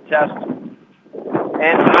contest,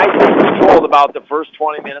 and I think controlled about the first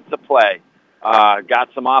 20 minutes of play. Got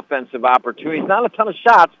some offensive opportunities, not a ton of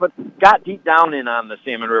shots, but got deep down in on the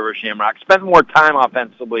Salmon River Shamrocks. Spent more time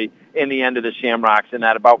offensively in the end of the Shamrocks in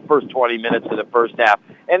that about first 20 minutes of the first half.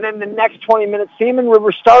 And then the next 20 minutes, Salmon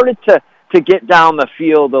River started to get down the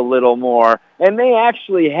field a little more, and they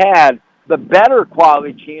actually had the better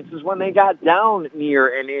quality chances when they got down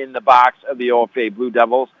near and in the box of the OFA Blue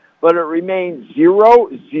Devils. But it remained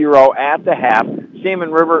 0-0 at the half.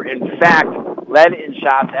 Salmon River, in fact, led in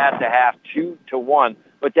shots at the half 2-1.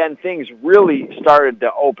 But then things really started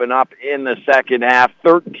to open up in the second half.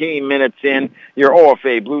 13 minutes in, your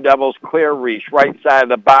OFA Blue Devils, Claire Reich, right side of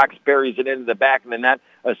the box, buries it into the back of the net.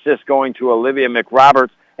 Assist going to Olivia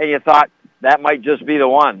McRoberts. And you thought that might just be the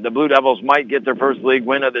one. The Blue Devils might get their first league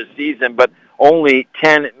win of the season, but only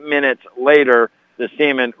 10 minutes later, the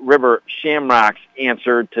Salmon River Shamrocks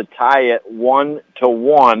answered to tie it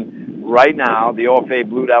 1-1. Right now, the OFA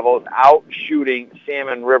Blue Devils out shooting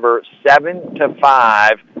Salmon River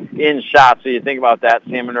 7-5 in shots. So you think about that,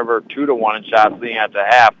 Salmon River 2-1 in shots leading at the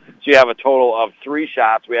half. So you have a total of 3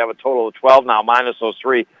 shots. We have a total of 12 now, minus those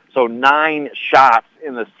 3. So 9 shots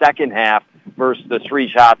in the second half versus the 3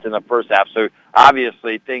 shots in the first half. So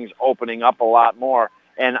obviously things opening up a lot more.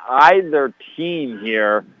 And either team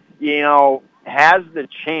here, has the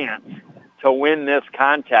chance to win this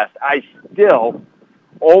contest. I still,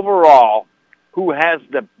 overall, who has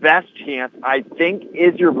the best chance, I think,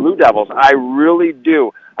 is your Blue Devils. I really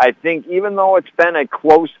do. I think even though it's been a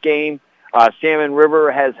close game, Salmon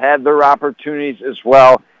River has had their opportunities as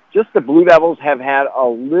well. Just the Blue Devils have had a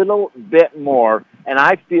little bit more, and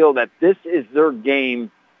I feel that this is their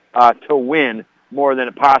game to win more than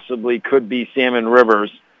it possibly could be Salmon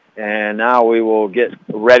River's. And now we will get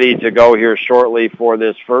ready to go here shortly for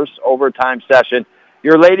this first overtime session.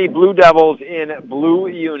 Your Lady Blue Devils in blue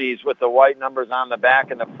unis with the white numbers on the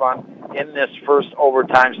back and the front in this first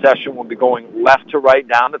overtime session will be going left to right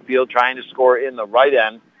down the field, trying to score in the right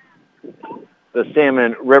end. The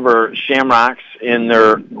Salmon River Shamrocks in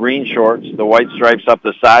their green shorts, the white stripes up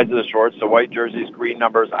the sides of the shorts, the white jerseys, green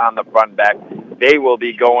numbers on the front and back. They will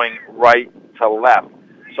be going right to left.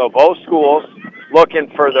 So both schools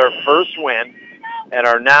looking for their first win and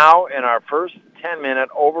are now in our first 10-minute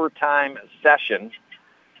overtime session.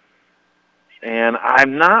 And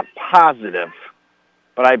I'm not positive,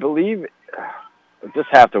 but I believe, we'll just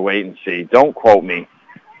have to wait and see. Don't quote me.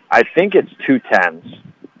 I think it's 2 10s.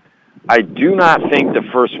 I do not think the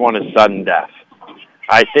first one is sudden death.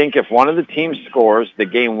 I think if one of the teams scores, the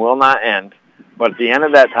game will not end. But at the end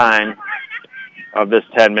of that time of this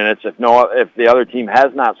 10 minutes, if the other team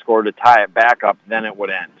has not scored to tie it back up, then it would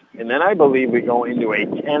end. And then I believe we go into a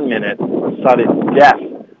 10-minute sudden death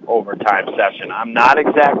overtime session. I'm not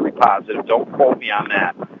exactly positive. Don't quote me on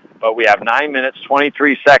that. But we have 9 minutes,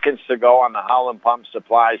 23 seconds to go on the Howland Pump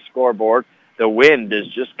Supply scoreboard. The wind has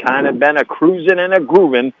just kind of been a cruising and a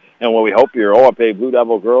grooving. And we hope your OFA Blue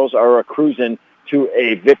Devil girls are a cruising to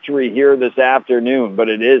a victory here this afternoon. But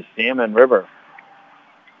it is Salmon River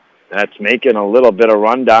that's making a little bit of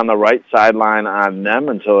run down the right sideline on them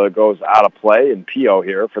until it goes out of play. And Pio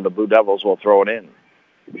here for the Blue Devils will throw it in.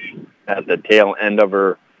 At the tail end of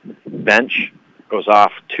her bench, goes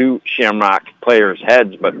off 2 Shamrock players'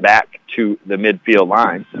 heads, but back to the midfield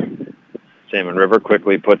line. Salmon River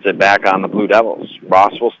quickly puts it back on the Blue Devils.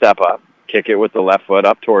 Ross will step up, kick it with the left foot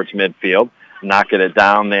up towards midfield. Knocking it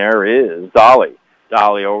down there is Dolly.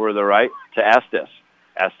 Dolly over the right to Estes.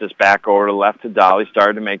 Estes back over to the left to Dolly,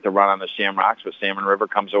 started to make the run on the Shamrocks, but Salmon River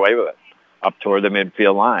comes away with it. Up toward the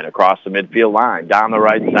midfield line, across the midfield line, down the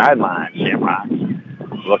right sideline. Shamrocks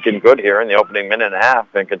looking good here in the opening minute and a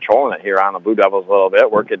half, been controlling it here on the Blue Devils a little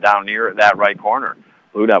bit, work it down near that right corner.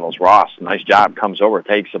 Blue Devils, Ross, nice job, comes over,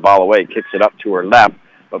 takes the ball away, kicks it up to her left,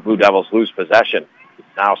 but Blue Devils lose possession.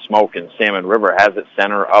 Now Smoking, Salmon River has it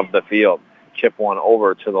center of the field. Chip one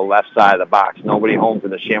over to the left side of the box. Nobody home for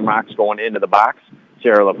the Shamrocks going into the box.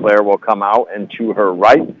 Sarah LaFleur will come out and to her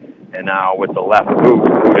right. And now with the left boot,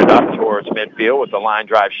 booted up towards midfield with the line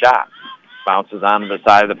drive shot. Bounces onto the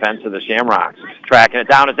side of the fence of the Shamrocks. Tracking it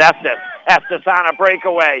down is Estes. Estes on a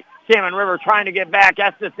breakaway. Salmon River trying to get back.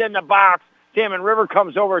 Estes in the box. Salmon River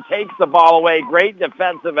comes over, takes the ball away. Great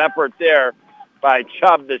defensive effort there by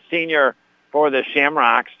Chubb, the senior for the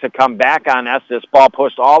Shamrocks, to come back on Estes. Ball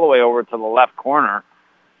pushed all the way over to the left corner.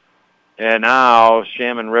 And now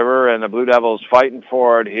Salmon River and the Blue Devils fighting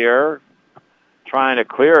for it here. Trying to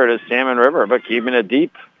clear it is Salmon River, but keeping it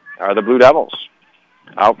deep are the Blue Devils.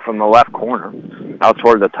 Out from the left corner, out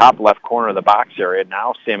toward the top left corner of the box area.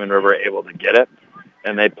 Now Salmon River able to get it,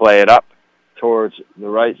 and they play it up towards the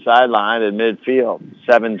right sideline in midfield.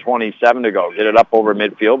 7:27 to go. Get it up over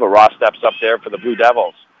midfield, but Ross steps up there for the Blue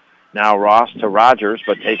Devils. Now Ross to Rogers,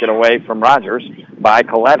 but taken away from Rogers by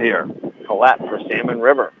Collette here. Collette for Salmon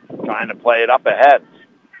River, trying to play it up ahead.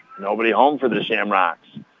 Nobody home for the Shamrocks.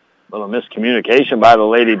 Little miscommunication by the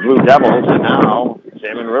Lady Blue Devils, and now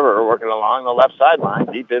Salmon River working along the left sideline,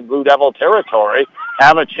 deep in Blue Devil territory,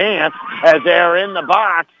 have a chance as they're in the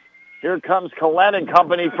box. Here comes Collette and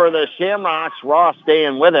company for the Shamrocks. Ross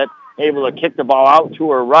staying with it, able to kick the ball out to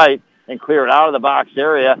her right and clear it out of the box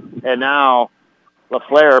area. And now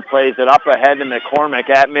LaFleur plays it up ahead to McCormick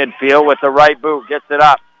at midfield with the right boot, gets it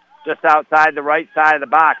up just outside the right side of the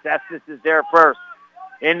box. Estes is there first.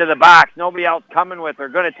 Into the box. Nobody else coming with her.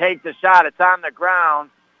 Going to take the shot. It's on the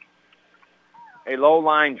ground. A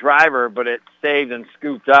low-line driver, but it's saved and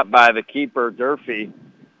scooped up by the keeper, Durfee,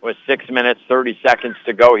 with 6 minutes, 30 seconds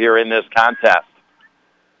to go here in this contest.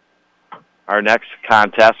 Our next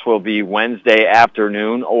contest will be Wednesday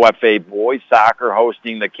afternoon. OFA boys soccer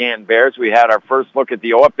hosting the Canton Bears. We had our first look at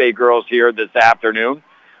the OFA girls here this afternoon.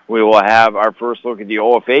 We will have our first look at the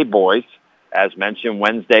OFA boys, as mentioned,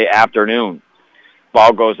 Wednesday afternoon.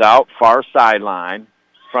 Ball goes out, far sideline, in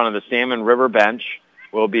front of the Salmon River bench.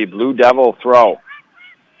 will be Blue Devil throw.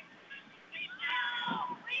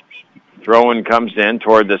 Throw-in comes in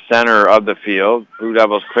toward the center of the field. Blue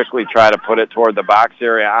Devils quickly try to put it toward the box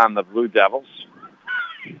area on the Blue Devils.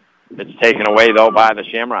 It's taken away, though, by the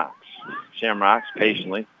Shamrocks. Shamrocks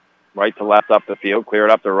patiently, right to left up the field, clear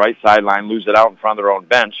it up the right sideline, lose it out in front of their own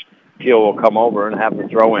bench. Peel will come over and have the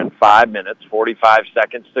throw in. 5 minutes, 45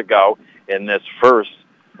 seconds to go in this first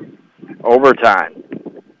overtime.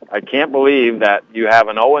 I can't believe that you have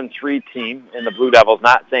an 0-3 team in the Blue Devils,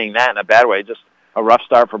 not saying that in a bad way, just a rough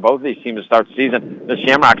start for both of these teams to start the season. The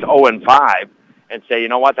Shamrocks 0-5 and say, you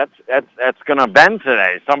know what, that's going to bend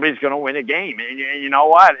today. Somebody's going to win a game. And you know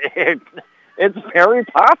what? It's very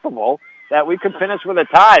possible that we could finish with a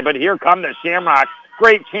tie, but here come the Shamrocks.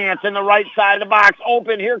 Great chance in the right side of the box.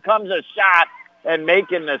 Open. Here comes a shot, and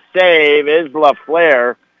making the save is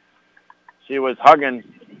LaFleur. She was hugging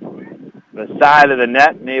the side of the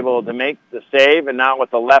net and able to make the save, and now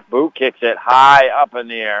with the left boot, kicks it high up in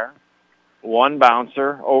the air. One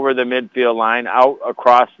bouncer over the midfield line, out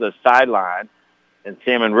across the sideline, and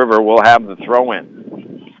Salmon River will have the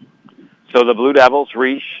throw-in. So the Blue Devils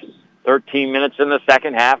reach 13 minutes in the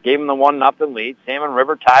second half, gave them the 1-0 lead. Salmon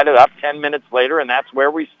River tied it up 10 minutes later, and that's where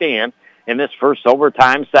we stand in this first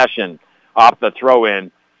overtime session. Off the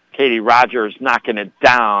throw-in, Katie Rogers knocking it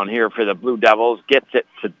down here for the Blue Devils, gets it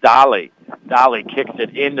to Dolly. Dolly kicks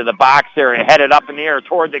it into the box area, headed up in the air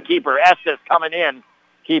toward the keeper. Estes coming in.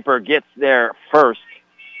 Keeper gets there first.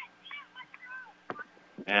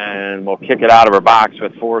 And we'll kick it out of her box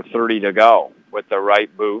with 4:30 to go with the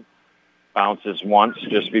right boot. Bounces once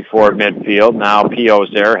just before midfield. Now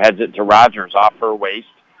P.O.'s there, heads it to Rogers off her waist.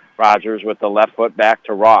 Rogers with the left foot back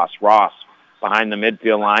to Ross. Ross behind the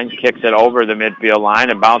midfield line, kicks it over the midfield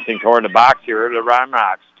line and bouncing toward the box here to the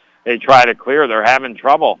Shamrocks. They try to clear. They're having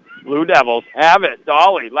trouble. Blue Devils have it.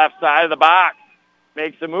 Dolly, left side of the box,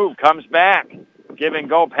 makes a move, comes back. Give and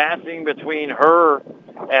go passing between her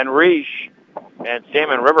and Reish. And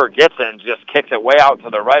Salmon River gets it and just kicks it way out to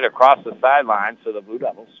the right across the sideline. So the Blue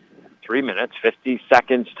Devils, 3 minutes, 50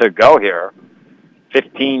 seconds to go here.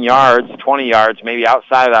 15 yards, 20 yards, maybe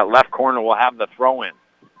outside of that left corner, will have the throw-in.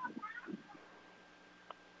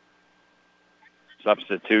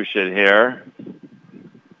 Substitution here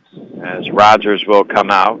as Rogers will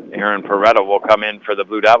come out. Aaron Peretta will come in for the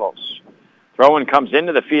Blue Devils. Throw-in comes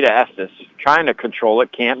into the feet of Estes, trying to control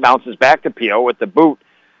it, can't, bounces back to Pio with the boot.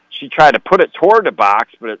 She tried to put it toward the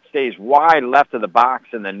box, but it stays wide left of the box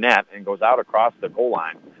in the net and goes out across the goal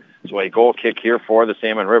line. So a goal kick here for the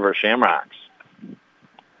Salmon River Shamrocks.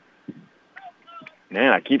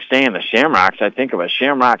 Man, I keep saying the Shamrocks. I think of a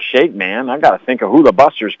Shamrock Shake, man. I got to think of who the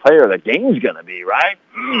Busters player of the game's going to be, right?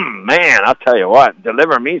 Man, I'll tell you what.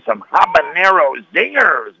 Deliver me some habanero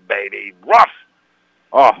zingers, baby. Rough.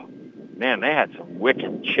 Oh, man, they had some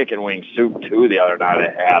wicked chicken wing soup, too, the other night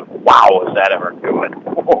they had. Wow, was that ever good.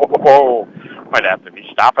 Oh, might have to be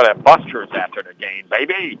stopping at Busters after the game,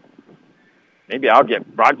 baby. Maybe I'll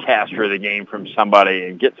get broadcaster of the game from somebody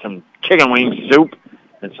and get some chicken wing soup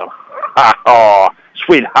and some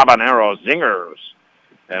sweet habanero zingers.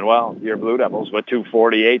 And, well, your Blue Devils with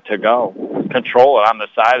 2:48 to go. Control it on the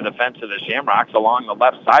side of the fence of the Shamrocks along the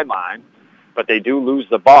left sideline. But they do lose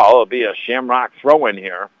the ball. It'll be a Shamrock throw-in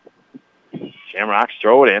here. Shamrocks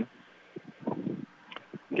throw it in.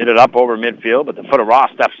 Get it up over midfield, but the foot of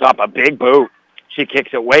Ross steps up. A big boot. She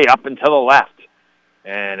kicks it way up and to the left.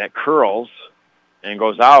 And it curls and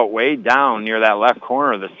goes out way down near that left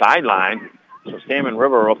corner of the sideline. So Salmon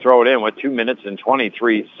River will throw it in with 2 minutes and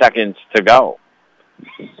 23 seconds to go.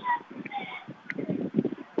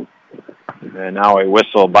 And now a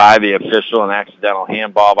whistle by the official, an accidental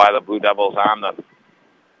handball by the Blue Devils on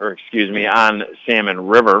Salmon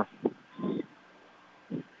River.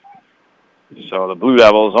 So the Blue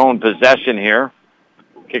Devils own possession here.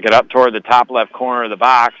 Kick it up toward the top left corner of the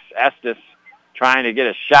box. Estes trying to get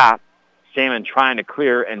a shot. Salmon trying to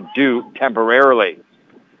clear and Duke temporarily.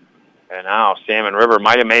 And now Salmon River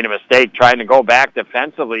might have made a mistake trying to go back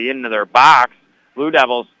defensively into their box. Blue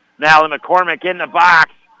Devils, Natalie McCormick in the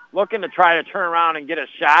box, looking to try to turn around and get a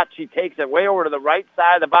shot. She takes it way over to the right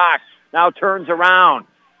side of the box. Now turns around,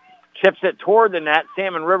 chips it toward the net.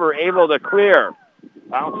 Salmon River able to clear.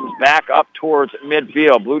 Bounces back up towards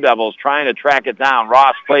midfield. Blue Devils trying to track it down.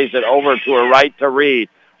 Ross plays it over to her right to Reed.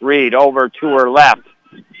 Reed over to her left.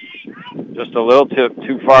 Just a little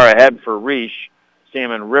too far ahead for Reish.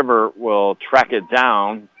 Salmon River will track it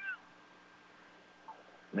down.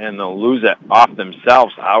 And they'll lose it off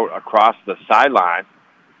themselves out across the sideline.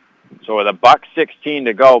 So with $1:16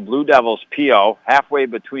 to go, Blue Devils P.O. halfway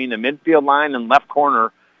between the midfield line and left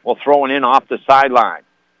corner will throw it in off the sideline.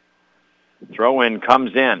 Throw-in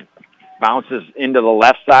comes in. Bounces into the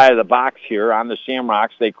left side of the box here on the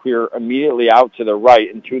Shamrocks. They clear immediately out to the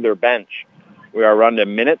right and to their bench. We are running a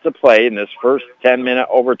minute to play in this first 10-minute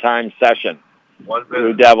overtime session.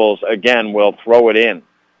 Blue Devils, again, will throw it in.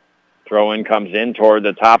 Throw-in comes in toward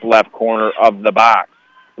the top left corner of the box.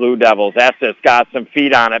 Blue Devils, Estes got some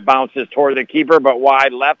feet on it, bounces toward the keeper, but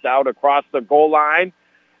wide left out across the goal line.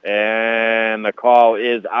 And the call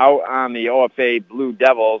is out on the OFA Blue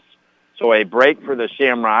Devils. So a break for the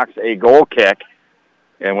Shamrocks, a goal kick.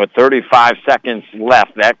 And with 35 seconds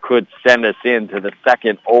left, that could send us into the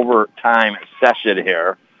second overtime session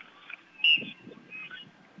here.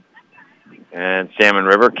 And Salmon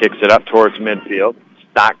River kicks it up towards midfield.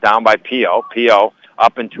 Knocked down by Pio. Pio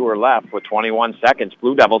up and to her left with 21 seconds.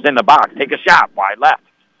 Blue Devils in the box. Take a shot. Wide left.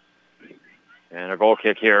 And a goal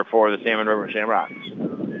kick here for the Salmon River Shamrocks.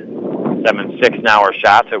 7-6 now our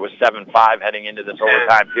shots. It was 7-5 heading into this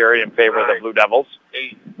overtime period in favor of the Blue Devils.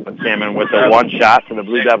 But Salmon with the one shot to the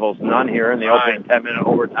Blue Devils, none here in the opening 10-minute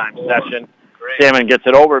overtime session. Salmon gets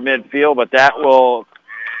it over midfield, but that will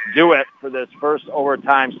do it for this first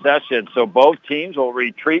overtime session. So both teams will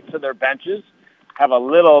retreat to their benches, have a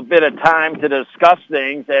little bit of time to discuss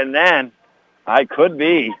things, and then I could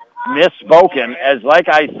be misspoken, as like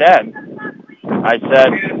I said,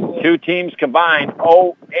 two teams combined,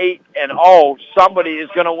 0-8-0. Somebody is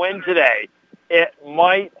going to win today. It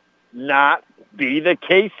might not be the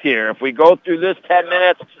case here. If we go through this 10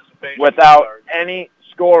 minutes without any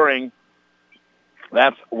scoring,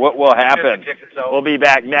 that's what will happen. We'll be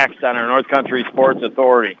back next on our North Country Sports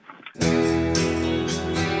Authority.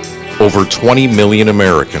 Over 20 million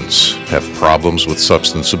Americans have problems with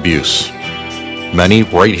substance abuse. Many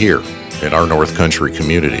right here in our North Country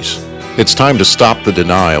communities. It's time to stop the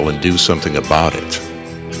denial and do something about it.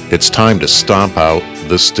 It's time to stomp out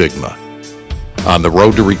the stigma. On the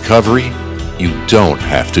road to recovery, you don't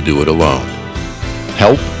have to do it alone.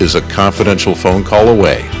 Help is a confidential phone call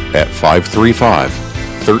away at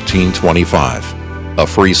 535-1325. A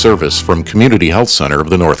free service from Community Health Center of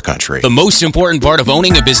the North Country. The most important part of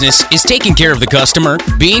owning a business is taking care of the customer,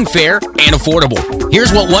 being fair, and affordable.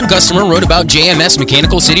 Here's what one customer wrote about JMS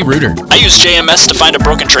Mechanical City Rooter. I used JMS to find a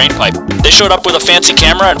broken drain pipe. They showed up with a fancy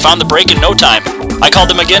camera and found the break in no time. I called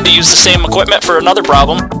them again to use the same equipment for another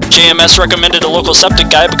problem. JMS recommended a local septic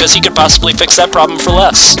guy because he could possibly fix that problem for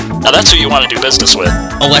less. Now that's who you want to do business with.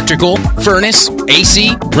 Electrical, furnace,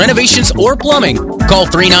 AC, renovations, or plumbing. Call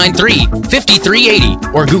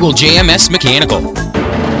 393-5380 or Google JMS Mechanical.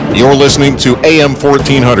 You're listening to AM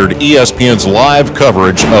 1400 ESPN's live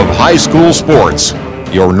coverage of high school sports.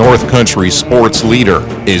 Your North Country sports leader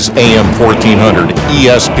is AM 1400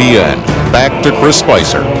 ESPN. Back to Chris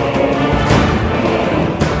Spicer.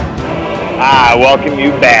 I welcome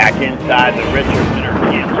you back inside the Richard Center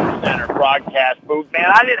Cancer Center broadcast booth. Man,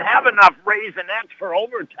 I didn't have enough Raisinets for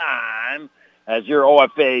overtime as your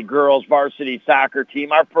OFA girls varsity soccer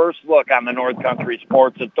team. Our first look on the North Country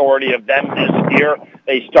Sports Authority of them this year.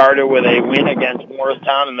 They started with a win against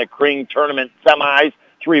Morristown in the Kring Tournament semis,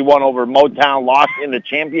 3-1 over Motown, lost in the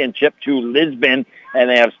championship to Lisbon, and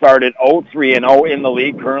they have started 0-3-0 in the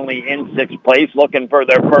league, currently in 6th place, looking for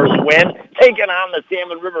their first win, taking on the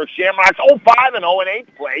Salmon River Shamrocks, 0-5-0 in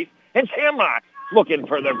 8th place, and Shamrocks looking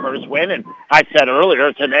for their first win. And I said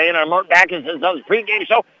earlier today in our Mark Backus's pregame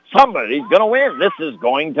show, somebody's going to win. This is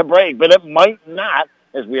going to break, but it might not,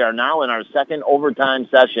 as we are now in our second overtime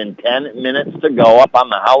session. 10 minutes to go up on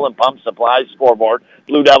the Howland Pump Supply scoreboard.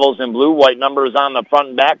 Blue Devils in blue, white numbers on the front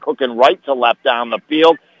and back, cooking right to left down the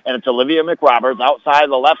field. And it's Olivia McRoberts outside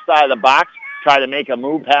the left side of the box. Try to make a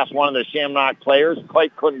move past one of the Shamrock players.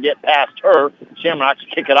 Quite couldn't get past her. Shamrocks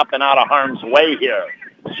kick it up and out of harm's way here.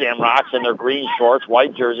 Shamrocks in their green shorts,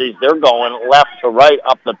 white jerseys, they're going left to right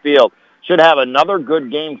up the field. Should have another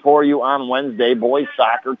good game for you on Wednesday. Boys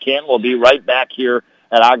soccer. Kent will be right back here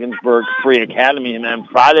at Ogdensburg Free Academy. And then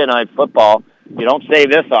Friday night football, you don't say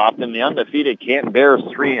this often, the undefeated Canton Bears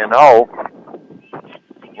 3-0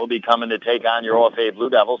 will be coming to take on your OFA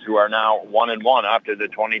Blue Devils, who are now 1-1 after the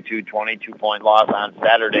 22-point loss on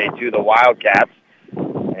Saturday to the Wildcats.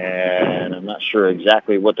 And I'm not sure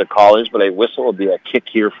exactly what the call is, but a whistle will be a kick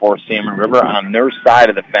here for Salmon River on their side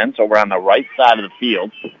of the fence, over on the right side of the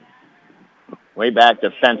field. Way back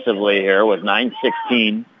defensively here with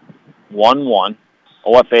 9:16, 1-1.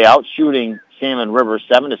 OFA out shooting Salmon River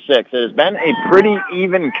 7-6. It has been a pretty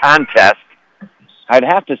even contest. I'd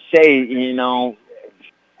have to say,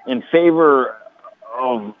 in favor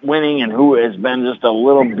of winning and who has been just a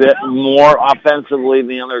little bit more offensively than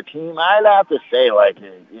the other team, I'd have to say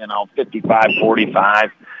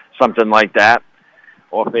 55-45, something like that.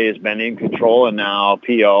 OFA has been in control, and now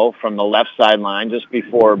P.O. from the left sideline just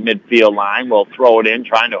before midfield line will throw it in,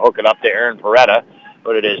 trying to hook it up to Aaron Peretta,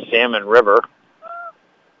 but it is Salmon River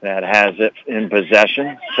that has it in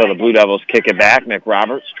possession. So the Blue Devils kick it back.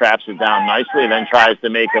 McRoberts traps it down nicely, then tries to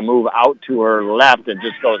make a move out to her left and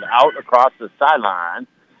just goes out across the sideline.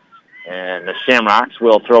 And the Shamrocks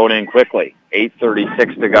will throw it in quickly.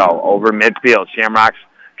 8:36 to go over midfield. Shamrocks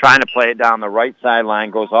trying to play it down the right sideline,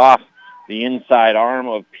 goes off the inside arm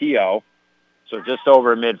of P.O. So just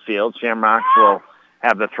over midfield, Shamrocks will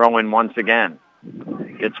have the throw-in once again.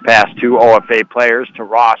 Gets past two OFA players to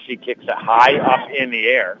Ross. She kicks it high up in the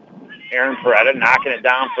air. Aaron Peretta knocking it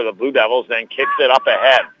down for the Blue Devils, then kicks it up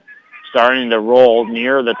ahead. Starting to roll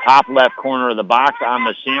near the top left corner of the box on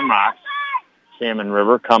the Shamrocks. Salmon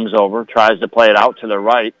River comes over, tries to play it out to the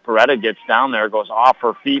right. Peretta gets down there, goes off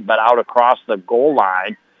her feet, but out across the goal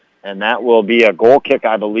line. And that will be a goal kick,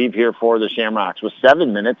 I believe, here for the Shamrocks. With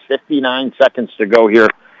 7 minutes, 59 seconds to go here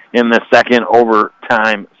in the second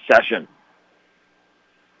overtime session.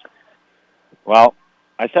 Well,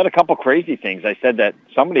 I said a couple crazy things. I said that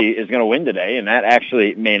somebody is going to win today, and that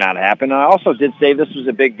actually may not happen. I also did say this was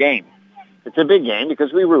a big game. It's a big game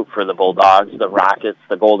because we root for the Bulldogs, the Rockets,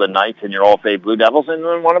 the Golden Knights, and your OFA Blue Devils, and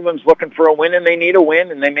then one of them's looking for a win, and they need a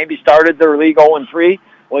win, and they maybe started their league 0-3.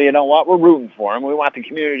 Well, you know what? We're rooting for them. We want the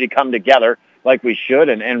community to come together like we should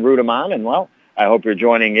and root them on. And, well, I hope you're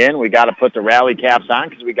joining in. We got to put the rally caps on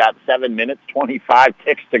because we got 7 minutes, 25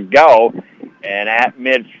 ticks to go. And at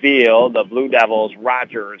midfield, the Blue Devils,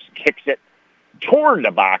 Rogers kicks it toward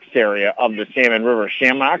the box area of the Salmon River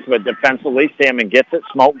Shamrocks, but defensively, Salmon gets it,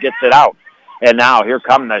 Smoke gets it out. And now here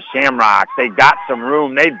come the Shamrocks. They got some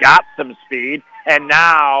room. They've got some speed. And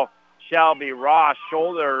now Shelby Ross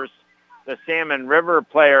shoulders the Salmon River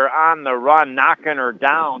player on the run, knocking her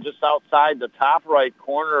down just outside the top right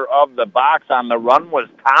corner of the box. On the run was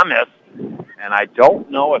Thomas, and I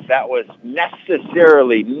don't know if that was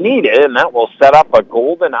necessarily needed, and that will set up a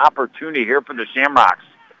golden opportunity here for the Shamrocks.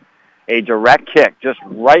 A direct kick just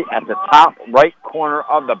right at the top right corner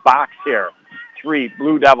of the box here. 3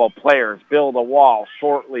 Blue Devil players build a wall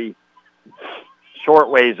short ways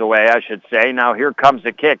away, I should say. Now here comes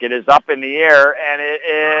the kick. It is up in the air, and it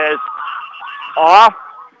is off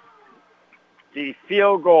the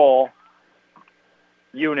field goal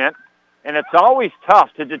unit. And it's always tough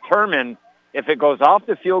to determine if it goes off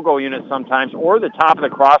the field goal unit sometimes or the top of the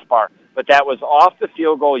crossbar. But that was off the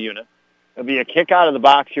field goal unit. It'll be a kick out of the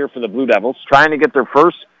box here for the Blue Devils, trying to get their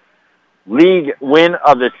first league win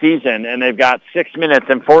of the season. And they've got 6 minutes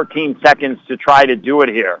and 14 seconds to try to do it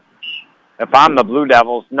here. If I'm the Blue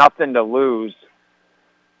Devils, nothing to lose.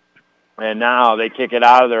 And now they kick it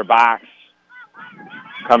out of their box.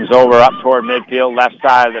 Comes over up toward midfield, left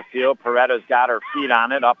side of the field. Peretta's got her feet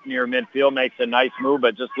on it, up near midfield, makes a nice move,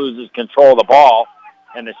 but just loses control of the ball.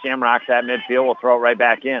 And the Shamrocks at midfield will throw it right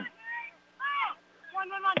back in.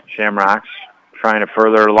 Shamrocks trying to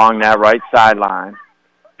further along that right sideline.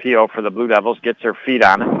 P.O. for the Blue Devils gets her feet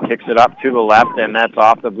on it, kicks it up to the left, and that's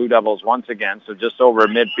off the Blue Devils once again. So just over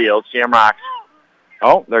midfield, Shamrocks,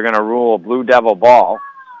 they're going to rule a Blue Devil ball.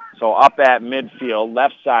 So up at midfield,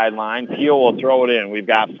 left sideline, Peel will throw it in. We've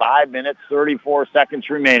got 5 minutes, 34 seconds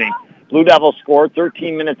remaining. Blue Devils scored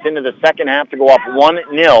 13 minutes into the second half to go up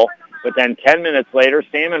 1-0, but then 10 minutes later,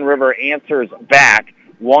 Salmon River answers back.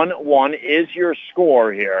 1-1 is your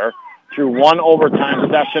score here through one overtime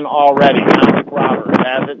session already. Now McRoberts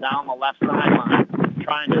has it down the left sideline,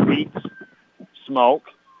 trying to beat Smoke.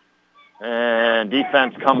 And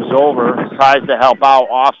defense comes over, tries to help out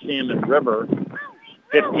off Salmon River.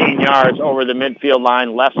 15 yards over the midfield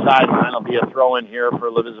line, left sideline. Will be a throw-in here for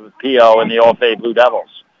Elizabeth P.O. and the OFA Blue Devils.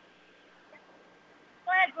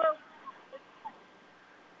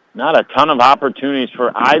 Not a ton of opportunities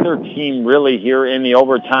for either team really here in the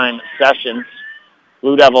overtime sessions.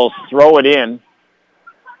 Blue Devils throw it in,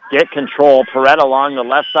 get control. Peretta along the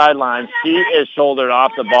left sideline. She is shouldered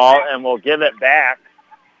off the ball and will give it back.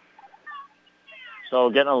 So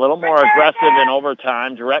getting a little more aggressive in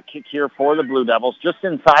overtime. Direct kick here for the Blue Devils. Just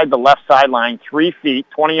inside the left sideline, 3 feet,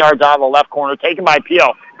 20 yards out of the left corner. Taken by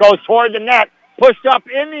Peel. Goes toward the net. Pushed up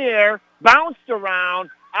in the air. Bounced around.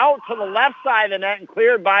 Out to the left side of the net and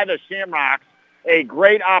cleared by the Shamrocks. A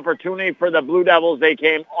great opportunity for the Blue Devils. They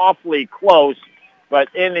came awfully close. But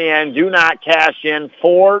in the end, do not cash in.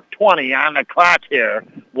 4:20 on the clock here.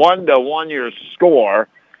 1-1 your score.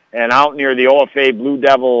 And out near the OFA Blue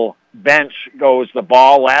Devil bench goes the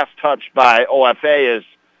ball. Last touch by OFA is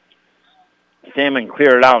Salmon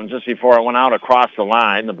cleared it out, and just before it went out across the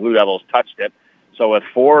line, the Blue Devils touched it. So with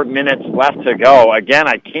 4 minutes left to go, again,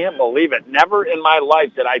 I can't believe it. Never in my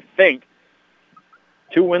life did I think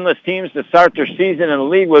two winless teams to start their season in the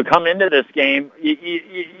league will come into this game,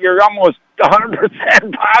 you're almost 100%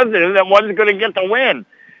 positive that one's going to get the win.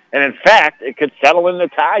 And, in fact, it could settle in the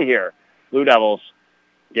tie here. Blue Devils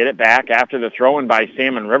get it back after the throw-in by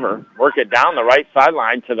Salmon River. Work it down the right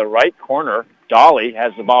sideline to the right corner. Dolly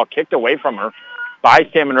has the ball kicked away from her by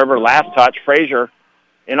Salmon River. Last touch, Frazier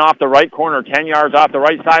in off the right corner, 10 yards off the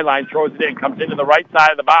right sideline, throws it in, comes into the right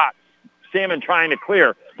side of the box. Salmon trying to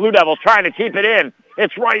clear. Blue Devils trying to keep it in.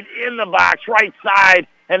 It's right in the box, right side,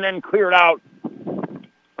 and then cleared out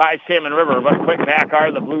by Salmon River. But quick back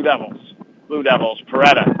are the Blue Devils. Blue Devils,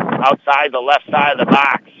 Peretta outside the left side of the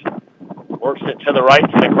box. Works it to the right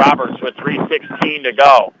to McRoberts with 3:16 to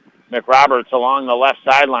go. McRoberts along the left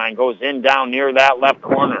sideline goes in down near that left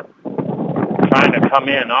corner. Trying to come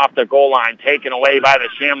in off the goal line, taken away by the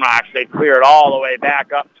Shamrocks. They clear it all the way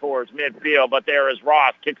back up towards midfield, but there is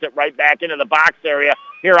Ross. Kicks it right back into the box area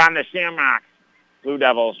here on the Shamrocks. Blue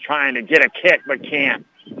Devils trying to get a kick, but can't.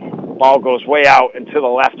 Ball goes way out and to the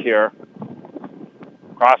left here.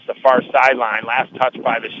 Across the far sideline. Last touch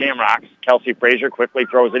by the Shamrocks. Kelsey Frazier quickly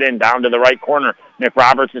throws it in down to the right corner. Nick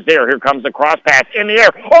Roberts is there. Here comes the cross pass in the air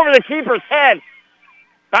over the keeper's head.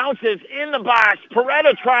 Bounces in the box.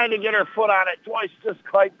 Peretta trying to get her foot on it. Joyce just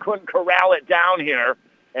quite couldn't corral it down here.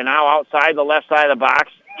 And now outside the left side of the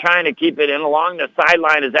box, trying to keep it in along the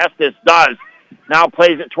sideline as Estes does. Now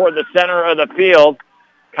plays it toward the center of the field.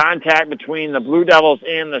 Contact between the Blue Devils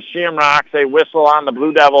and the Shamrocks. They whistle on the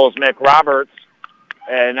Blue Devils, Mick Roberts.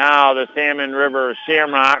 And now the Salmon River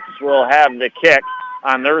Shamrocks will have the kick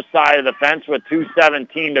on their side of the fence with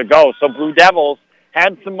 2:17 to go. So Blue Devils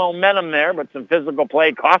had some momentum there, but some physical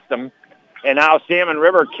play cost them. And now Salmon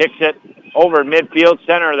River kicks it over midfield,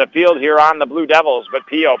 center of the field here on the Blue Devils. But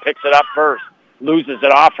Pio picks it up first, loses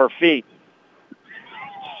it off her feet.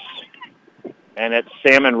 And it's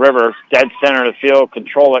Salmon River, dead center of the field,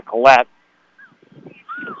 control it, Collette.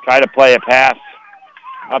 Try to play a pass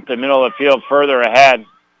up the middle of the field further ahead.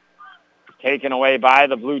 Taken away by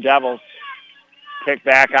the Blue Devils. Kick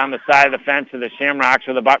back on the side of the fence of the Shamrocks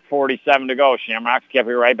with $1:47 to go. Shamrocks kept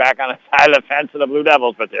it right back on the side of the fence of the Blue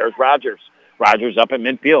Devils, but there's Rogers. Rogers up at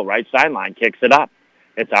midfield, right sideline, kicks it up.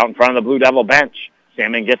 It's out in front of the Blue Devil bench.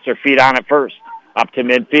 Salmon gets their feet on it first, up to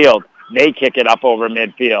midfield. They kick it up over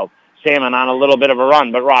midfield. Salmon on a little bit of a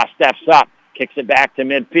run, but Ross steps up, kicks it back to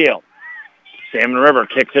midfield. Salmon River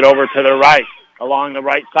kicks it over to the right, along the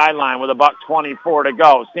right sideline with $1:24 to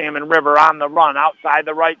go. Salmon River on the run outside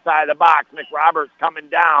the right side of the box. McRoberts coming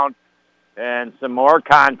down. And some more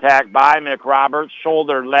contact by McRoberts.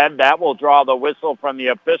 Shoulder led. That will draw the whistle from the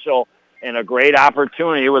official. And a great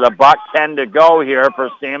opportunity with $1:10 to go here for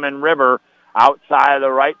Salmon River outside of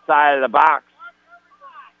the right side of the box.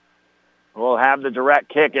 We'll have the direct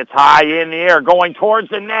kick. It's high in the air, going towards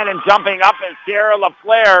the net and jumping up is Sierra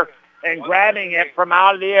LaFleur. And grabbing it from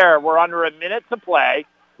out of the air. We're under a minute to play.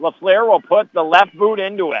 LaFleur will put the left boot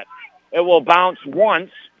into it. It will bounce once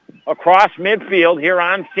across midfield here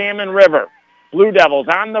on Salmon River. Blue Devils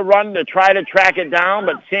on the run to try to track it down,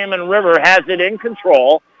 but Salmon River has it in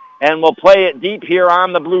control and will play it deep here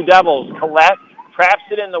on the Blue Devils. Collette traps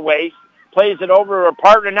it in the waist, plays it over her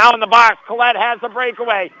partner. Now in the box, Collette has the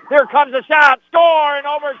breakaway. Here comes the shot. Score in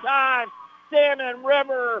overtime. Salmon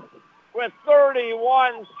River with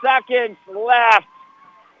 31 seconds left,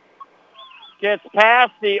 gets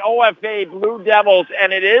past the OFA Blue Devils,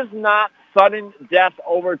 and it is not sudden death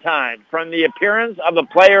overtime. From the appearance of the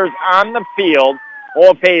players on the field,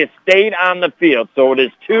 OFA has stayed on the field. So it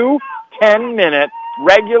is 2 10-minute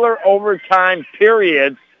regular overtime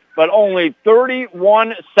periods, but only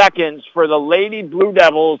 31 seconds for the Lady Blue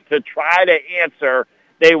Devils to try to answer.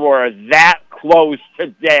 They were that close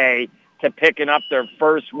today to picking up their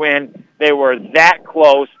first win. They were that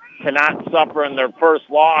close to not suffering their first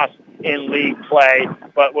loss in league play.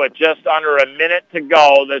 But with just under a minute to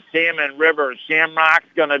go, the Salmon River Shamrocks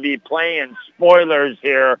going to be playing spoilers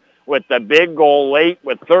here with the big goal late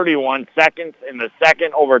with 31 seconds in the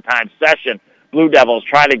second overtime session. Blue Devils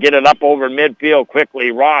try to get it up over midfield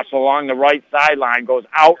quickly. Ross along the right sideline goes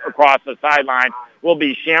out across the sideline. Will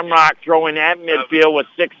be Shamrock throwing at midfield with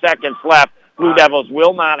 6 seconds left. Blue Devils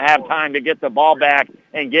will not have time to get the ball back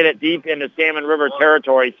and get it deep into Salmon River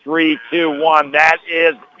territory. 3-2-1. That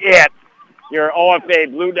is it. Your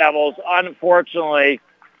OFA Blue Devils, unfortunately,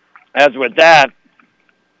 as with that,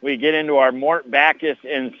 we get into our Mort Backus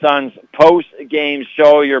and Sons post-game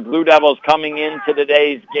show. Your Blue Devils coming into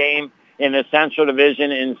today's game in the Central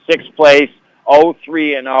Division in 6th place,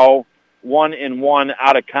 0-3-0, 1-1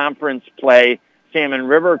 out of conference play. Salmon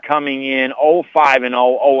River coming in 0-5-0,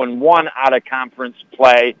 0-1 out of conference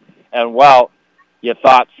play. And, well, You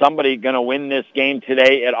thought somebody going to win this game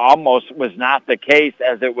today. It almost was not the case,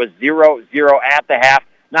 as it was 0-0 at the half.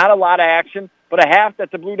 Not a lot of action, but a half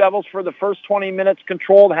that the Blue Devils for the first 20 minutes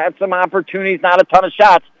controlled, had some opportunities, not a ton of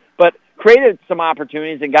shots, but created some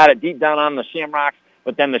opportunities and got it deep down on the Shamrocks.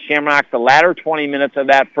 But then the Shamrocks, the latter 20 minutes of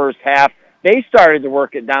that first half, they started to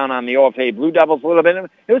work it down on the OFA Blue Devils a little bit.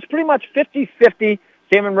 It was pretty much 50-50.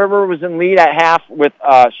 Salmon River was in lead at half with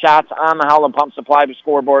shots on the Howland Pump Supply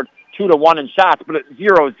scoreboard, 2-1 in shots, but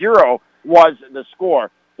 0-0 was the score.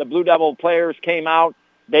 The Blue Devil players came out.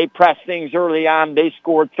 They pressed things early on. They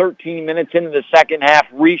scored 13 minutes into the second half,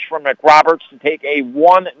 reached for McRoberts to take a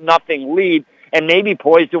 1-0 lead and maybe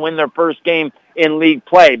poised to win their first game in league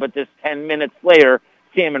play. But just 10 minutes later,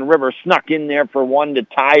 Salmon River snuck in there for one to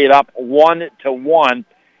tie it up 1-1.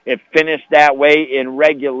 It finished that way in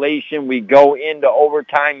regulation. We go into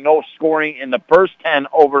overtime. No scoring in the first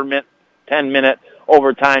 10-minute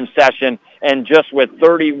overtime session, and just with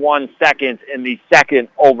 31 seconds in the second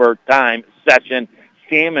overtime session,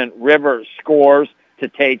 Salmon River scores to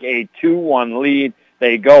take a 2-1 lead.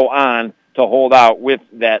 They go on to hold out with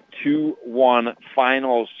that 2-1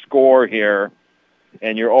 final score here,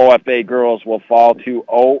 and your OFA girls will fall to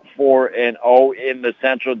 0-4-0 in the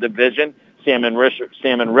Central Division. Salmon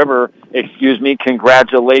River,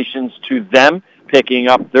 congratulations to them, picking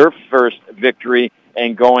up their first victory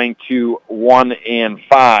and going to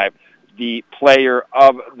 1-5. The player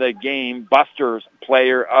of the game, Buster's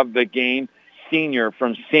player of the game, senior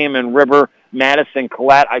from Salmon River, Madison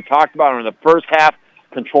Collette. I talked about her in the first half,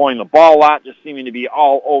 controlling the ball a lot, just seeming to be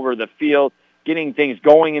all over the field, getting things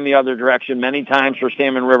going in the other direction many times for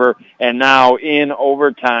Salmon River. And now in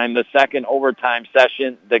overtime, the second overtime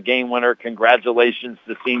session, the game winner. Congratulations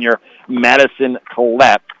to senior Madison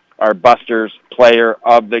Collette, our Buster's player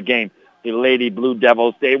of the game. The Lady Blue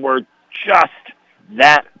Devils, they were just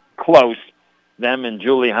that close, them and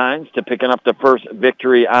Julie Hines, to picking up the first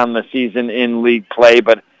victory on the season in league play.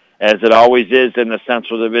 But as it always is in the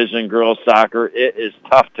Central Division girls soccer, it is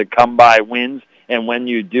tough to come by wins. And when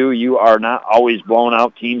you do, you are not always blowing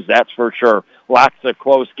out teams, that's for sure. Lots of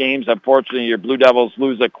close games. Unfortunately, your Blue Devils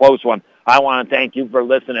lose a close one. I want to thank you for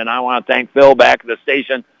listening. I want to thank Phil back at the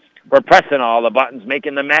station for pressing all the buttons,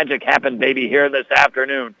 making the magic happen, baby, here this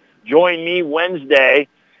afternoon. Join me Wednesday.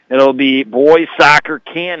 It'll be boys soccer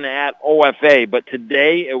Canton at OFA. But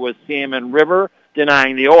today it was Salmon River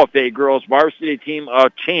denying the OFA girls varsity team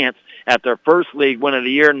a chance at their first league win of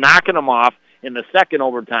the year, knocking them off in the second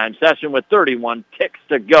overtime session with 31 ticks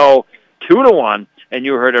to go, 2-1. And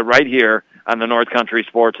you heard it right here on the North Country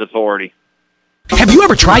Sports Authority. Have you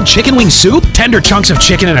ever tried chicken wing soup? Tender chunks of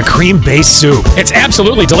chicken in a cream-based soup. It's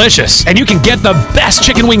absolutely delicious, and you can get the best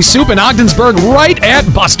chicken wing soup in Ogdensburg right at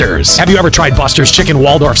Buster's. Have you ever tried Buster's chicken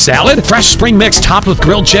Waldorf salad? Fresh spring mix topped with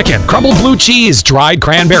grilled chicken, crumbled blue cheese, dried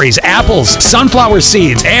cranberries, apples, sunflower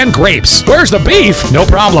seeds, and grapes. Where's the beef? No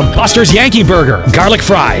problem. Buster's Yankee Burger, garlic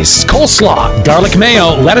fries, coleslaw, garlic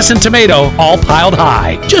mayo, lettuce and tomato, all piled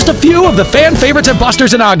high. Just a few of the fan favorites at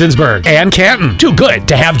Buster's in Ogdensburg and Canton. Too good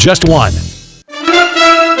to have just one.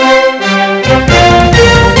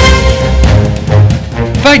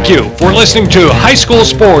 Thank you for listening to High School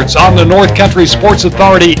Sports on the North Country Sports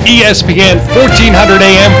Authority, ESPN 1400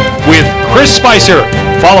 AM with Chris Spicer.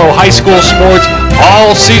 Follow high school sports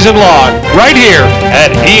all season long right here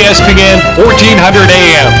at ESPN 1400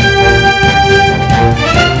 AM.